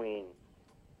between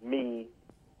me,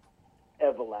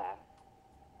 Everlast.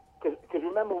 Because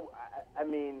remember, I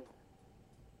mean,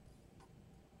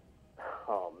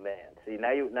 oh man, see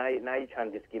now you're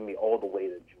trying to just give me all the way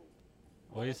to June.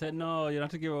 Well, you said no. You don't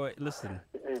have to give away. Listen.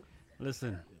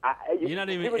 You're not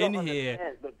even in here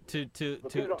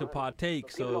to partake.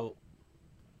 So.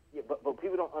 Yeah, but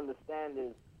people don't understand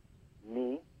is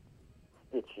me,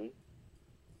 Stitchy,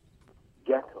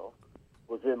 Ghetto,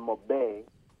 was in Mobay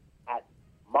at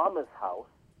Mama's house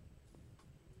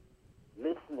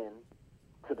listening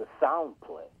to the sound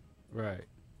play. Right.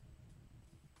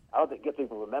 I don't think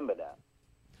people remember that.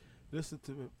 Listen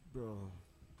to me, bro.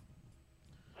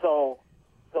 So,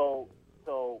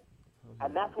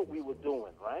 and that's what we were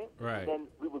doing, right? Right. And then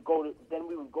we would go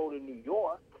to New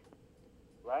York,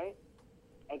 right?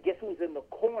 And guess who's in the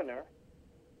corner?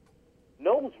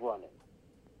 Nose running.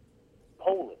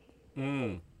 Polish.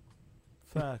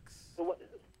 Facts.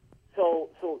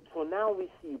 So now we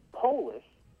see Polish.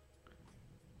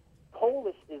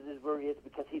 Polish is where he is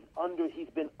because he's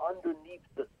been underneath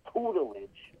the tutelage.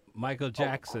 Michael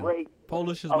Jackson.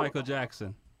 Polish is Oh. Michael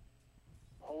Jackson.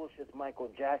 Polish is Michael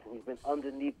Jackson. He's been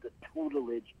underneath the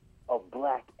tutelage of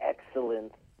black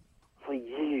excellence for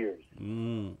years.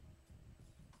 Mm.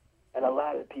 And a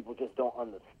lot of people just don't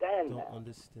understand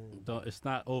that. It's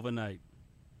not overnight.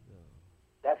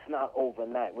 That's not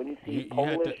overnight. When you see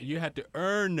You had to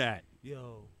earn that.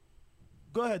 Yo.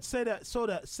 Go ahead, say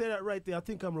that right there. I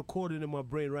think I'm recording in my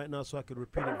brain right now so I can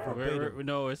repeat it verbatim.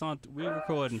 No, it's on. We're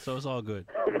recording, so it's all good.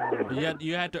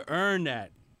 You had to earn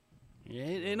that.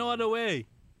 Ain't no other way.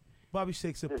 Bobby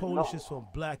Shakes said Polish is from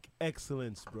black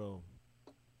excellence, bro.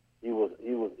 He was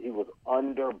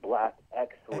under black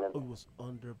excellence. He was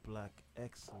under black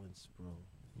excellence, bro.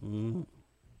 Mm.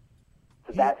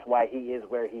 So that's why he is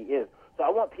where he is. So I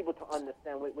want people to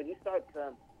understand when you start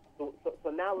to. So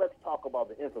now let's talk about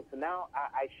the influence. So now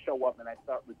I show up and I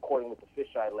start recording with the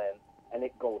fisheye lens, and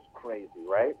it goes crazy,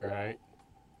 right? Right.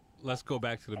 Let's go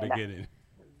back to the beginning.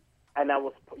 And I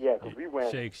was because we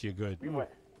went. Shakes, you're good. We went.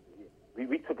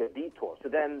 We took a detour. So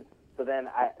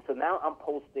now I'm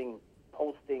posting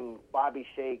Bobby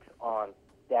Shakes on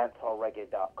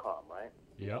dancehallreggae.com, right?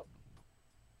 Yep.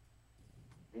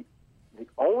 The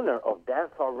owner of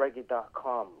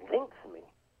dancehallreggae.com links me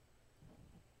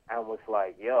and was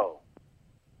like, yo,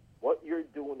 what you're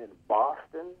doing in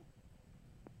Boston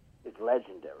is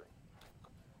legendary.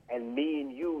 And me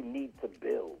and you need to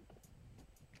build.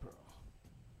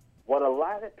 What a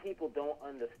lot of people don't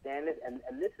understand is, and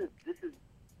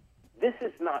this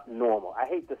is not normal. I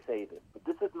hate to say this, but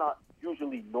this is not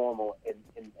usually normal in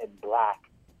black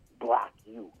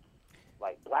youth.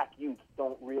 Like black youths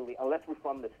don't really, unless we're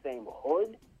from the same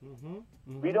hood,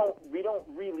 we don't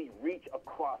really reach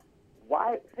across.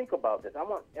 Why? Think about this. I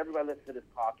want everybody listening to this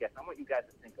podcast. I want you guys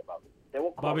to think about this. They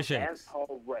will call Bobby Shakes.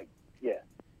 dancehall reggae. Yeah.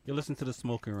 You listen to the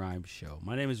Smoking Rhyme Show.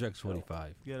 My name is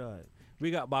Rex45. Get right. We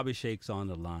got Bobby Shakes on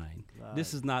the line. Right.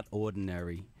 This is not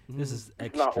ordinary. This is It's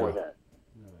extra. not ordinary.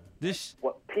 This.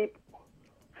 What people.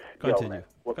 Continue. Yo, man,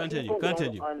 what Continue. people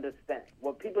Continue. Don't understand.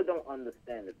 What people don't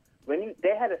understand is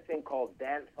they had a thing called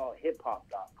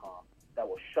dancehallhiphop.com that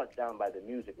was shut down by the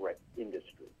music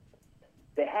industry.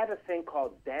 They had a thing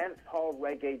called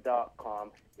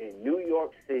dancehallreggae.com in New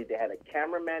York City. They had a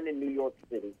cameraman in New York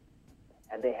City,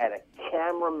 and they had a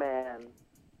cameraman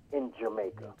in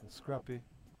Jamaica. Scrappy.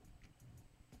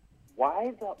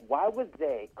 Why would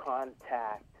they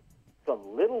contact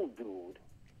some little dude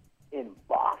in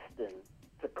Boston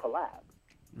to collab?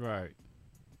 Right.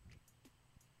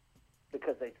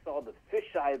 Because they saw the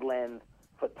fisheye lens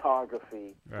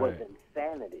photography was Right.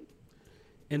 insanity.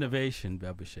 Innovation,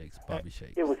 Bobby Shakes. Bobby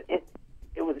Shakes. It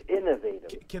was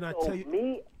innovative. Can I so tell you?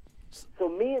 Me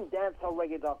and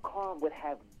dancehallreggae.com would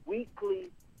have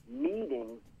weekly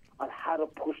meetings on how to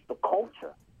push the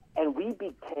culture, and we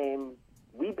became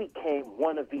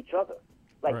one of each other.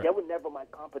 Like Right. they were never my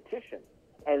competition.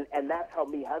 And that's how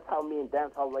me and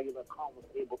Dancehall Regular Con was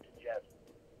able to just,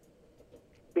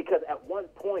 because at one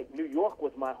point New York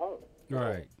was my home.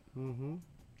 Right. Mm-hmm.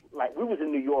 Like, we was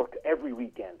in New York every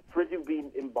weekend. Frizzy would be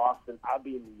in Boston, I'd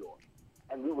be in New York.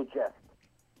 And we were just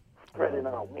spreading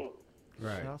our wings.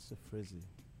 Right. Shouts to Frizzy.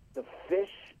 The Fish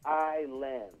Eye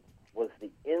Land was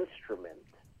the instrument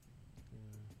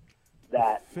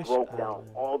that Fish broke Eye down Land.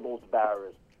 all those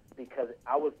barriers, because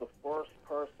I was the first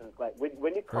person, like,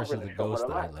 when you cover Versus the the show, Ghost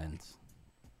what I like- Islands.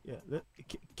 Yeah.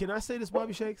 Can I say this,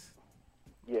 Bobby Shakes?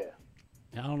 Yeah.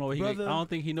 I don't know. I Brother- don't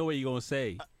think he know what you're gonna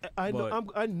say. I know.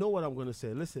 but I know what I'm gonna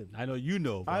say. Listen. I know you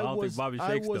know, but I don't think Bobby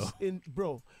Shakes though.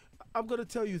 Bro, I'm gonna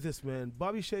tell you this, man.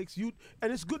 Bobby Shakes, and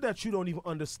it's good that you don't even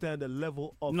understand the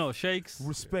level of Shakes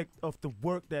respect of the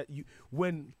work that you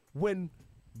when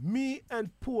me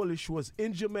and Polish was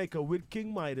in Jamaica with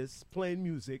King Midas playing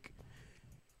music.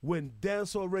 When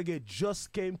dancehall reggae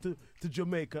just came to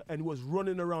Jamaica and was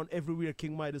running around everywhere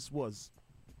King Midas was.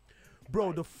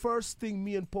 Bro, the first thing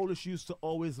me and Polish used to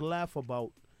always laugh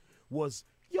about was,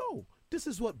 yo, this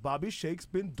is what Bobby Shakes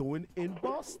been doing in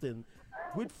Boston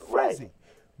with Frizzy.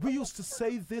 We used to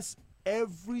say this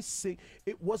every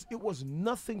it was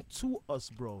nothing to us,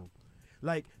 bro.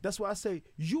 Like, that's why I say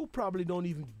you probably don't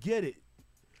even get it.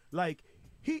 Like,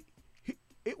 it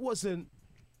wasn't,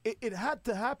 it had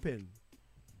to happen.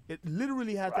 It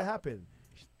literally had to happen.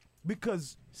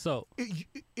 Because there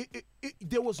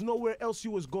was nowhere else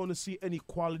you was going to see any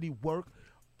quality work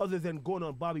other than going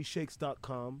on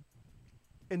BobbyShakes.com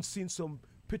and seeing some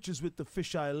pictures with the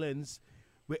fisheye lens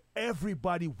where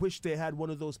everybody wished they had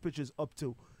one of those pictures up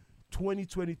to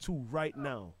 2022 right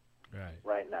now. Right.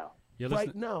 Right now.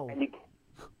 Right now.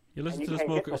 You listen to the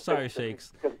Smoking. Sorry,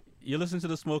 Shakes. You listen to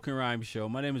the Smoking Rhyme Show.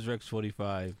 My name is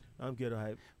Rex45. I'm Ghetto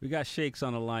Hype. We got Shakes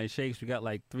on the line. Shakes, we got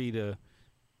like 3 to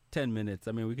 10 minutes.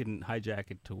 I mean, we can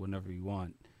hijack it to whenever you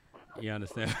want. You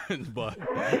understand? But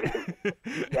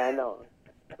yeah, I know.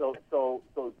 So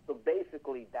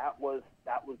basically, that was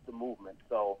the movement.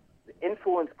 So the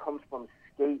influence comes from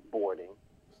skateboarding.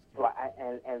 So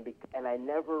I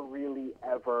never really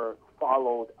ever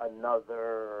followed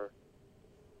another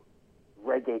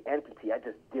reggae entity. I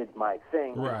just did my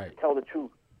thing. Right. To tell the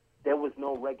truth, there was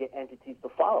no reggae entities to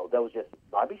follow. There was just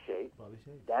Bobby Shakes,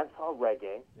 Dancehall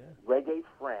Reggae, Reggae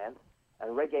France,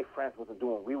 and Reggae France wasn't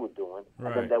doing what we were doing. And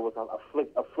then Right. there was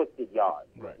Afflicted Yard.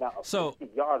 Right. Now,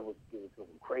 Afflicted Yard was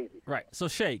crazy. right. So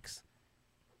Shakes,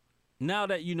 now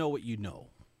that you know what you know,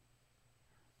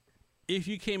 if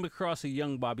you came across a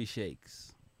young Bobby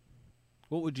Shakes,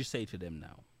 what would you say to them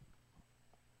now?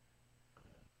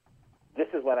 This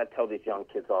is what I tell these young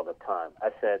kids all the time.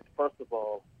 I said, first of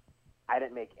all, I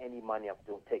didn't make any money off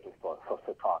taking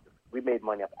photography. We made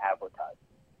money off advertising.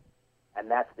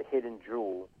 And that's the hidden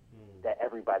jewel that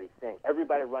everybody thinks.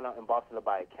 Everybody run out in Boston to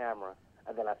buy a camera,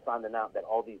 and then I found out that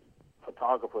all these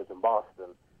photographers in Boston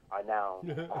are now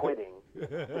quitting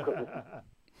because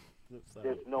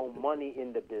there's no money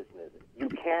in the business. You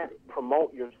can't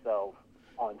promote yourself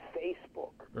on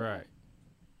Facebook. Right.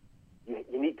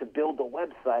 You need to build a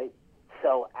website,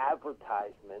 sell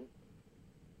advertisement.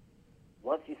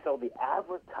 Once you sell the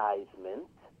advertisement,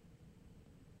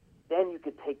 then you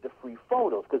could take the free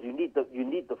photos, because you need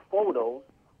the photos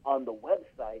on the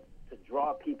website to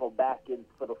draw people back in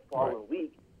for the following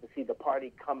week to see the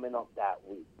party coming up that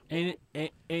week. Ain't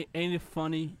it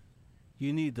funny?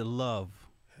 You need the love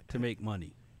to make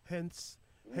money. Hence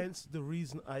the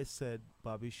reason I said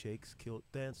Bobby Shakes killed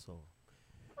dancehall.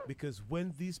 Because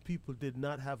when these people did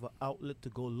not have an outlet to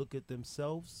go look at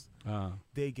themselves,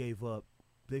 they gave up.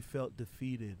 They felt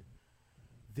defeated.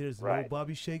 There's no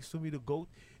Bobby Shakes for me to go.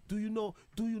 Do you know,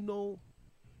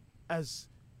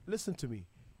 listen to me,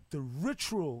 the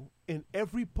ritual in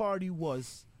every party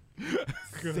was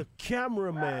the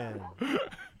cameraman.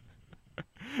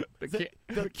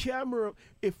 The camera,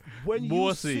 when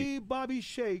you see Bobby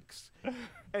Shakes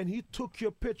and he took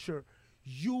your picture,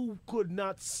 you could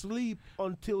not sleep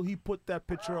until he put that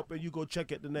picture up and you go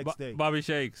check it the next day. Bobby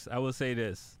Shakes, I will say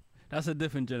this. That's a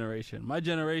different generation. My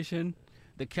generation,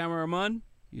 the cameraman,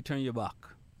 you turn your back.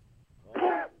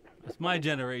 That's my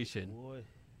generation. Boy.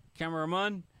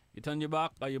 Cameraman, you turn your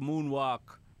back or you moonwalk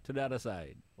to the other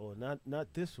side. Oh,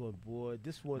 not this one, boy.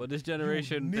 This one. But this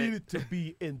generation, you needed to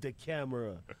be in the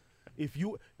camera. If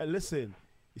you listen,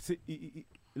 if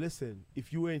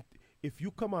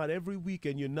you come out every week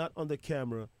and you're not on the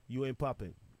camera, you ain't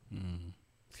popping.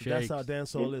 So that's how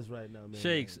dancehall is right now, man.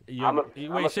 Shakes,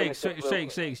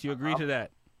 Shakes, you agree to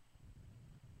that?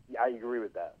 Yeah, I agree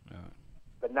with that,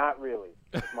 but not really.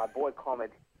 My boy called me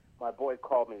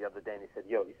the other day and he said,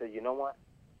 "Yo," he said, "You know what?"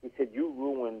 He said, "You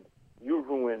ruined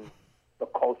the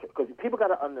culture. Because people got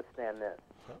to understand this.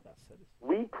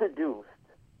 We produced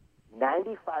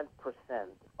 95%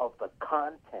 of the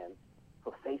content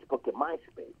for Facebook and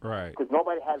MySpace. Right. Because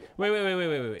nobody has.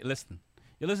 Wait. Listen.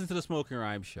 You listen to the Smoking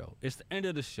Rhyme show. It's the end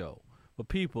of the show. But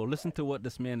people, listen to what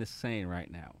this man is saying right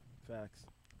now. Facts.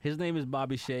 His name is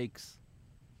Bobby Shakes.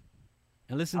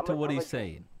 And listen to what he's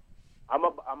saying. I'm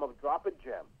gonna drop a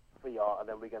gem for y'all, and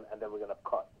then we're gonna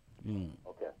cut.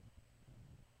 Okay.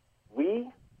 We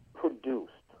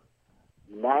produced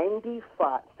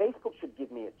 95. Facebook should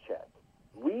give me a check.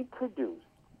 We produced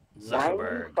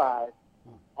Zuckerberg. 95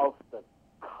 of the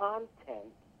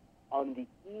content on the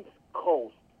East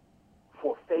Coast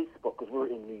for Facebook, because we're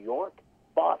in New York,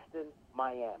 Boston,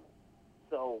 Miami.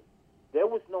 So there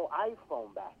was no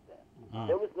iPhone back then.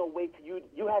 There was no way to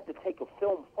you had to take a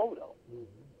film photo.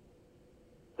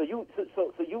 So you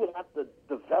would have to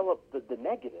develop the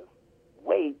negative,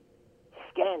 wait,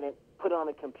 scan it, put it on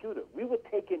a computer. We were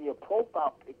taking your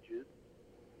profile pictures,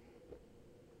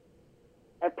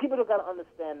 and people don't gotta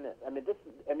understand this. I mean,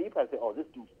 you probably say, "Oh, this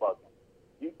dude's bugging."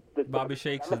 Bobby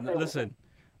Shakes is listen.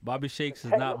 Bobby Shakes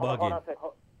is not bugging. Hold on a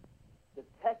second. The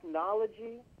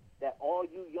technology that all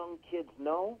you young kids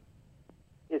know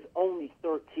is only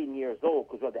 13 years old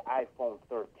because of the iPhone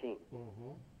 13.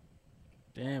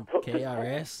 Damn, So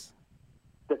KRS.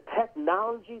 The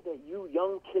technology that you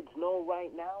young kids know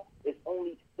right now is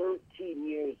only 13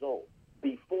 years old.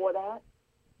 Before that,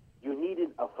 you needed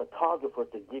a photographer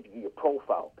to give you your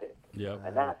profile pic. Yep.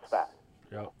 And that's fast.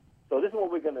 Yep. So this is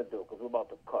what we're going to do because we're about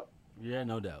to cut. Yeah,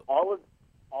 no doubt. All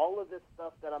of this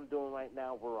stuff that I'm doing right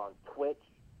now, we're on Twitch.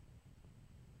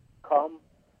 Come,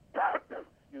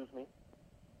 excuse me,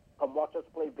 come watch us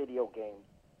play video games,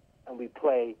 and we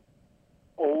play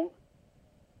old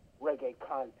reggae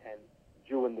content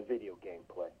during the video game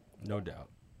play. No doubt.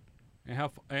 And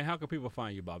how can people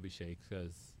find you, Bobby Shakes?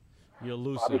 Because you're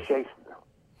elusive.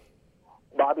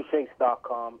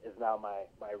 BobbyShakes.com is now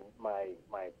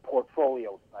my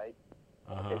portfolio site.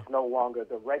 It's no longer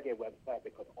the reggae website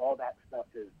because all that stuff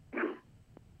is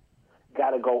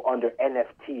got to go under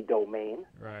NFT domain.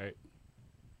 Right.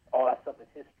 All that stuff is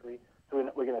history. So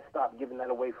we're going to stop giving that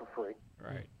away for free.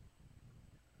 Right.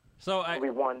 So we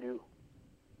want to.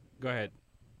 Go ahead.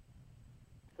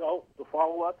 So to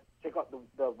follow us, check out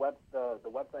the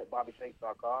website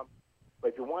BobbyShakes.com. But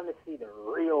if you want to see the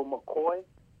real McCoy,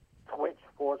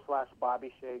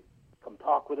 Twitch/Bobby Shakes. Come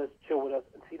talk with us, chill with us,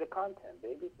 and see the content,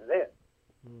 baby. It's there.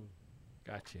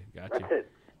 Gotcha. That's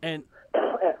it. And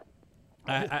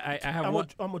I have I'm one.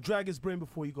 gonna drag his brain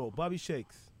before you go. Bobby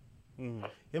Shakes.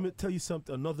 Let me tell you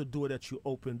something. Another door that you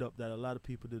opened up that a lot of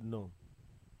people didn't know.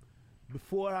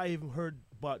 Before I even heard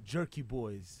about Jerky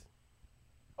Boys.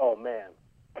 Oh man.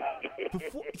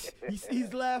 Before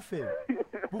he's laughing.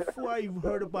 Before I even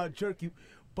heard about Jerky,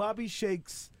 Bobby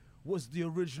Shakes was the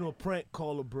original prank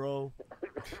caller, bro.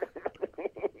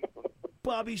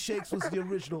 Bobby Shakes was the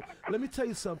original. Let me tell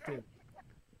you something.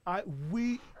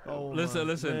 Listen.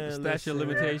 Man, Statute of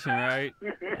limitation, right?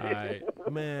 All right.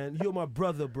 Man, you're my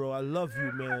brother, bro. I love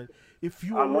you, man. If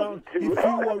you were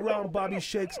around Bobby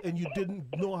Shakes and you didn't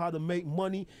know how to make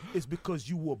money, it's because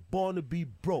you were born to be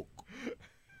broke.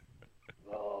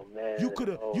 Oh man. You could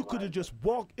have just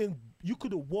walked in. You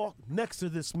could have walked next to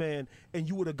this man and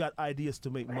you would have got ideas to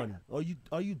make money.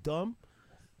 Are you dumb?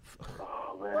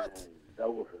 Oh man. What?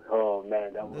 That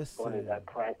was funny. That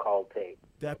prank call tape.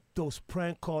 Those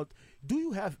prank calls. Do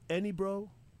you have any, bro?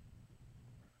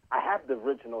 I have the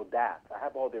original DAPs. I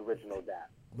have all the original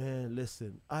DAPs. Man,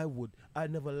 listen. I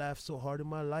never laughed so hard in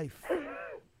my life.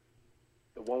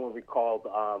 The one where we called,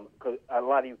 because a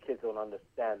lot of you kids don't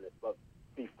understand this, but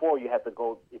before you had to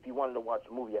go, if you wanted to watch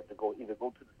a movie, you had to either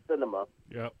go to the cinema,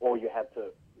 or you had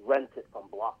to rent it from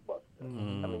Blockbuster.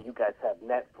 I mean, you guys have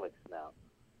Netflix now.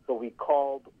 So we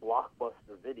called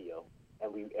Blockbuster Video,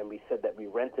 and we said that we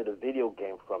rented a video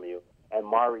game from you, and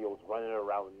Mario's running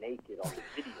around naked on the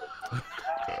video.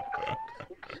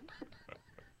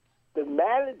 The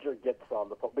manager gets on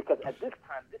the phone, because at this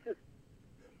time,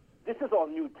 this is all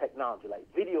new technology. Like,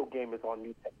 video game is all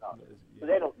new technology. So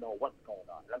they don't know what's going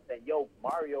on. And I'm saying, yo,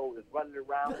 Mario is running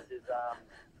around with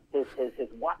his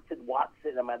Watson,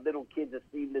 and my little kids are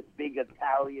seeing this big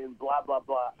Italian, blah, blah,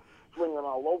 blah, swinging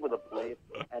all over the place.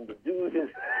 And the dude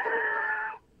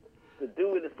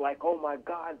is like, oh my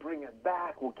God, bring it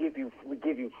back. We give you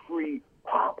free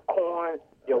popcorn.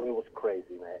 Yo, it was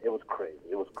crazy, man. It was crazy.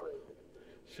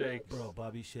 Shakes. Bro,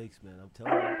 Bobby Shakes, man. I'm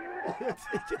telling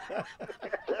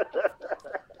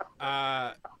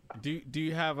you. Do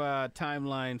you have a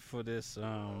timeline for this?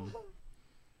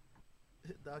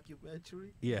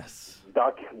 documentary? Yes.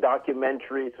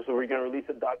 Documentary. So we're going to release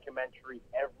a documentary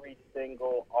every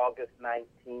single August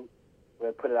 19th. We're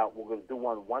going to put it out. We're going to do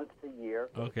one once a year.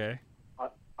 Okay.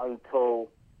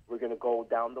 Until we're going to go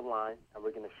down the line and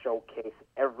we're going to showcase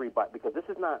everybody. Because this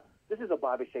is a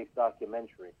Bobby Shakes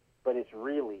documentary, but it's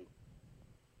really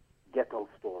Ghetto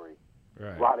story,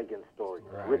 right. Rodigan story,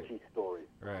 right. Richie story.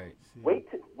 Right. Wait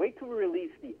till we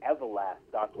release the Everlast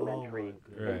documentary.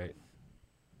 Right.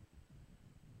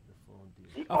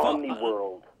 The Omni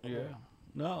World. Yeah.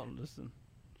 No, listen.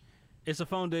 It's a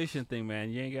foundation thing, man.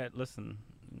 You ain't got listen.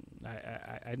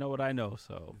 I know what I know,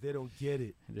 so they don't get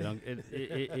it. They don't.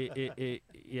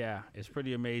 Yeah, it's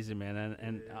pretty amazing, man.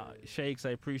 And Shakes, I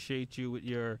appreciate you with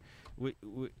your with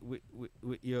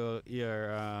your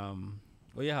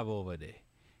what you have over there.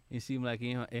 You seem like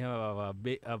you have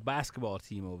a basketball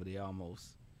team over there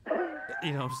almost.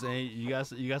 You know what I'm saying? You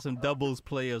got some doubles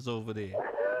players over there.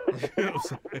 You know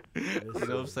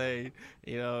what I'm saying?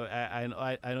 You know, I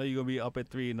know you're gonna be up at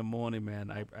 3 a.m,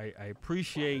 man. I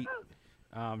appreciate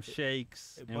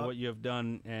Shakes and what you have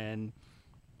done, and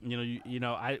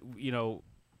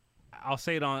I'll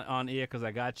say it on air because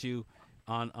I got you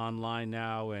online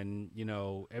now, and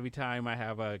every time I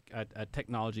have a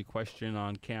technology question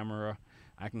on camera,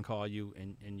 I can call you,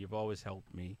 and you've always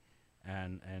helped me,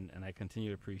 and I continue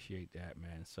to appreciate that,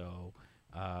 man. So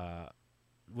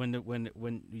when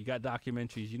you got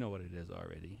documentaries, you know what it is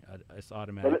already. It's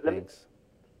automatic things.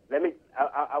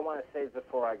 I want to say this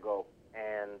before I go,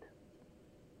 and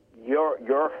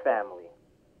your family,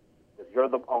 because you're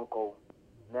the uncle,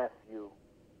 nephew,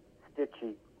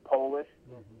 Stitchy, Polish.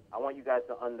 I want you guys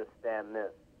to understand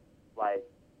this. Like,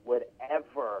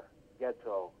 whatever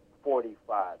Ghetto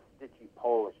 45, Stitchy,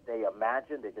 Polish, they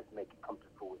imagine, they just make it come to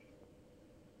fruition.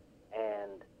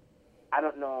 And I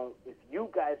don't know if you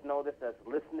guys know this as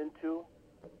listening to,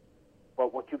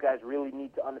 but what you guys really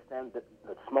need to understand, the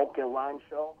Smoke and Rhyme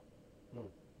show,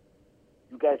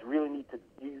 you guys really need to,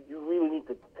 you really need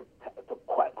to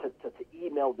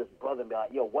email this brother and be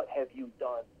like, yo, what have you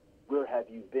done? Where have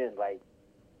you been? Like,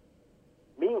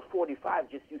 me and 45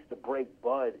 just used to break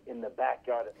bud in the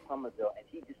backyard of Somerville, and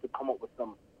he used to come up with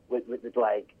some, with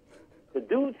like, the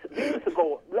dudes, we used to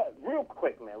go, real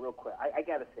quick, man, real quick. I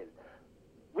got to say this.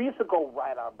 We used to go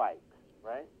ride our bikes,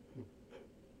 right?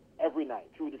 Every night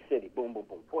through the city, boom, boom,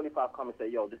 boom. 45 come and say,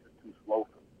 yo, this is too slow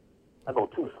for me. I go,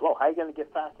 too slow? How you going to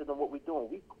get faster than what we're doing?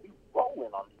 We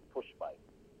rolling on these push bikes.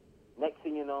 Next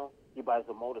thing you know, he buys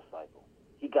a motorcycle.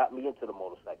 He got me into the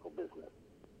motorcycle business.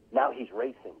 Now he's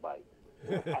racing bikes.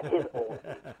 At his old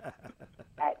age.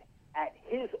 At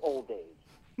his old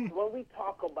age. When we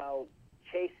talk about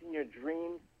chasing your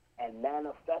dreams and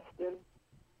manifesting,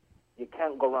 you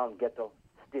can't go around Ghetto,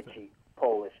 Stitchy,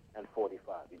 Polish, and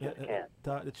 45. You just can't.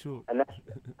 Talk the truth. And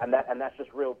that's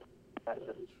just real.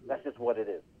 That's just what it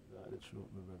is. The truth,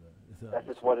 my brother. That's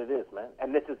just what it is, man.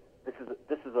 And this is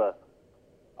a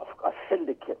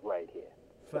syndicate right here.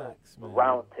 Facts, man.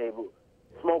 Round table,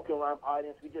 Smoking Rhyme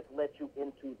audience. We just let you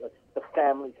into the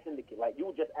family syndicate. Like we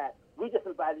just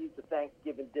invited you to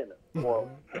Thanksgiving dinner. Or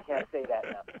I can't say that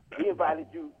now. We invited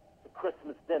you to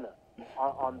Christmas dinner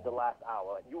on the last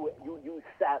hour. Like you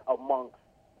sat amongst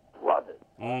brothers.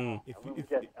 And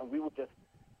we were just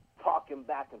talking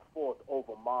back and forth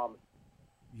over mom's.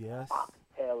 Yes.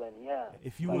 And yeah.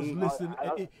 If you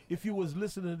was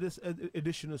listening to this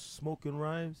edition of Smoking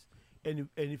Rhymes, and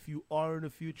if you are in the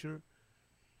future,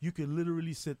 you can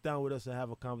literally sit down with us and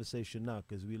have a conversation now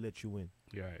because we let you in.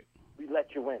 You're right. We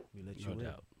let you in. We let you in.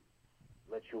 Doubt.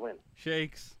 Let you in.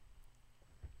 Shakes.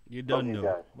 You done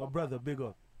know. My brother, big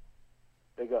up.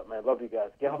 Big up, man. Love you guys.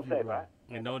 Get home safe, right?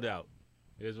 And no doubt.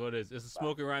 It is what it is. It's a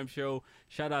Smoking Rhyme show.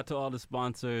 Shout out to all the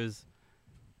sponsors.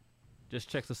 Just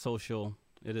check the social.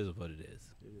 It is what it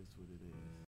is. It is what it is.